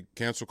push their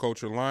cancel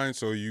culture line,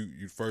 so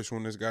you first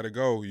one that's got to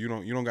go. You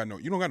don't got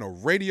no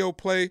radio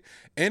play,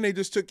 and they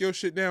just took your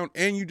shit down,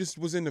 and you just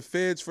was in the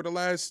feds for the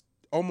last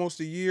almost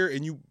a year,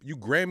 and you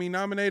Grammy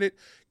nominated.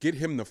 Get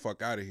him the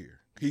fuck out of here.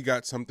 He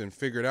got something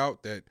figured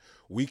out that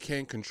we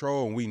can't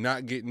control, and we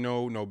not getting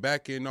no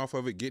back end off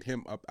of it. Get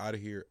him up out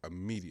of here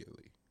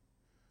immediately.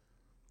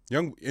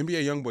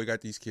 NBA YoungBoy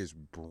got these kids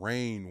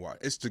brainwashed.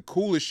 It's the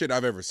coolest shit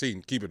I've ever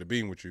seen. Keep it a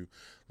being with you.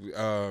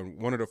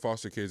 One of the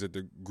foster kids at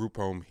the group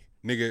home,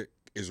 nigga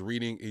is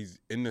reading. He's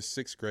in the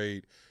 6th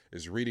grade,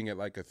 is reading at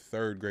like a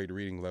 3rd grade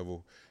reading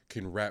level.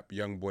 Can rap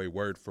YoungBoy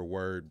word for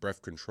word,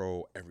 breath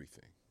control,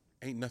 everything.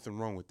 Ain't nothing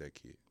wrong with that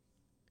kid.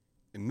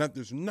 And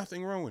there's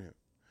nothing wrong with him.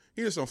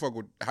 He just don't fuck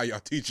with how y'all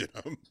teaching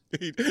him.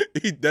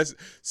 That's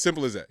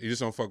simple as that. He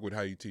just don't fuck with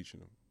how you teaching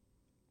him.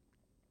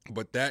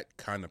 But that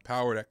kind of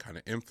power, that kind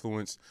of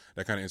influence,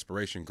 that kind of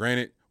inspiration,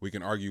 granted, we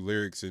can argue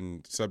lyrics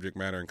and subject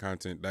matter and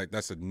content.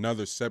 That's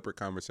another separate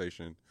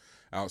conversation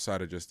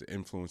outside of just the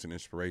influence and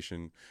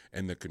inspiration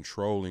and the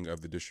controlling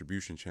of the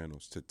distribution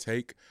channels. To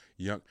take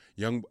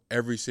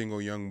every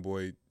single young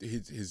boy,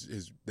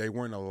 they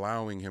weren't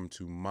allowing him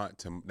to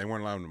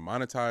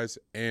monetize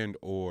and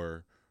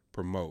or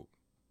promote.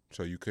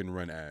 So you couldn't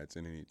run ads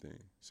and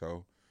anything.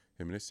 So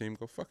him and his team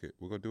go, fuck it,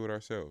 we'll go do it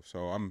ourselves.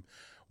 So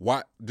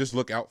just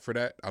look out for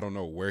that. I don't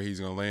know where he's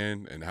gonna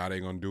land and how they're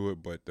gonna do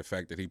it, but the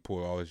fact that he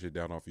pulled all this shit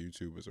down off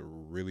YouTube is a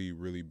really,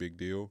 really big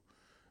deal.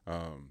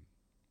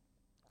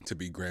 To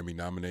be Grammy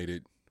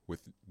nominated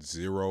with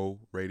 0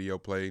 radio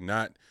play,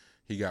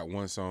 he got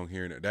one song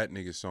here and there. That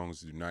nigga's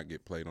songs do not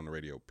get played on the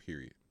radio,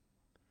 period.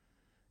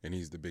 And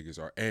he's the biggest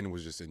artist and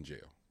was just in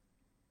jail.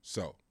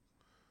 So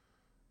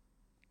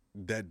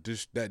that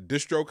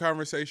distro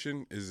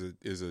conversation is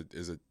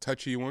a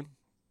touchy one.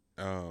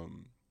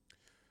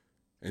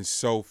 And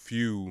so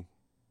few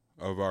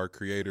of our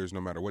creators,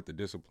 no matter what the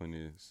discipline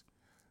is,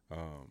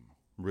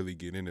 really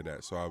get into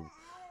that. So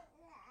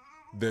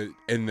the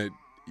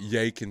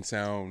Ye can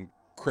sound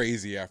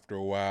crazy after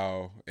a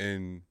while,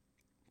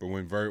 but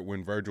when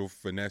Virgil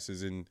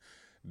finesses and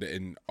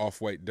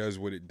Off-White does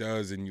what it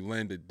does, and you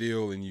land a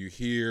deal, and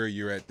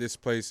you're at this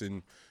place,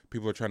 and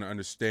people are trying to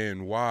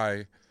understand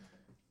why.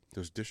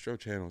 Those distro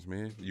channels,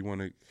 man.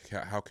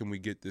 How can we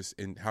get this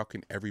in? How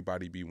can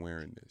everybody be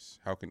wearing this?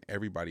 How can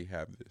everybody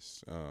have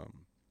this?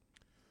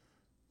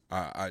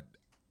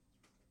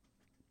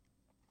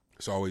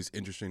 It's always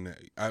interesting that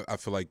I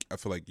feel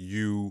like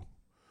you,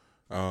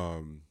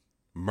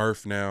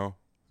 Murph now,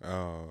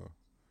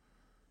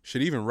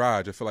 shit, even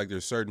Raj. I feel like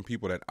there's certain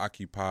people that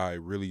occupy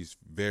really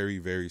very,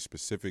 very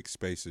specific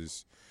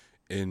spaces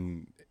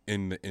in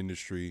the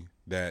industry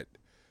that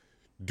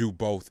do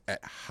both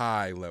at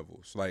high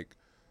levels, like.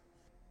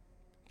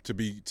 To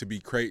be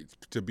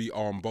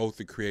on both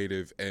the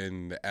creative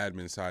and the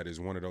admin side is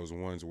one of those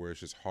ones where it's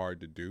just hard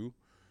to do,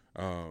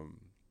 and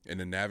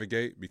to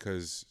navigate,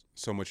 because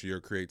so much of your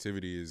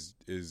creativity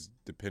is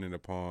dependent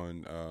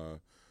upon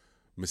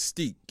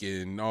mystique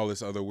and all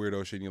this other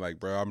weirdo shit. And you're like,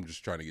 bro, I'm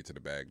just trying to get to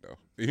the bag though.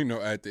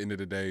 At the end of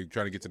the day,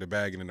 trying to get to the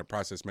bag, and in the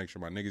process, make sure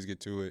my niggas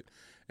get to it,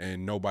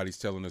 and nobody's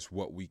telling us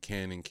what we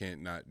can and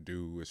can't not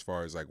do as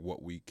far as like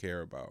what we care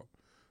about.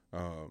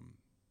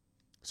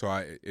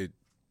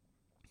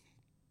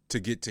 To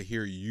get to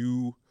hear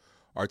you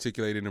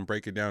articulate it and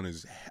break it down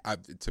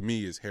to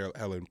me is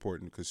hella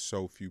important, because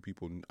so few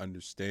people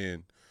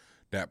understand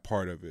that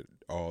part of it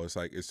all. It's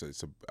like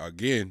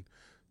again,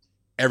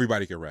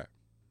 everybody can rap.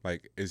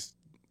 Like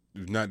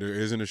there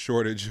isn't a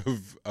shortage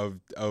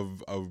of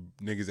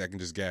niggas that can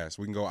just gas.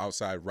 We can go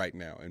outside right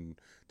now and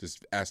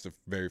just ask the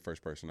very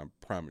first person. I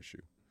promise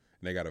you,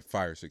 and they got a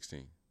Fire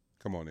 16.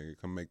 Come on, nigga,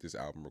 come make this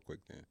album real quick.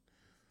 Then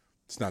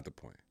it's not the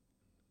point.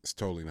 It's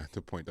totally not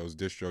the point. Those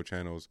distro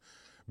channels.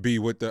 Be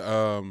with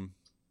the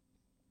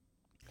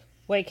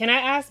Wait, can I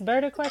ask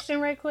Bert a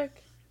question right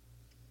quick?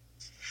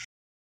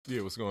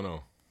 Yeah, what's going on?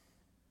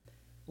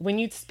 When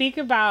you speak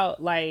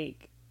about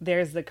like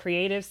there's the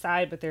creative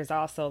side, but there's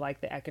also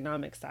like the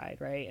economic side,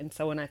 right? And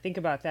so when I think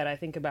about that, I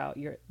think about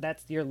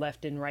that's your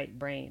left and right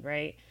brain,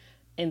 right?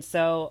 And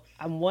so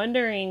I'm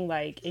wondering,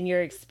 like, in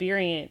your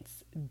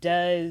experience,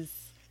 does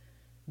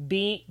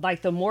be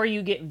like the more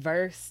you get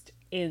versed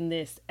in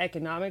this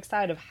economic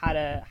side of how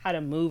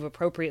to move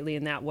appropriately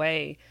in that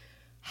way,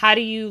 how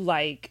do you,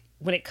 like,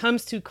 when it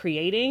comes to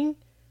creating,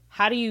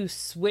 how do you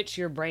switch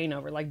your brain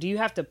over? Like, do you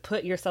have to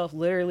put yourself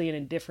literally in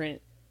a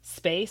different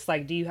space?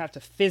 Like, do you have to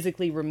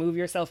physically remove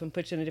yourself and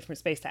put you in a different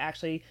space to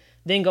actually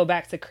then go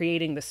back to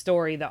creating the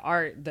story, the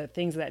art, the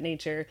things of that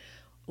nature?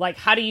 Like,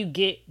 how do you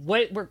get,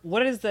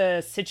 what is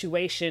the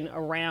situation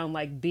around,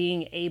 like,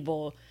 being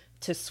able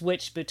to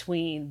switch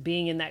between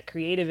being in that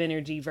creative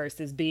energy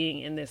versus being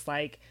in this,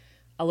 like,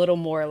 a little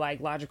more,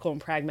 like, logical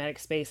and pragmatic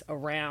space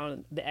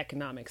around the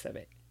economics of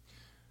it?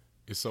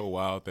 It's so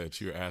wild that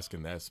you're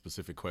asking that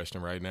specific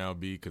question right now,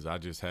 B, because I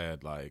just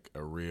had like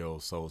a real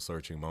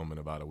soul-searching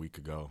moment about a week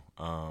ago.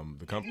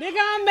 The company, Nigga,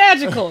 I'm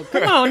magical.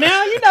 Come on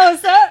now, you know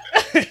what's up.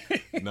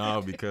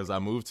 no, because I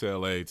moved to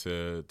LA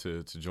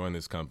to join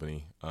this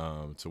company,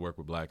 to work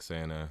with Black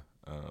Santa,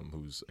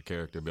 who's a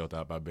character built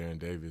out by Baron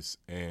Davis,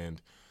 and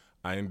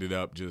I ended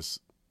up just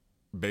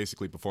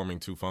basically performing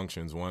two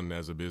functions, one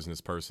as a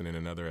business person and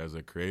another as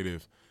a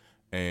creative.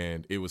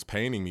 And it was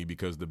paining me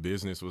because the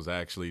business was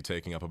actually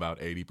taking up about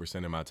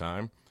 80% of my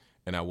time,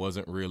 and I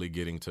wasn't really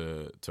getting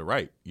to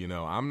write. You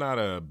know, I'm not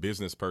a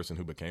business person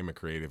who became a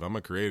creative. I'm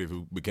a creative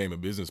who became a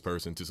business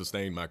person to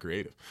sustain my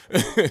creative.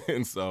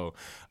 And so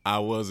I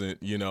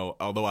wasn't, you know,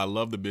 although I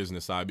love the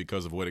business side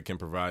because of what it can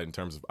provide in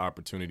terms of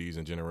opportunities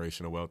and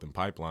generational wealth and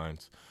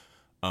pipelines,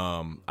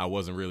 I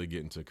wasn't really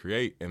getting to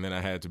create. And then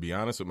I had to be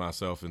honest with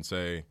myself and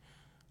say,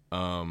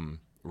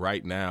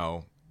 right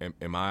now,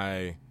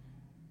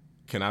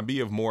 can I be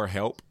of more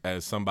help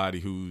as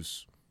somebody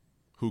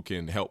who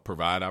can help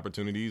provide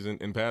opportunities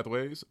and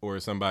pathways, or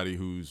as somebody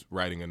who's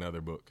writing another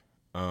book?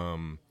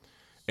 And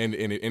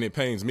it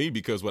pains me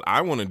because what I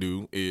want to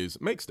do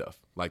is make stuff.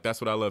 Like, that's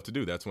what I love to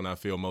do. That's when I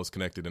feel most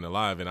connected and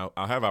alive, and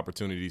I'll have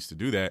opportunities to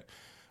do that.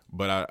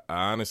 But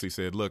I honestly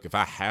said, look, if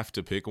I have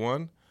to pick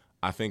one,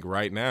 I think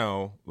right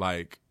now,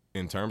 like,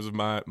 in terms of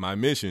my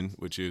mission,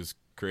 which is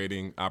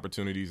creating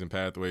opportunities and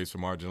pathways for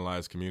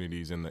marginalized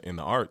communities in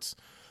the arts,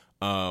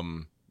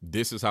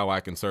 this is how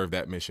I can serve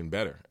that mission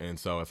better. And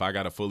so if I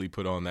got to fully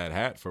put on that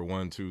hat for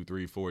 1, 2,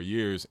 3, 4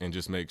 years and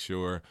just make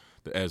sure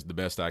that as the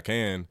best I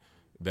can,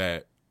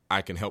 that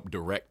I can help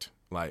direct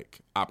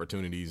like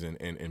opportunities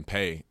and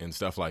pay and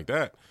stuff like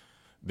that,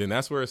 then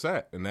that's where it's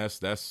at. And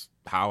that's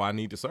how I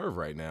need to serve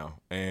right now.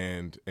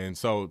 And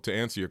so to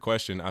answer your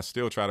question, I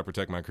still try to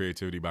protect my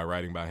creativity by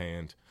writing by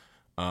hand,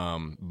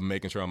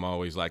 making sure I'm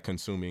always like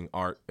consuming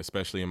art,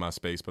 especially in my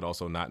space, but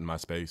also not in my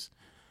space.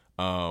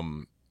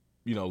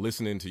 You know,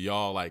 listening to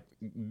y'all, like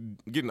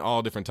getting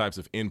all different types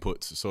of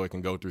inputs so it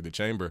can go through the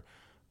chamber.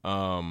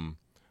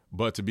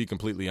 But to be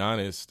completely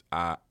honest,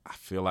 I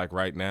feel like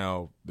right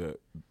now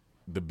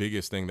the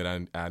biggest thing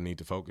that I need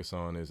to focus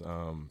on is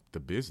the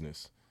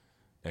business.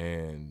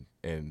 And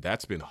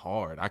that's been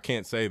hard. I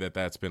can't say that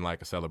that's been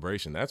like a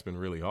celebration. That's been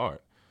really hard.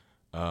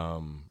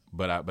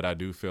 But I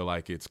do feel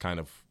like it's kind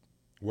of.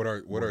 What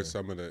are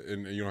some of the,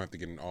 and you don't have to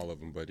get in all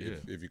of them, but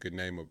if you could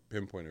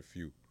pinpoint a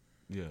few.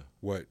 Yeah.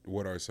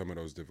 What are some of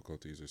those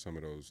difficulties or some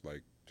of those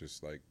like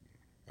just like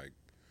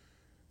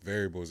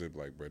variables that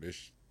like, bro,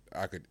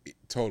 I could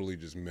totally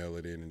just mail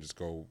it in and just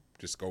go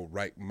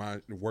write my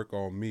work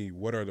on me.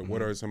 What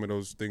are some of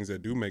those things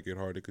that do make it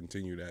hard to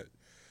continue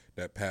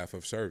that path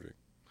of serving?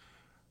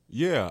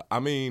 Yeah, I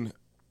mean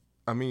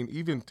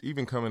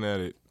even coming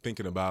at it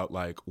thinking about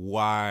like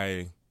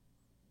why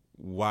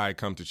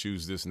come to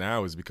choose this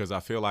now is because I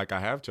feel like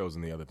I have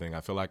chosen the other thing.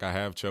 I feel like I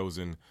have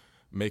chosen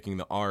making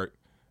the art.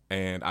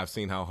 And I've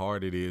seen how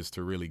hard it is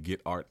to really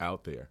get art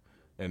out there.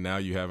 And now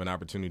you have an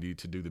opportunity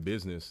to do the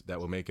business that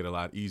will make it a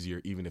lot easier,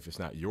 even if it's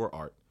not your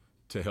art,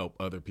 to help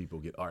other people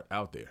get art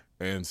out there.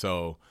 And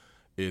so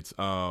it's,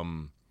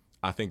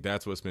 I think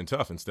that's what's been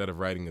tough. Instead of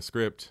writing a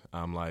script,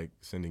 I'm like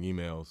sending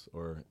emails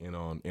or in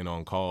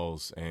on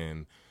calls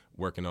and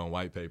working on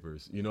white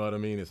papers. You know what I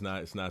mean? It's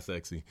not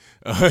sexy.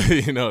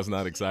 You know, it's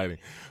not exciting.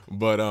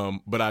 But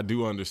I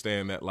do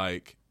understand that,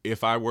 like,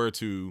 if I were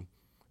to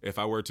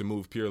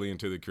move purely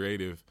into the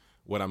creative,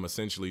 what I'm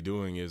essentially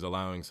doing is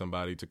allowing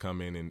somebody to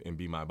come in and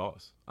be my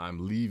boss.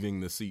 I'm leaving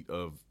the seat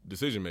of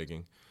decision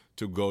making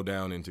to go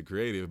down into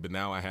creative, but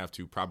now I have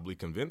to probably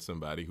convince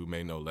somebody who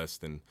may know less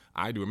than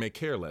I do or may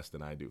care less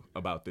than I do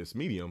about this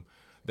medium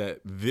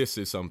that this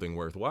is something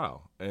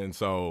worthwhile. And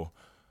so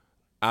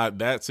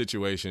that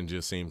situation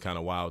just seemed kind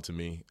of wild to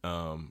me.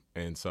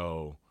 And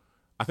so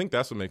I think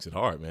that's what makes it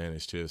hard, man.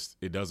 It's just,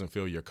 it doesn't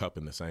fill your cup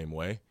in the same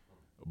way,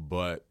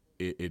 but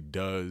it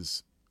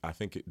does. I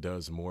think it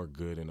does more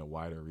good in a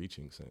wider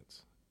reaching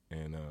sense.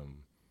 And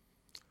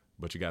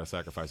but you got to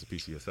sacrifice a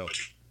piece of yourself.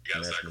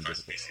 And that's been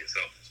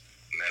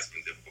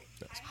difficult.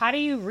 How do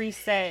you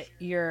reset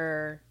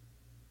your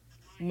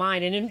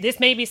mind? And this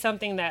may be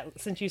something that,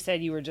 since you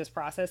said you were just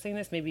processing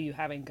this, maybe you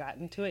haven't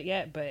gotten to it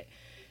yet, but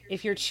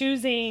if you're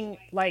choosing,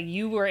 like,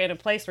 you were in a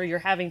place where you're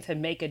having to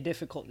make a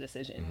difficult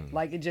decision,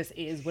 like, it just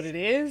is what it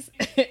is,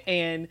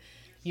 and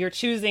you're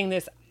choosing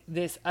this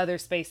other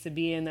space to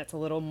be in that's a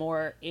little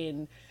more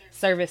in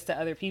service to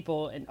other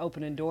people and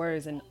opening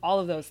doors and all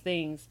of those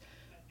things.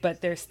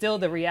 But there's still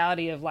the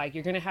reality of, like,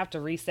 you're going to have to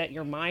reset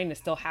your mind and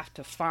still have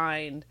to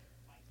find,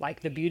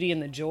 like, the beauty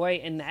and the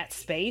joy in that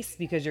space,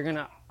 because you're going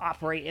to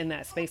operate in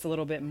that space a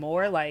little bit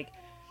more. Like,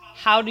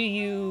 how do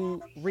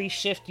you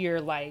reshift your,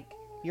 like,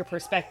 your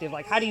perspective?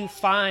 Like, how do you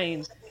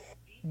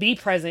be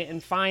present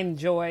and find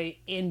joy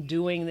in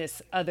doing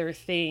this other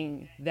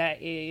thing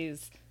that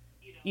is,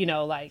 you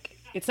know, like,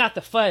 it's not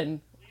the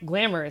fun,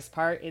 glamorous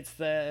part. It's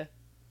the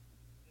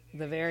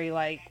very,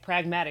 like,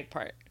 pragmatic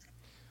part.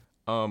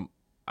 I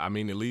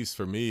mean, at least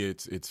for me,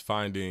 it's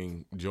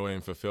finding joy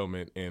and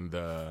fulfillment in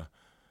the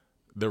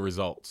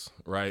results,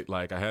 right?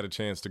 Like, I had a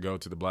chance to go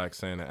to the Black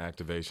Santa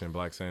activation,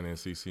 Black Santa and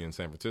CC in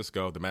San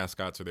Francisco. The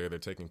mascots are there. They're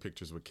taking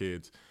pictures with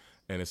kids.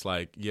 And it's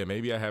like, yeah,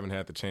 maybe I haven't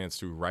had the chance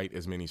to write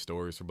as many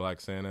stories for Black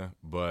Santa,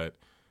 but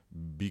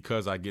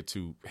because I get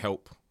to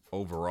help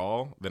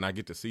overall, then I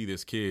get to see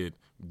this kid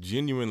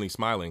genuinely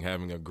smiling,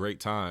 having a great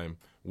time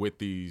with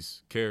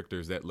these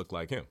characters that look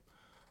like him.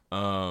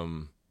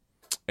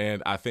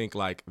 And I think,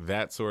 like,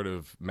 that sort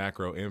of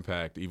macro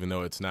impact, even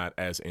though it's not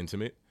as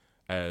intimate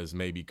as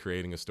maybe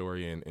creating a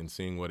story and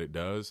seeing what it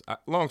does.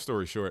 Long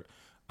story short,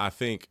 I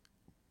think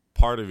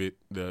part of it,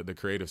 the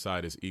creative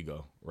side, is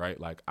ego, right?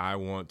 Like, I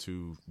want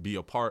to be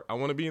a part. I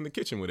want to be in the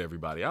kitchen with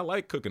everybody. I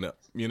like cooking up,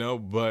 you know,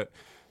 but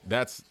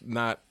that's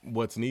not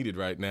what's needed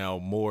right now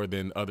more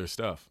than other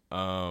stuff.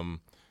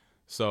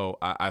 So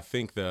I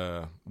think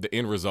the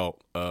end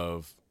result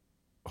of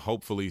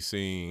hopefully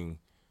seeing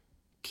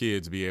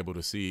kids be able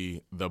to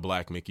see the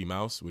Black Mickey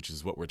Mouse, which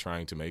is what we're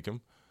trying to make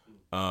him,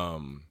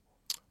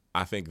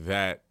 I think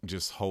that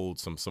just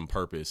holds some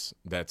purpose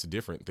that's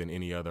different than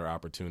any other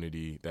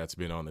opportunity that's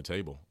been on the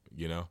table,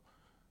 you know?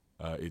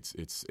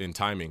 It's in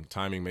timing.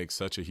 Timing makes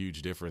such a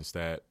huge difference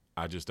that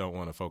I just don't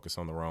want to focus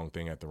on the wrong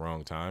thing at the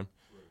wrong time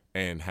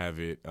and have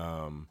it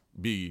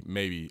be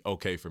maybe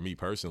okay for me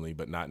personally,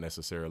 but not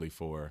necessarily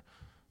for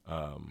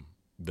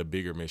the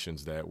bigger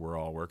missions that we're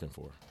all working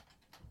for.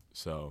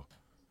 So,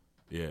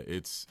 yeah,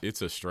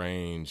 it's a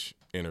strange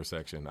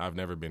intersection. I've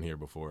never been here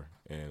before,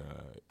 and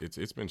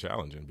it's been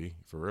challenging, B,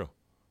 for real.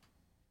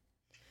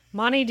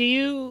 Monty, do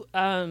you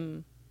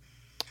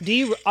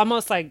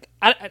almost, like,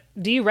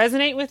 do you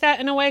resonate with that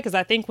in a way? Because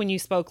I think when you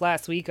spoke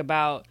last week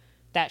about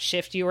that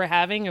shift you were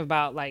having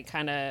about, like,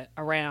 kind of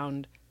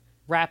around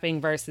rapping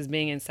versus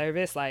being in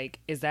service, like,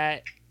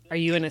 are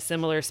you in a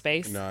similar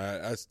space?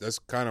 No, that's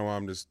kind of why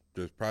I'm just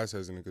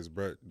processing it, because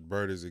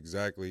Bird is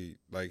exactly,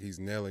 like, he's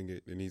nailing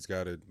it, and he's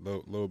got a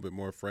little bit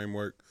more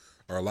framework,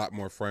 or a lot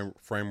more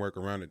framework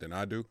around it than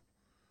I do.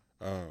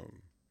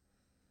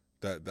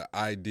 The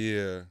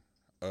idea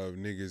of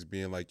niggas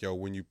being like, yo,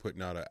 when you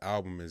putting out an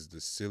album is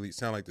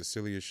sound like the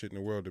silliest shit in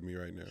the world to me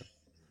right now.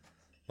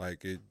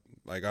 Like, it,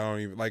 like, I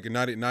don't even, like,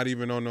 not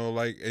even on no,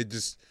 like, it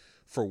just,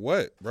 for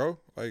what, bro?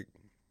 Like,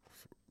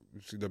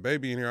 the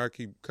baby in here I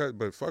keep cut,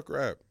 but fuck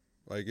rap.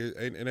 Like,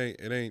 they're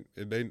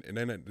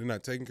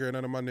not taking care of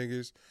none of my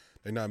niggas.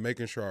 They're not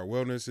making sure our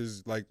wellness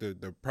is, like,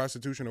 the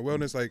prostitution of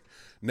wellness. Like,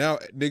 now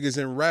niggas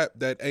in rap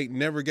that ain't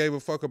never gave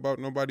a fuck about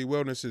nobody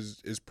wellness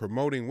is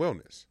promoting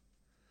wellness,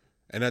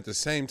 and at the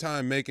same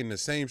time making the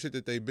same shit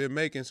that they've been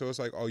making. So it's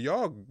like, oh,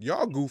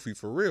 y'all goofy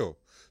for real.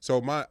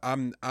 So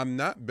I'm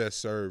not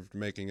best served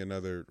making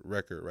another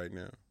record right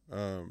now.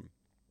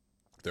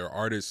 There are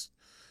artists.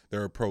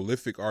 There are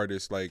prolific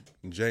artists like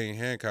Jane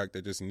Hancock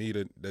that just need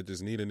a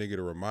nigga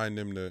to remind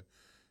them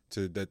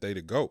to that they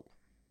the GOAT.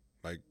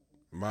 Like,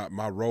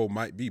 my role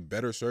might be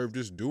better served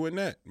just doing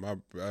that.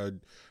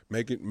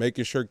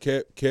 Making sure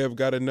Kev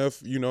got enough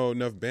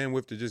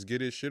bandwidth to just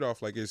get his shit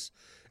off. Like, it's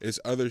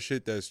other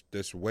shit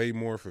that's way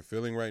more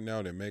fulfilling right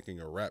now than making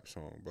a rap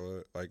song.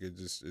 But, like,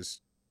 it's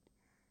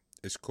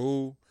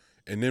cool.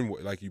 And then,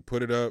 like, you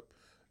put it up,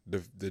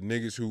 the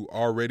niggas who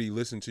already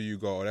listen to you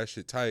go, oh, that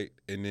shit tight,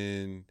 and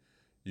then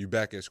you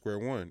back at square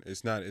one.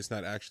 It's not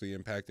actually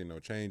impacting no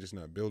change. It's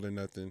not building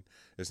nothing.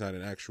 It's not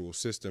an actual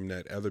system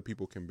that other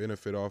people can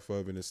benefit off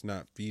of, and it's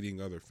not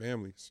feeding other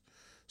families.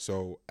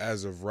 So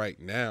as of right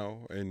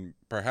now, and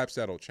perhaps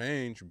that'll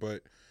change,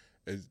 but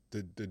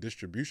the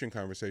distribution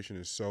conversation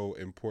is so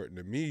important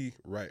to me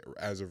right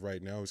as of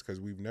right now, is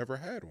because we've never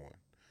had one.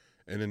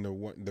 And then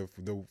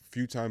the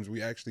few times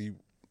we actually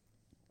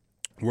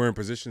were in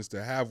positions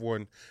to have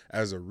one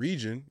as a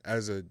region,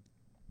 as a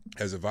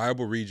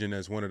viable region,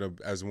 as one of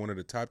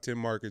the top 10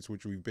 markets,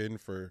 which we've been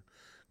for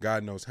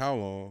God knows how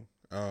long,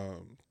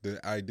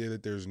 the idea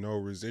that there's no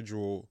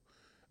residual,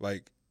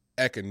 like,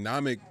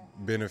 economic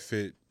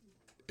benefit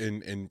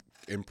in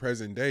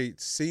present day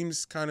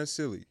seems kind of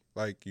silly.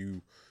 Like,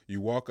 you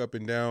walk up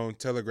and down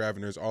Telegraph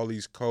and there's all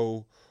these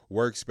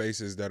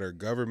co-workspaces that are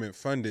government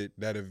funded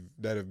that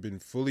have been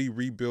fully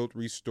rebuilt,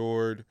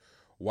 restored,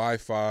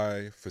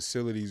 Wi-Fi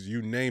facilities,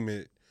 you name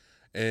it,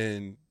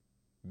 and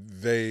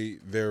they'd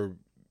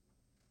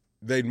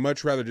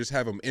much rather just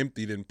have them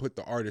empty than put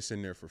the artists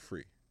in there for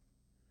free.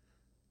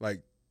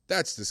 Like,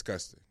 that's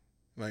disgusting.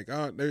 Like,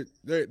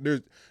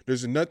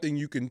 there's nothing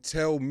you can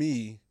tell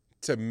me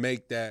to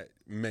make that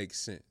make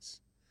sense.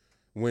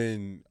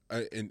 When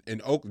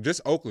in Oakland, just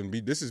Oakland,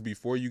 this is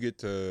before you get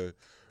to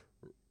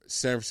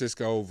San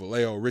Francisco,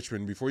 Vallejo,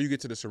 Richmond, before you get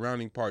to the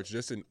surrounding parts,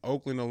 just in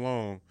Oakland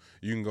alone,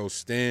 you can go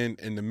stand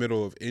in the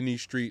middle of any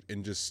street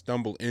and just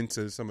stumble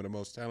into some of the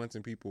most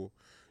talented people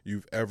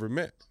you've ever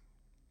met.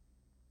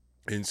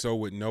 And so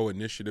with no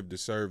initiative to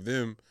serve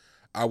them,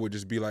 I would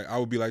be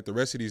like the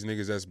rest of these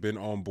niggas that's been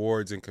on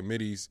boards and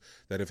committees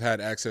that have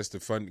had access to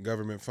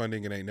government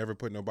funding and ain't never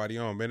put nobody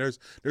on. Man,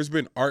 there's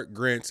been art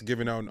grants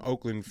given out in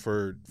Oakland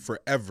for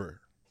forever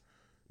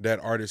that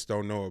artists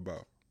don't know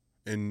about.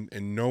 And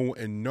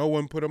no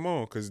one put them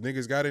on because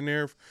niggas got in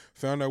there,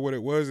 found out what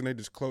it was, and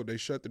they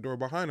shut the door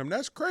behind them.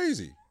 That's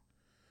crazy.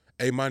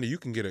 Hey, Monty, you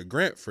can get a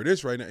grant for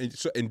this right now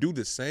and do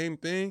the same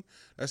thing.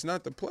 That's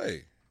not the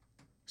play.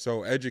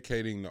 So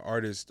educating the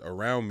artists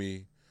around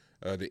me,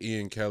 the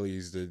Ian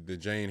Kellys, the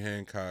Jane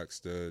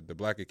Hancocks, the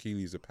Black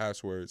Achilles, the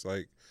Passwords,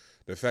 like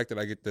the fact that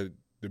I get to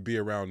be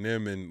around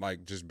them and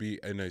like just be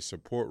in a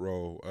support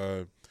role.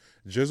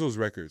 Jizzle's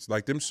records,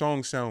 like them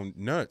songs sound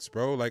nuts,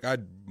 bro. Like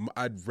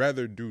I'd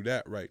rather do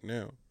that right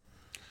now.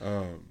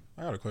 I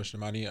got a question,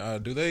 Monty.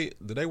 Do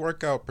they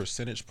work out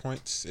percentage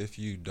points if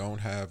you don't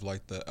have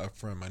like the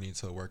upfront money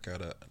to work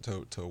at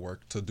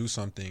to do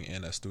something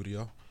in a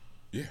studio?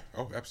 Yeah.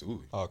 Oh,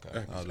 absolutely. Okay.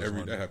 That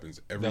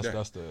happens every day.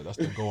 That's the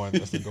going.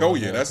 That's the going. Oh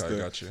yeah, that's okay,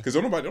 the. Gotcha. Because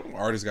no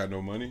artists got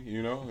no money,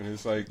 you know, and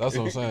it's like that's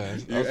what I'm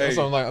saying. That's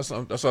what I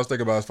was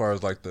thinking about as far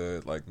as like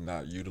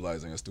not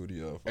utilizing a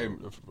studio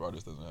if the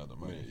artist doesn't have the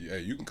money. Yeah,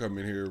 you can come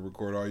in here and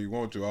record all you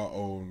want to. I'll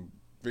own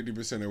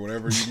 50% or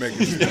whatever you make.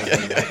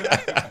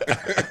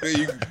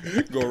 You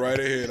can go right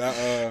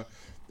ahead.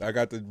 I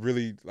got to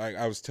really, like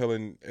I was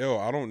telling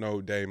I don't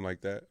know Dame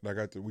like that.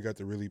 We got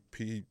to really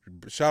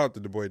shout out to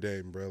the boy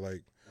Dame, bro.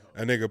 Like.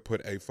 A nigga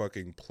put a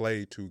fucking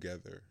play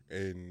together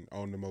and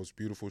on the most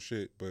beautiful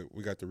shit, but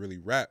we got to really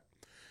rap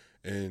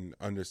and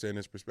understand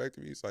his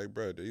perspective. He's like,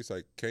 bro,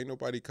 can't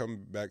nobody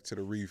come back to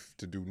the reef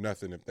to do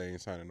nothing if they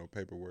ain't signing no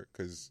paperwork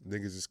because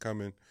niggas is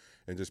coming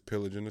and just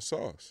pillaging the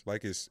sauce.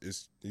 Like he's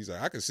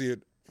like, I can see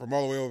it from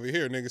all the way over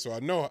here, nigga. So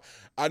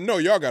I know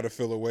y'all got to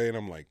fill away, and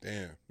I'm like,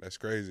 damn, that's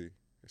crazy.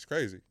 It's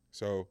crazy.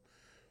 So.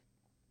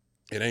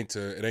 It ain't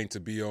to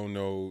be on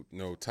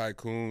no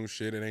tycoon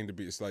shit. It ain't to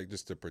be. It's like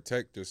just to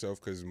protect yourself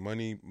because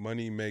money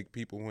make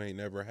people who ain't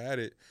never had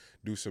it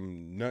do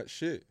some nut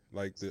shit.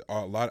 Like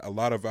a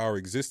lot of our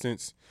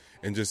existence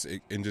and just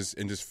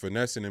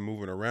finessing and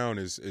moving around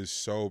is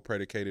so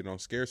predicated on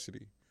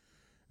scarcity,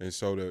 and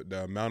so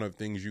the amount of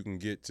things you can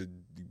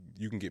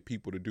get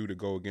people to do to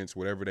go against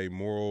whatever their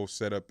moral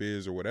setup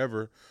is or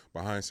whatever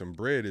behind some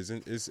bread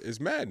is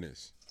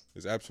madness.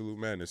 It's absolute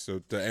madness. So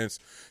to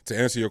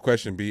answer your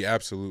question, B,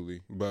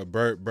 absolutely. But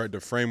Bird, the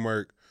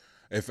framework,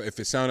 if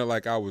it sounded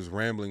like I was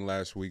rambling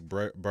last week,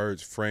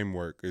 Bird's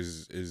framework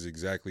is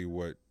exactly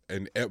what,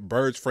 and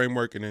Bird's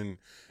framework and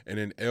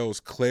then L's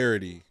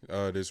clarity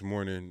this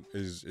morning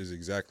is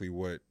exactly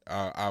what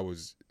I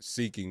was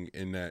seeking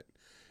in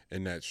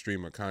that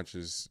stream of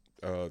conscious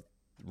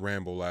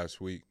ramble last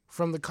week.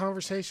 From the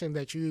conversation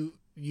that you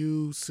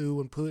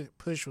Sue, and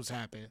Push was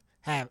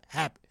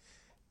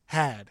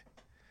had.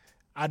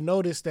 I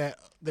noticed that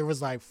there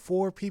was like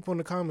 4 people in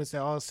the comments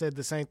that all said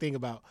the same thing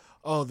about,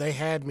 oh, they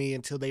had me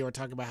until they were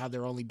talking about how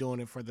they're only doing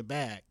it for the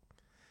bag.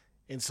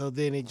 And so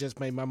then it just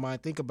made my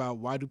mind think about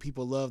why do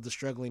people love the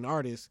struggling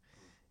artist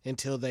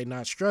until they're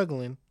not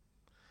struggling?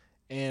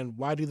 And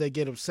why do they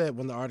get upset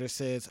when the artist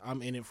says,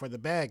 I'm in it for the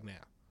bag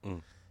now?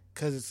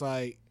 Because it's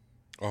like.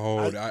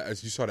 Oh,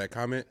 you saw that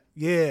comment?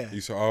 Yeah. You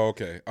saw, oh,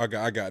 okay. I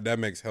got that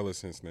makes hella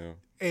sense now.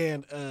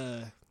 And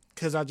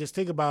because I just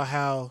think about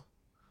how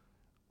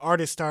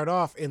artists start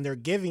off and they're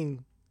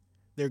giving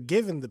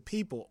the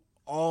people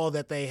all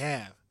that they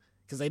have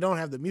because they don't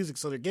have the music,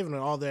 so they're giving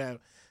them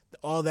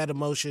all that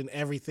emotion,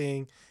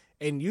 everything.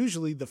 And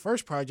usually the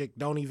first project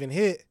don't even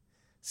hit,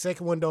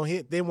 second one don't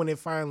hit. Then when it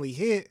finally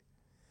hit,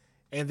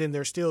 and then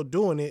they're still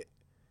doing it,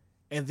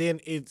 and then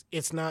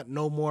it's not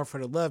no more for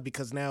the love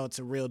because now it's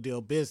a real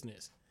deal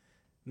business.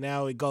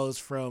 Now it goes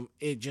from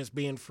it just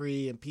being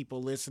free and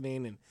people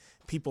listening and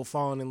people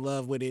falling in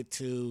love with it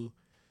to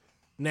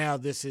now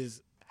this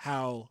is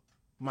how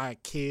my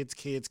kids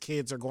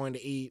are going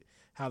to eat,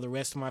 how the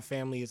rest of my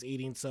family is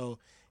eating. So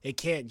it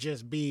can't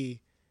just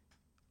be,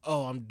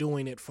 oh, I'm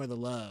doing it for the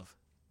love.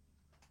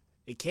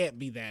 It can't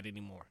be that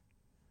anymore.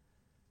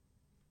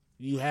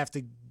 You have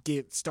to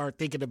start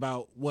thinking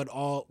about what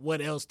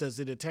else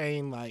does it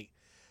attain. Like,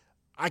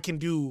 I can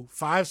do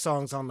 5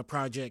 songs on the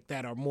project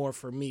that are more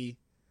for me,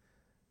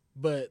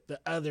 but the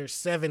other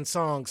 7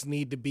 songs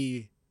need to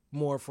be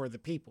more for the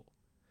people.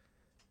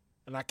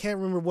 And I can't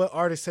remember what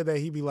artist said that.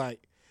 He'd be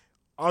like,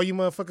 all you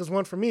motherfuckers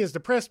want from me is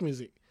depressed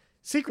music.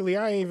 Secretly,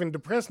 I ain't even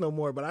depressed no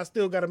more, but I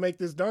still got to make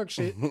this dark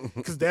shit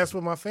because that's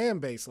what my fan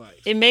base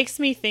likes. It makes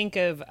me think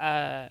of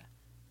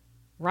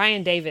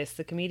Ryan Davis,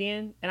 the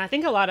comedian, and I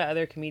think a lot of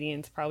other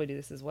comedians probably do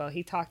this as well.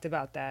 He talked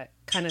about that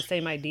kind of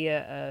same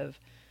idea of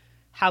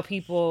how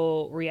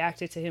people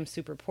reacted to him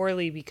super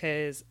poorly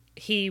because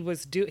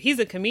he's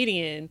a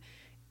comedian,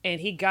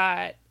 and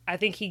I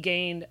think he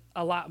gained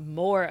a lot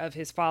more of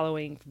his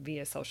following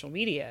via social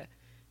media.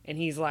 And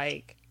he's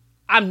like,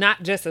 I'm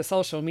not just a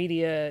social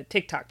media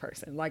TikTok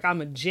person. Like, I'm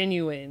a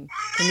genuine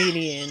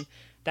comedian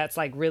that's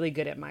like really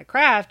good at my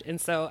craft. And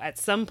so at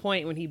some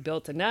point when he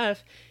built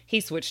enough,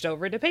 he switched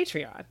over to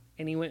Patreon,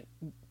 and he went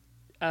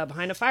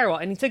behind a firewall,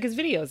 and he took his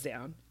videos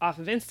down off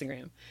of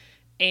Instagram.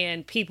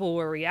 And people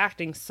were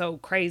reacting so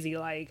crazy,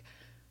 like,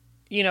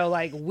 you know,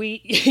 like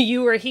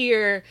you were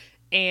here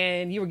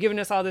and you were giving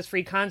us all this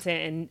free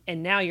content,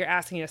 and now you're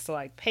asking us to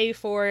like pay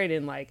for it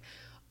and like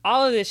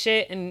all of this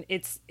shit. And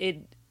it's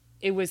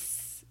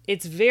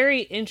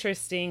very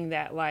interesting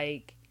that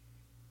like,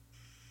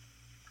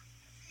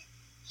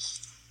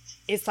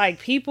 it's like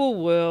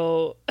people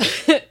will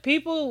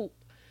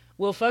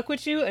fuck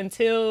with you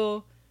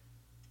until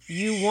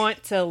you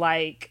want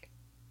to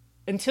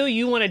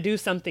do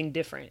something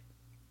different.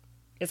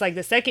 It's like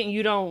the second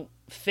you don't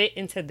fit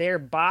into their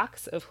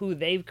box of who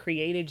they've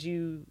created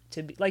you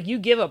to be, like, you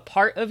give a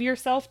part of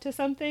yourself to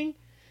something,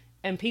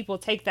 and people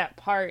take that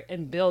part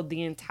and build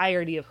the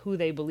entirety of who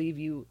they believe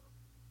you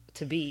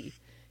to be.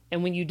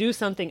 And when you do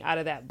something out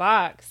of that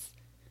box,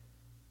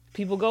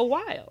 people go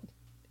wild.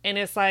 And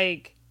it's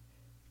like,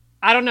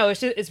 I don't know.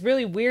 It's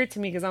really weird to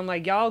me, because I'm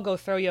like, y'all go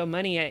throw your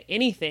money at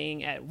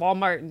anything, at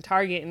Walmart and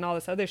Target and all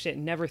this other shit,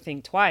 and never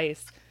think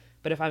twice.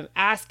 But if I'm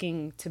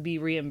asking to be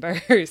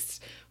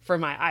reimbursed for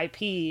my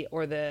IP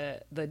or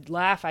the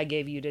laugh I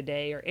gave you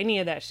today or any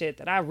of that shit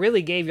that I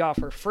really gave y'all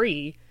for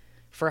free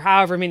for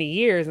however many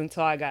years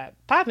until I got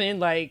popping,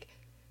 like,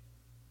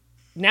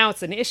 now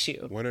it's an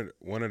issue. One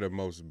of the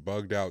most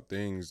bugged out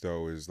things,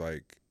 though, is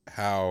like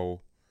how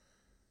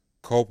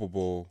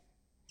culpable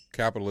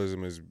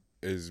capitalism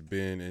is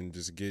been in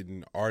just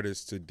getting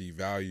artists to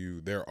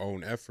devalue their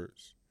own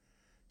efforts.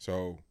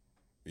 So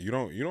you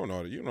don't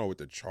know what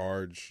to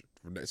charge,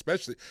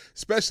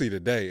 especially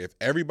today. If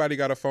everybody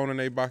got a phone in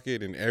their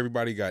pocket and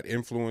everybody got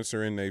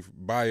influencer in their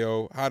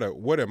bio,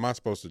 what am I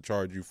supposed to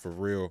charge you for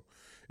real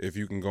if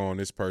you can go on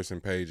this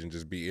person page and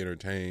just be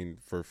entertained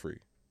for free?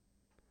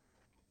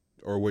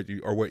 Or what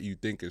you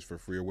think is for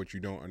free, or what you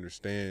don't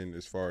understand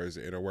as far as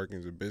the inner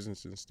workings of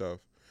business and stuff.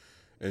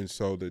 And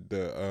so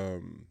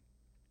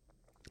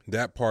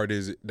that part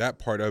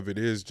of it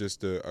is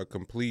just a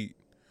complete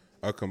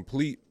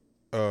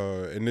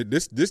and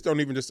this don't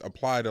even just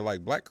apply to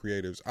like black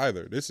creatives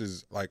either. This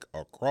is like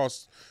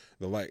across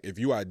the, like, if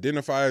you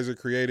identify as a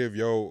creative,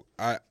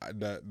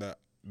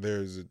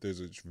 there's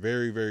a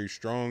very, very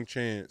strong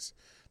chance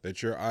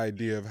that your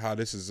idea of how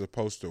this is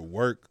supposed to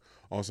work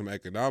on some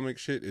economic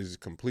shit is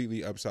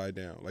completely upside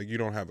down. Like, you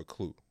don't have a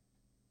clue.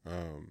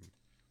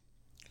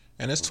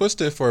 And it's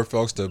twisted for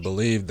folks to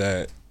believe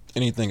that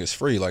anything is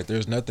free. Like,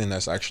 there's nothing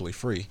that's actually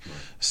free.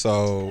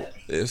 So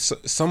if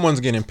someone's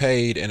getting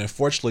paid, and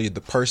unfortunately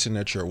the person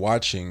that you're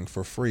watching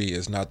for free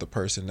is not the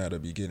person that'll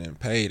be getting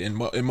paid in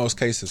most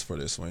cases for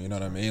this one, you know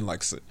what I mean?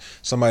 Like,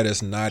 somebody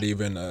that's not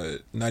even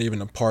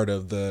a part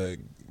of the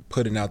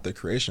putting out the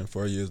creation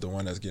for you is the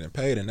one that's getting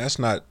paid, and that's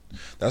not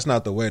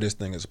the way this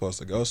thing is supposed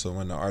to go. So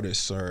when the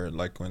artists are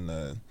like, when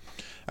the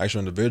actual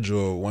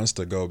individual wants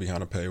to go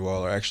behind a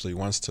paywall, or actually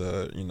wants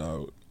to, you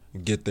know,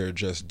 get their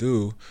just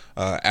due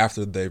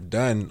after they've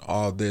done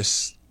all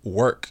this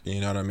work, you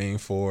know what I mean,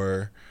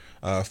 for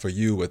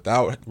you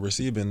without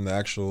receiving the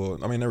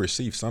actual, I mean, they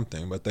received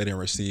something, but they didn't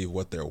receive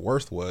what their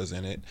worth was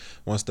in it.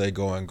 Once they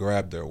go and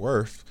grab their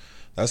worth,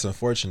 that's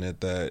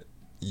unfortunate that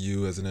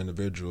you as an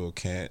individual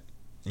can't,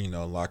 you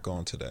know, lock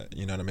on to that,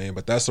 you know what I mean?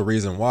 But that's the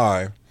reason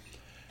why,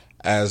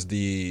 as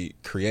the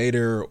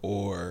creator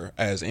or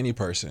as any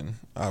person,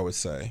 I would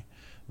say,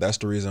 that's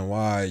the reason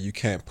why you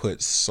can't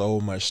put so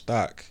much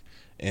stock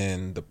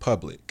in the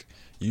public.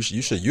 You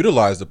should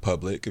utilize the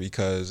public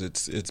because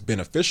it's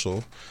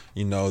beneficial.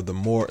 You know,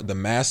 the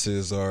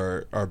masses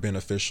are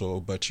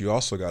beneficial, but you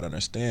also got to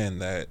understand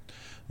that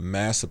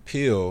mass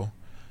appeal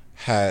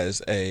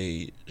has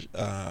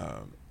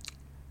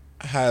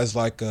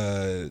like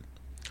a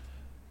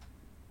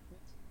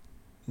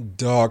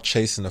dog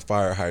chasing a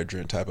fire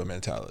hydrant type of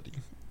mentality.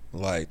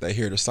 Like, they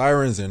hear the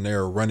sirens and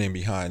they're running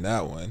behind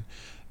that one.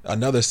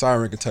 Another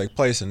siren can take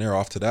place and they're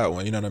off to that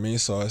one, you know what I mean?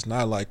 So it's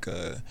not like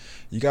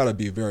you got to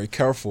be very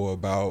careful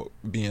about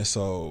being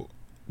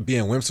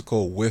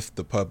whimsical with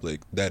the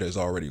public that is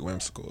already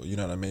whimsical, you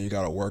know what I mean? You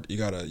got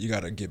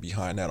to get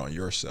behind that on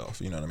yourself,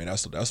 you know what I mean?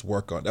 That's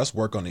work on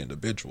the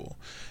individual.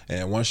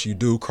 And once you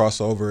do cross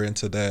over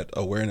into that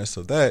awareness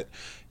of that,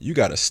 you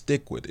got to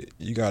stick with it.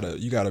 You got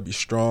to be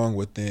strong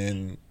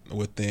within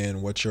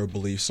what your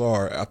beliefs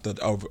are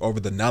over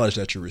the knowledge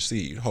that you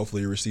receive.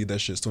 Hopefully you receive that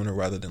shit sooner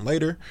rather than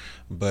later,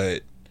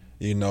 but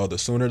you know, the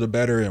sooner the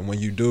better. And when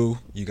you do,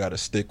 you got to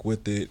stick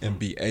with it and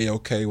be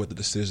A-okay with the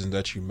decisions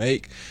that you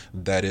make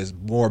that is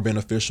more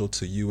beneficial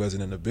to you as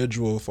an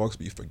individual. Folks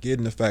be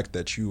forgetting the fact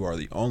that you are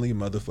the only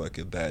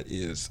motherfucker that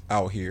is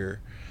out here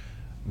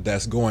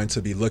that's going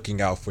to be looking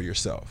out for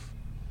yourself.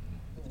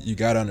 You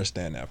got to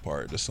understand that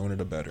part. The sooner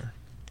the better.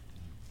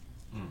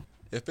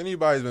 if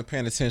anybody's been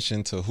paying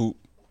attention to hoop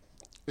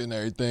and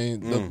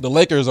everything, the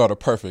Lakers are the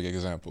perfect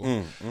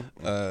example.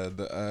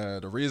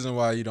 The reason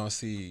why you don't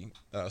see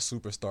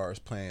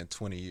superstars playing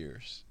 20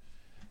 years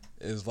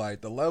is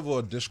like the level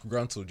of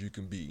disgruntled you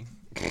can be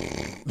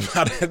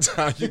by the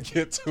time you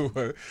get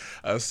to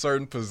a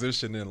certain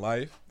position in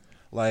life.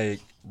 Like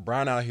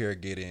Brown out here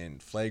getting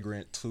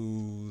flagrant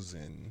 2s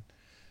and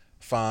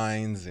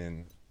fines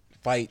and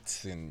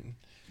fights, and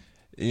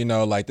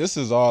like this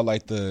is all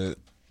like this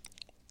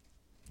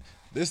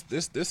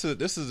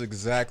is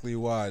exactly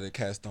why the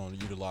cats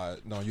don't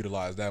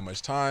utilize that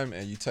much time.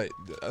 And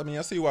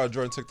I see why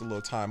Jordan took the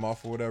little time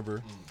off or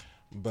whatever,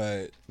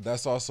 but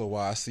that's also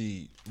why I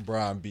see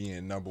Bron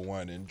being number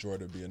 1 and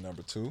Jordan being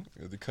number 2,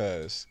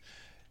 because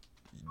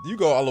you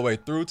go all the way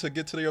through to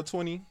get to your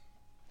 20.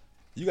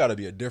 You got to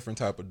be a different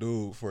type of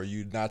dude for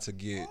you not to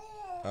get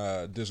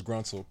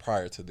disgruntled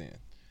prior to then.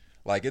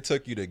 Like it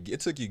took you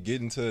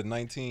getting to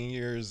 19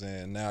 years,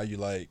 and now you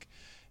like,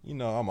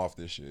 I'm off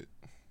this shit.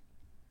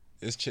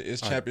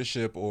 It's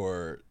championship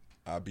or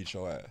I'll beat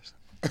your ass.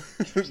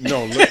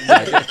 No,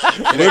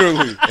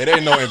 literally, it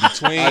ain't no in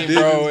between,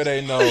 bro. It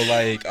ain't no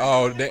like,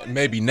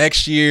 maybe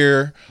next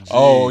year. Gee.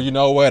 Oh, you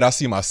know what? I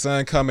see my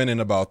son coming in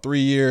about 3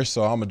 years,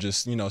 so I'm gonna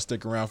just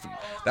stick around.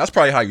 That's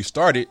probably how you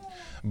started.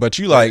 But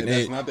you like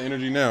that's not the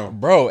energy now,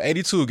 bro.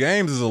 82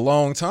 games is a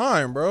long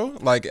time, bro.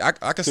 Like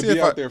I can see if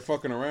out there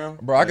fucking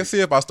around, bro. I can see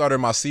if I started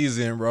my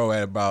season, bro,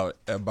 at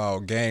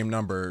about game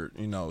number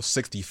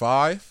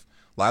 65.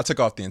 Like I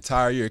took off the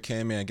entire year,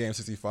 came in game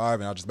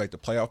 65, and I just make the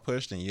playoff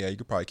push. Then you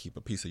could probably keep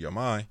a piece of your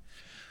mind.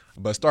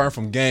 But starting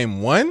from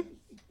game 1,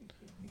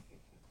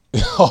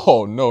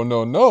 oh no.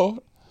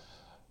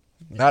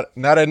 Not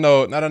at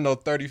no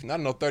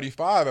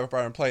 35 after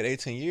I played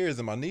 18 years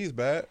and my knees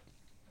bad.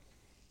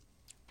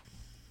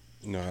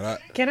 No,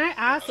 Can I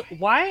ask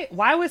why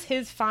was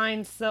his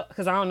fine so?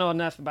 Because I don't know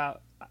enough about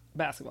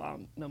basketball. I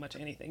don't know much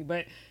of anything.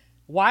 But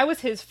why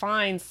was his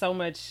fine so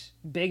much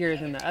bigger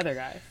than the other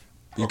guys?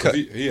 Because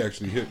he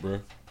actually hit,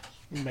 bro.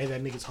 He made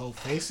that nigga's whole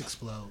face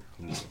explode.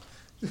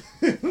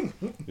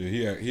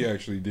 Yeah, he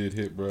actually did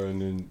hit, bro.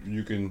 And then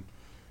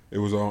it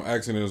was on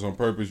accident, it was on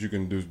purpose. You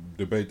can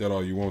debate that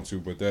all you want to,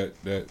 but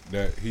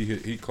that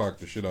he clocked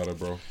the shit out of,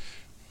 bro.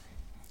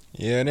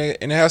 Yeah, and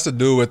it has to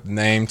do with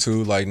name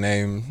too, like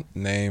name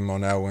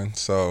on that one.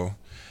 So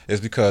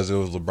it's because it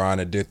was LeBron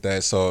that did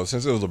that. So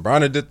since it was LeBron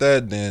that did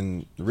that,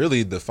 then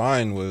really the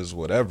fine was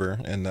whatever,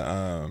 and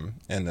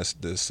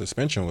the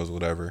suspension was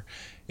whatever.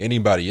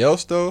 Anybody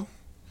else though,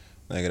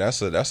 like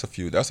that's a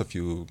few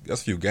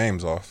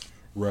games off.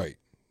 Right.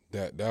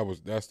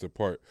 That's the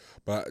part.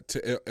 But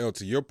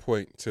to your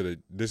point,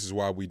 this is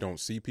why we don't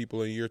see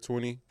people in year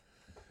 20.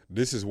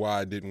 This is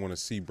why I didn't want to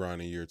see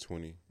Bron in year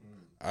 20.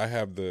 I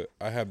have the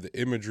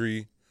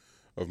imagery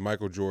of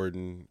Michael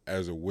Jordan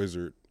as a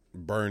wizard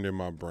burned in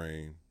my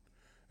brain.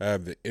 I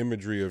have the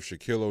imagery of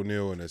Shaquille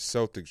O'Neal in a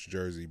Celtics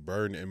jersey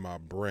burned in my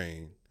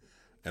brain,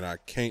 and I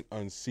can't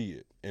unsee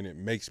it, and it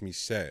makes me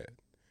sad.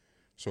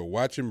 So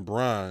watching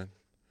Bron,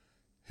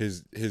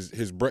 his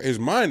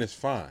mind is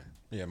fine.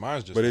 Yeah,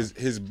 mine's just.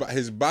 But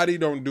his body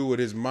don't do what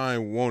his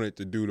mind wanted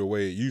to do the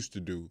way it used to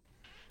do.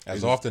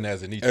 As often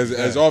as it needs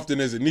as often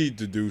as it needs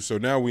to do. So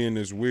now we in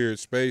this weird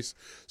space.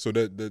 So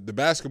the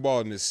basketball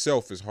in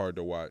itself is hard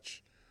to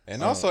watch.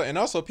 And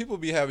also people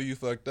be having you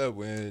fucked up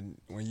when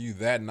you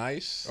that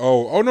nice.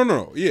 Oh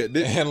no. Yeah.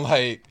 And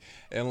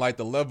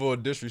the level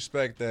of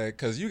disrespect that,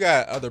 because you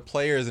got other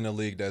players in the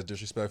league that's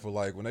disrespectful.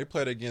 Like when they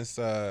played against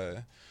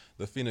the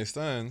Phoenix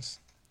Suns,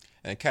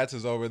 and Cats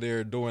is over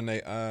there doing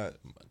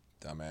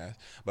dumbass.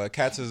 But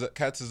Cats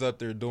is up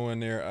there doing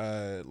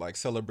their like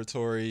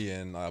celebratory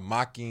and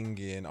mocking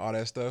and all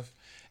that stuff.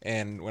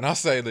 And when I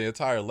say the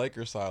entire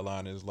Lakers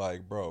sideline is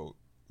like, bro,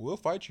 we'll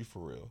fight you for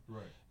real.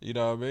 Right. You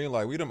know what I mean?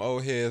 Like we them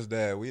old heads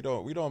that we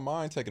don't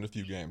mind taking a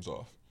few games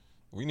off.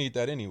 We need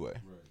that anyway.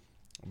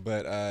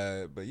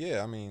 Right. But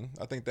yeah, I mean,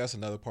 I think that's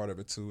another part of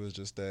it too, is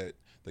just that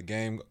the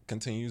game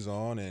continues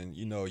on, and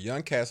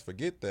young cats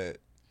forget that,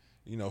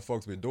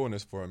 folks been doing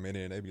this for a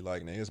minute, and they be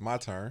like, nah, it's my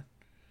turn.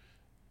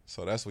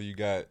 So that's where you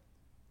got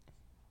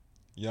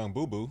young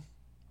Boo Boo.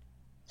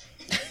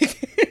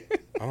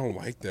 I don't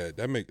like that.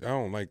 I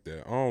don't like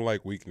that. I don't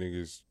like weak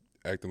niggas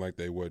acting like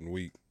they wasn't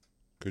weak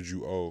because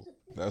you old.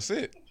 That's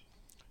it.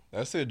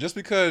 Just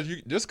because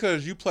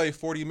you play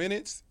 40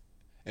 minutes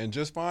and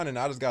just fine, and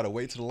I just gotta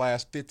wait to the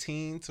last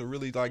 15 to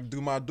really like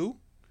do my do.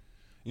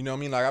 You know what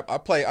I mean? Like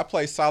I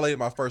play solid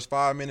my first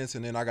 5 minutes,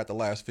 and then I got the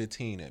last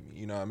 15 at me.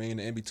 You know what I mean?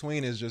 In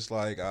between is just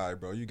like, all right,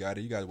 bro, you got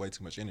it. You got way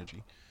too much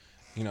energy.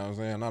 You know what I'm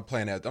saying? I'm not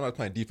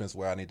playing defense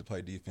where I need to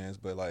play defense,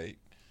 but like,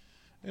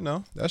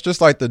 that's just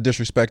like the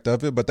disrespect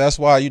of it. But that's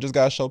why you just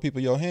gotta show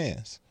people your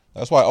hands.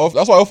 That's why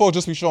old folks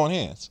just be showing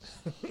hands.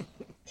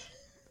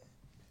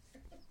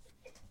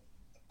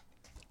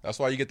 That's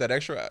why you get that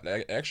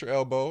extra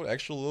elbow,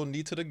 extra little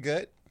knee to the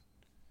gut.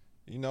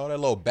 That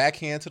little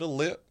backhand to the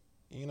lip.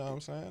 You know what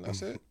I'm saying?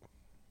 That's it.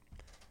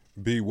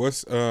 B,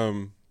 what's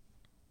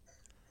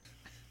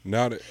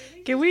Now that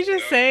Can we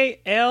just say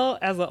L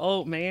as an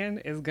old man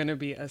is gonna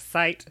be a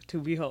sight to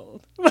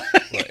behold? Well,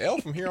 L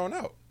from here on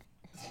out.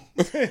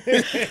 I'm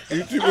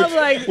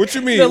like, what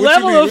you mean? the What you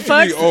level mean? of What you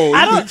mean? fucks. Oh,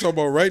 I you don't. talking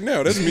about right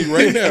now? That's me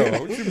right now.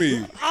 What you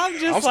mean? I'm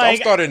just I'm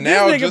like, starting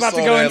now this nigga just about to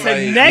so go that, into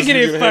like,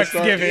 negative this nigga head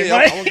start. Fucksgiving. Yeah,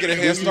 like, I'm gonna get a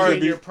head In start.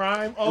 your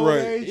prime old Right.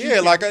 age. Yeah,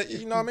 like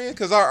you know what I mean?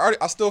 Because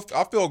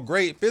I feel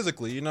great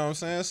physically. You know what I'm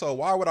saying? So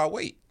why would I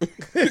wait?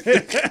 You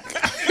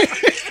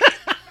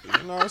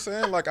know what I'm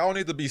saying? Like I don't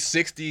need to be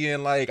 60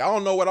 and like I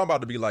don't know what I'm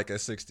about to be like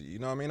at 60. You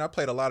know what I mean? I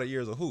played a lot of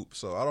years of hoop,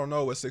 so I don't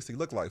know what 60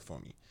 look like for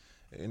me.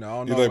 You know, I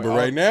don't You know. like, but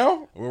right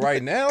now, Well,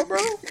 right now, bro.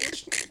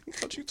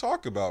 What you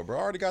talk about, bro?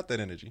 I already got that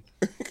energy.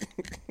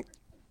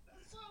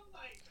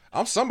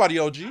 I'm somebody,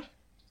 OG.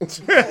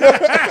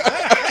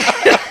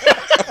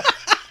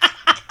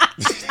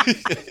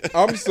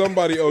 I'm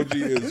somebody. OG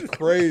is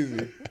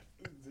crazy.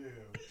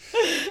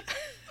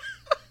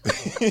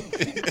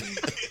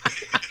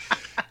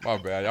 My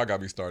bad. Y'all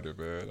got me started,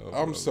 man.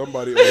 I'm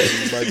somebody.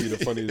 OG might be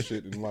the funniest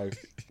shit in life.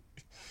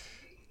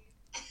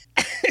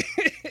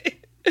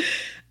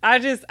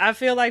 I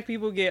feel like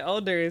people get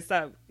older and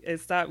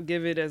stop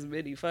giving as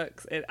many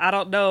fucks. And I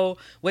don't know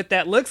what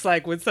that looks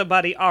like when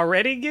somebody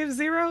already gives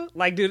zero.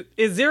 Like, dude,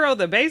 is zero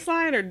the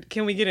baseline or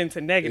can we get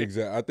into negative?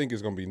 Exactly. I think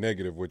it's gonna be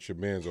negative with your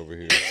man's over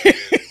here.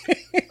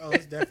 Oh,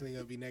 it's definitely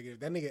gonna be negative.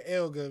 That nigga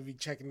L gonna be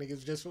checking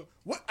niggas just for,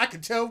 what I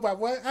can tell by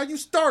what how you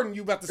starting.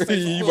 You about to say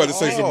You about to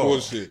say some Oh.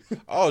 bullshit.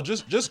 Oh,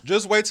 just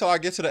wait till I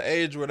get to the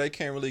age where they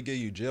can't really give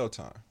you jail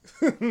time.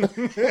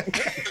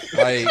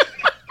 Like,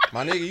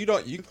 my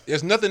nigga,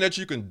 there's nothing that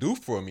you can do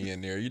for me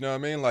in there. You know what I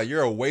mean? Like,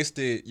 you're a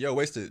wasted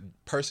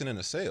person in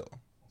a cell.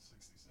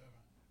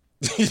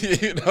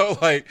 You know,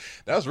 like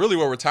that's really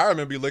what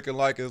retirement be looking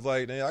like. Is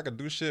like, man, I could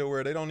do shit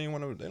where they don't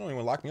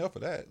even lock me up for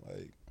that.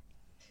 Like,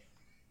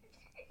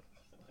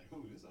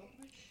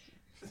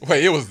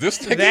 wait, it was this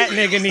nigga? That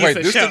nigga needs Wait,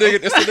 a this show. the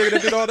nigga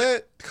that did all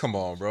that? Come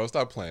on, bro,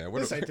 stop playing.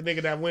 What This ain't the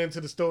nigga that went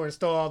to the store and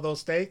stole all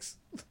those steaks.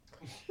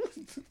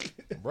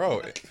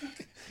 bro? Not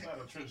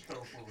a trench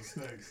coat full of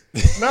snakes.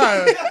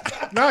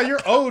 Nah, you're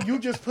old. You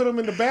just put them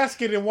in the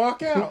basket and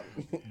walk out.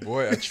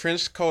 Boy, a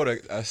trench coat,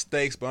 a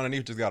steaks, but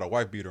underneath just got a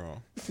wife beater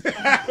on.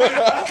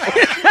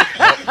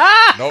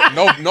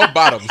 No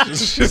bottoms.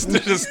 Just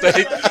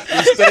steak,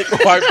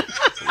 wife.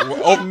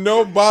 Oh,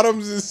 no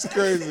bottoms is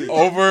crazy.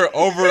 Over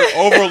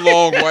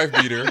long wife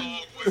beater.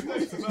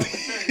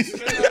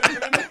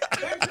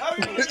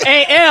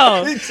 Hey,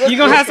 L, you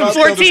gonna have some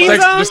 14s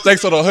The on?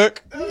 steaks on a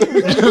hook.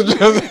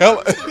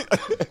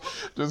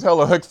 just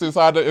hella hooks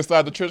inside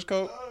the trench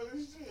coat.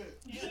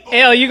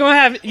 L, you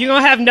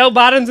gonna have no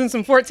bottoms and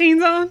some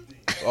 14s on?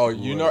 Oh,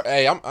 you know,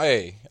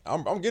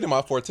 I'm getting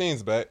my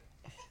 14s back.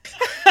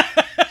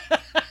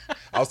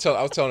 I was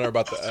telling her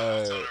about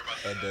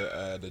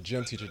the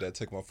gym teacher that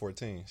took my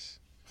 14s.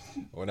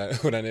 When that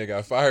nigga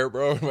got fired,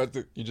 bro,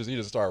 you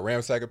just start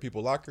ransacking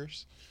people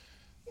lockers.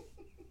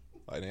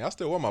 Like, I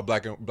still wear my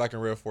black and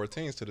red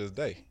 14s to this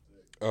day.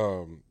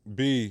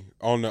 B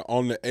on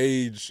the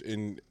age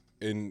and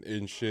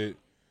shit.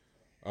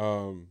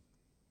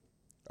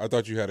 I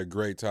thought you had a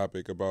great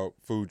topic about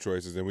food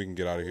choices, and we can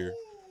get out of here.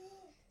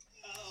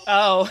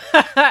 Oh,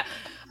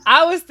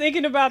 I was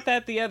thinking about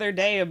that the other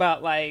day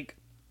about like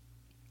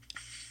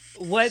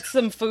what's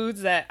some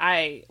foods that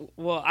I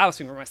was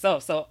thinking for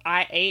myself. So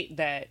I ate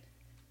that.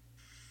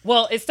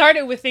 Well, it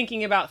started with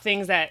thinking about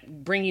things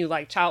that bring you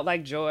like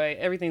childlike joy.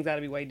 Everything's got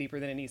to be way deeper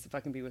than it needs to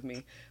fucking be with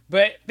me.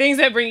 But things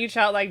that bring you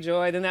childlike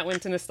joy. Then that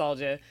went to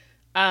nostalgia.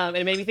 And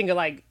it made me think of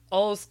like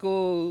old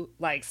school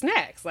like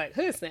snacks, like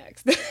hood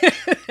snacks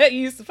that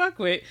you used to fuck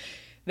with.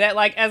 That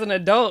like as an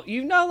adult,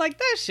 you know, like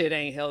that shit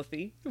ain't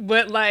healthy.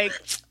 But like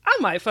I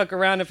might fuck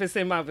around if it's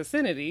in my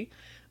vicinity.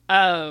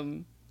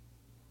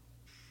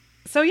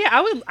 So yeah,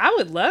 I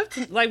would love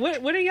to like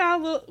what are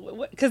y'all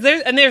because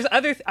there's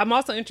other I'm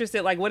also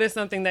interested like what is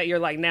something that you're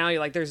like now you're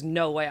like there's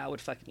no way I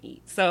would fucking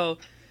eat. So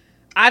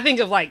I think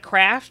of like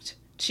Kraft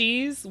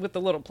cheese with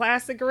the little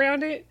plastic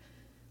around it.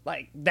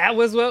 Like that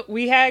was what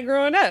we had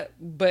growing up.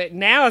 But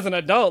now as an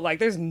adult, like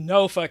there's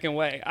no fucking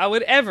way I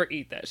would ever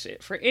eat that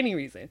shit for any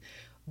reason.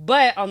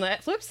 But on the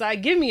flip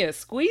side, give me a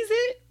squeeze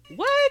it.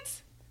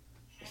 What?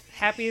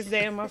 Happiest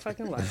day of my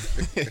fucking life.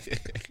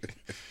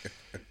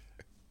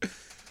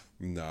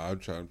 Nah, I'm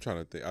trying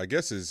to think. I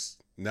guess it's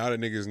now that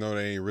niggas know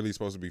they ain't really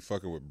supposed to be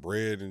fucking with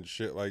bread and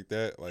shit like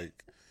that. Like,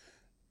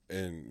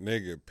 and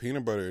nigga,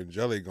 peanut butter and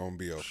jelly gonna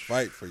be a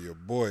fight for your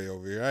boy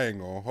over here. I ain't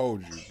gonna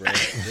hold you, bro.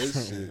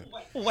 This shit.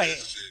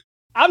 Wait,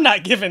 I'm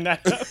not giving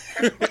that up.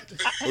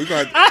 We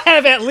gonna, I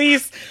have at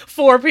least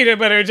 4 peanut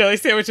butter and jelly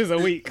sandwiches a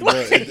week. bro,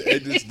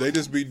 they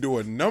just be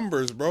doing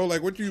numbers, bro.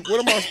 Like, what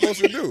am I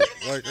supposed to do?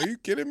 Like, are you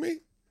kidding me?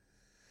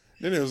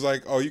 Then it was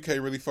like, oh, you can't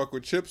really fuck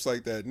with chips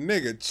like that.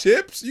 Nigga,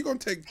 chips? You gonna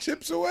take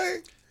chips away?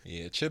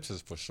 Yeah, chips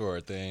is for sure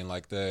a thing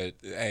like that.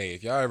 Hey,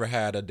 if y'all ever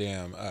had a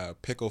damn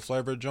pickle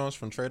flavored joints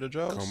from Trader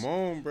Joe's, Come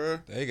on, bro.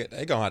 they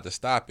gonna have to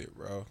stop it,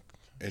 bro.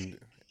 And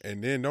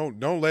And then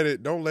don't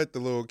let the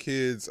little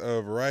kids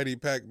variety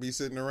pack be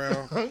sitting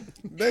around.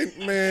 They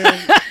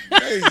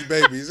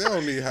babies. They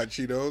don't need hot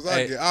Cheetos.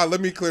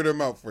 Let me clear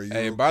them out for you.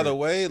 Hey, by the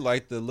way,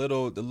 like the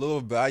little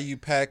value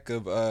pack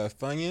of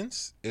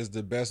Funyuns is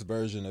the best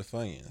version of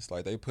Funyuns.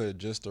 Like they put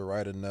just the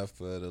right enough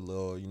for the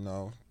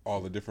little, all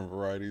the different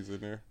varieties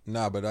in there.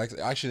 Nah, but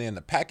actually in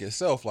the pack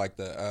itself, like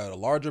the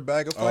larger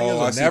bag of Oh, Funyuns I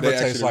will never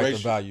see. taste like the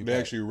value They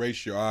pack. actually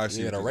ratio. I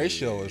see. Yeah, the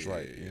ratio is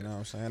right. You know what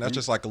I'm saying? That's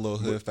just like a little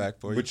hood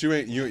fact for you. But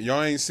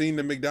y'all ain't seen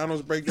the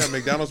McDonald's breakdown.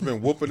 McDonald's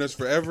been whooping us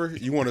forever.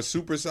 You want to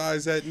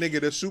supersize that nigga?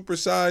 The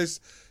supersize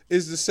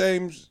is the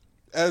same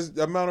as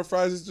the amount of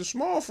fries as the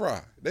small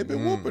fry. They've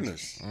been whooping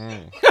us.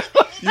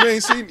 Y'all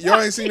ain't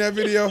seen that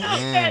video?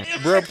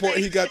 Bro,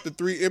 he got the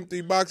 3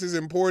 empty boxes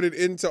and poured it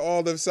into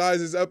all the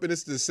sizes up, and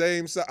it's the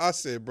same size. I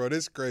said, bro,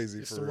 this crazy.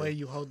 It's the way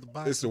you hold the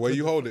box. It's the way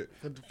you hold it.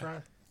 Put the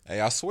fry. Hey,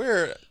 I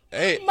swear.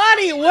 Hey,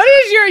 Monty, what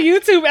is your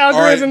YouTube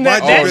algorithm All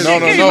right, that my-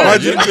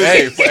 shit no.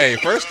 came up? hey,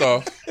 first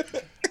off,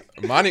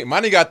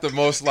 Monty got the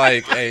most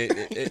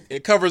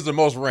it covers the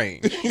most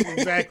range.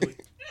 Exactly.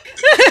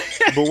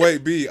 But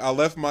wait, B, I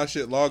left my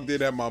shit logged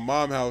in at my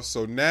mom's house,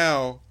 so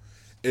now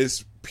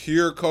it's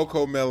pure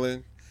cocoa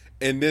melon,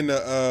 and then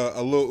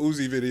a little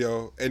Uzi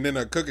video, and then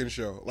a cooking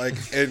show.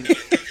 And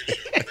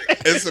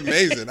it's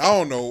amazing. I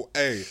don't know.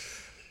 Hey,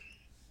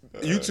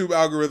 YouTube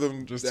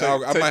algorithm.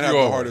 I might have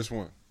the hardest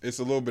one. It's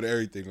a little bit of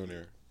everything on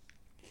there.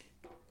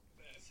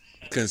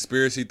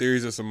 Conspiracy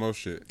theories and some more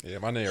shit. Yeah,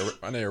 my name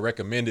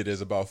recommended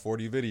is about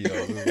 40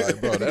 videos. It was like,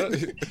 bro,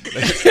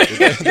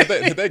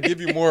 did they give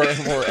you more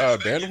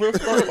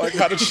bandwidth, bro? Like,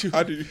 how did you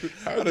How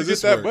does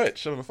this get that work?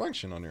 much of a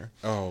function on there?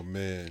 Oh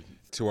man.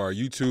 To our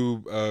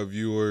YouTube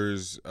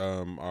viewers,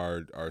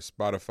 our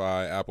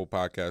Spotify, Apple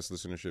Podcast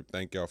listenership,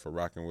 thank y'all for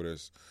rocking with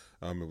us.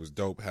 It was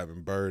dope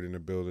having Bird in the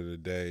building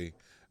today.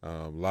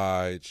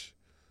 Lige,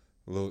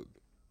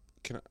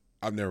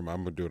 never mind.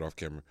 I'm gonna do it off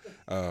camera.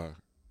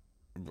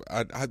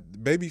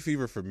 Baby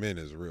fever for men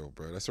is real,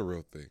 bro. That's a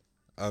real thing.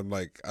 I'm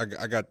like,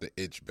 I got the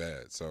itch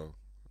bad. So,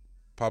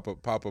 Papa,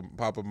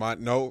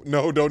 no,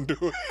 don't do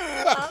it.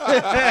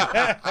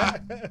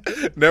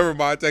 Never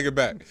mind. Take it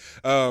back.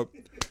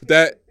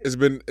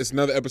 It's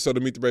another episode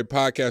of Meet the Brave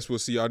podcast. We'll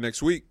see y'all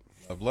next week.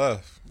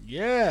 Love.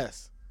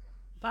 Yes.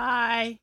 Bye.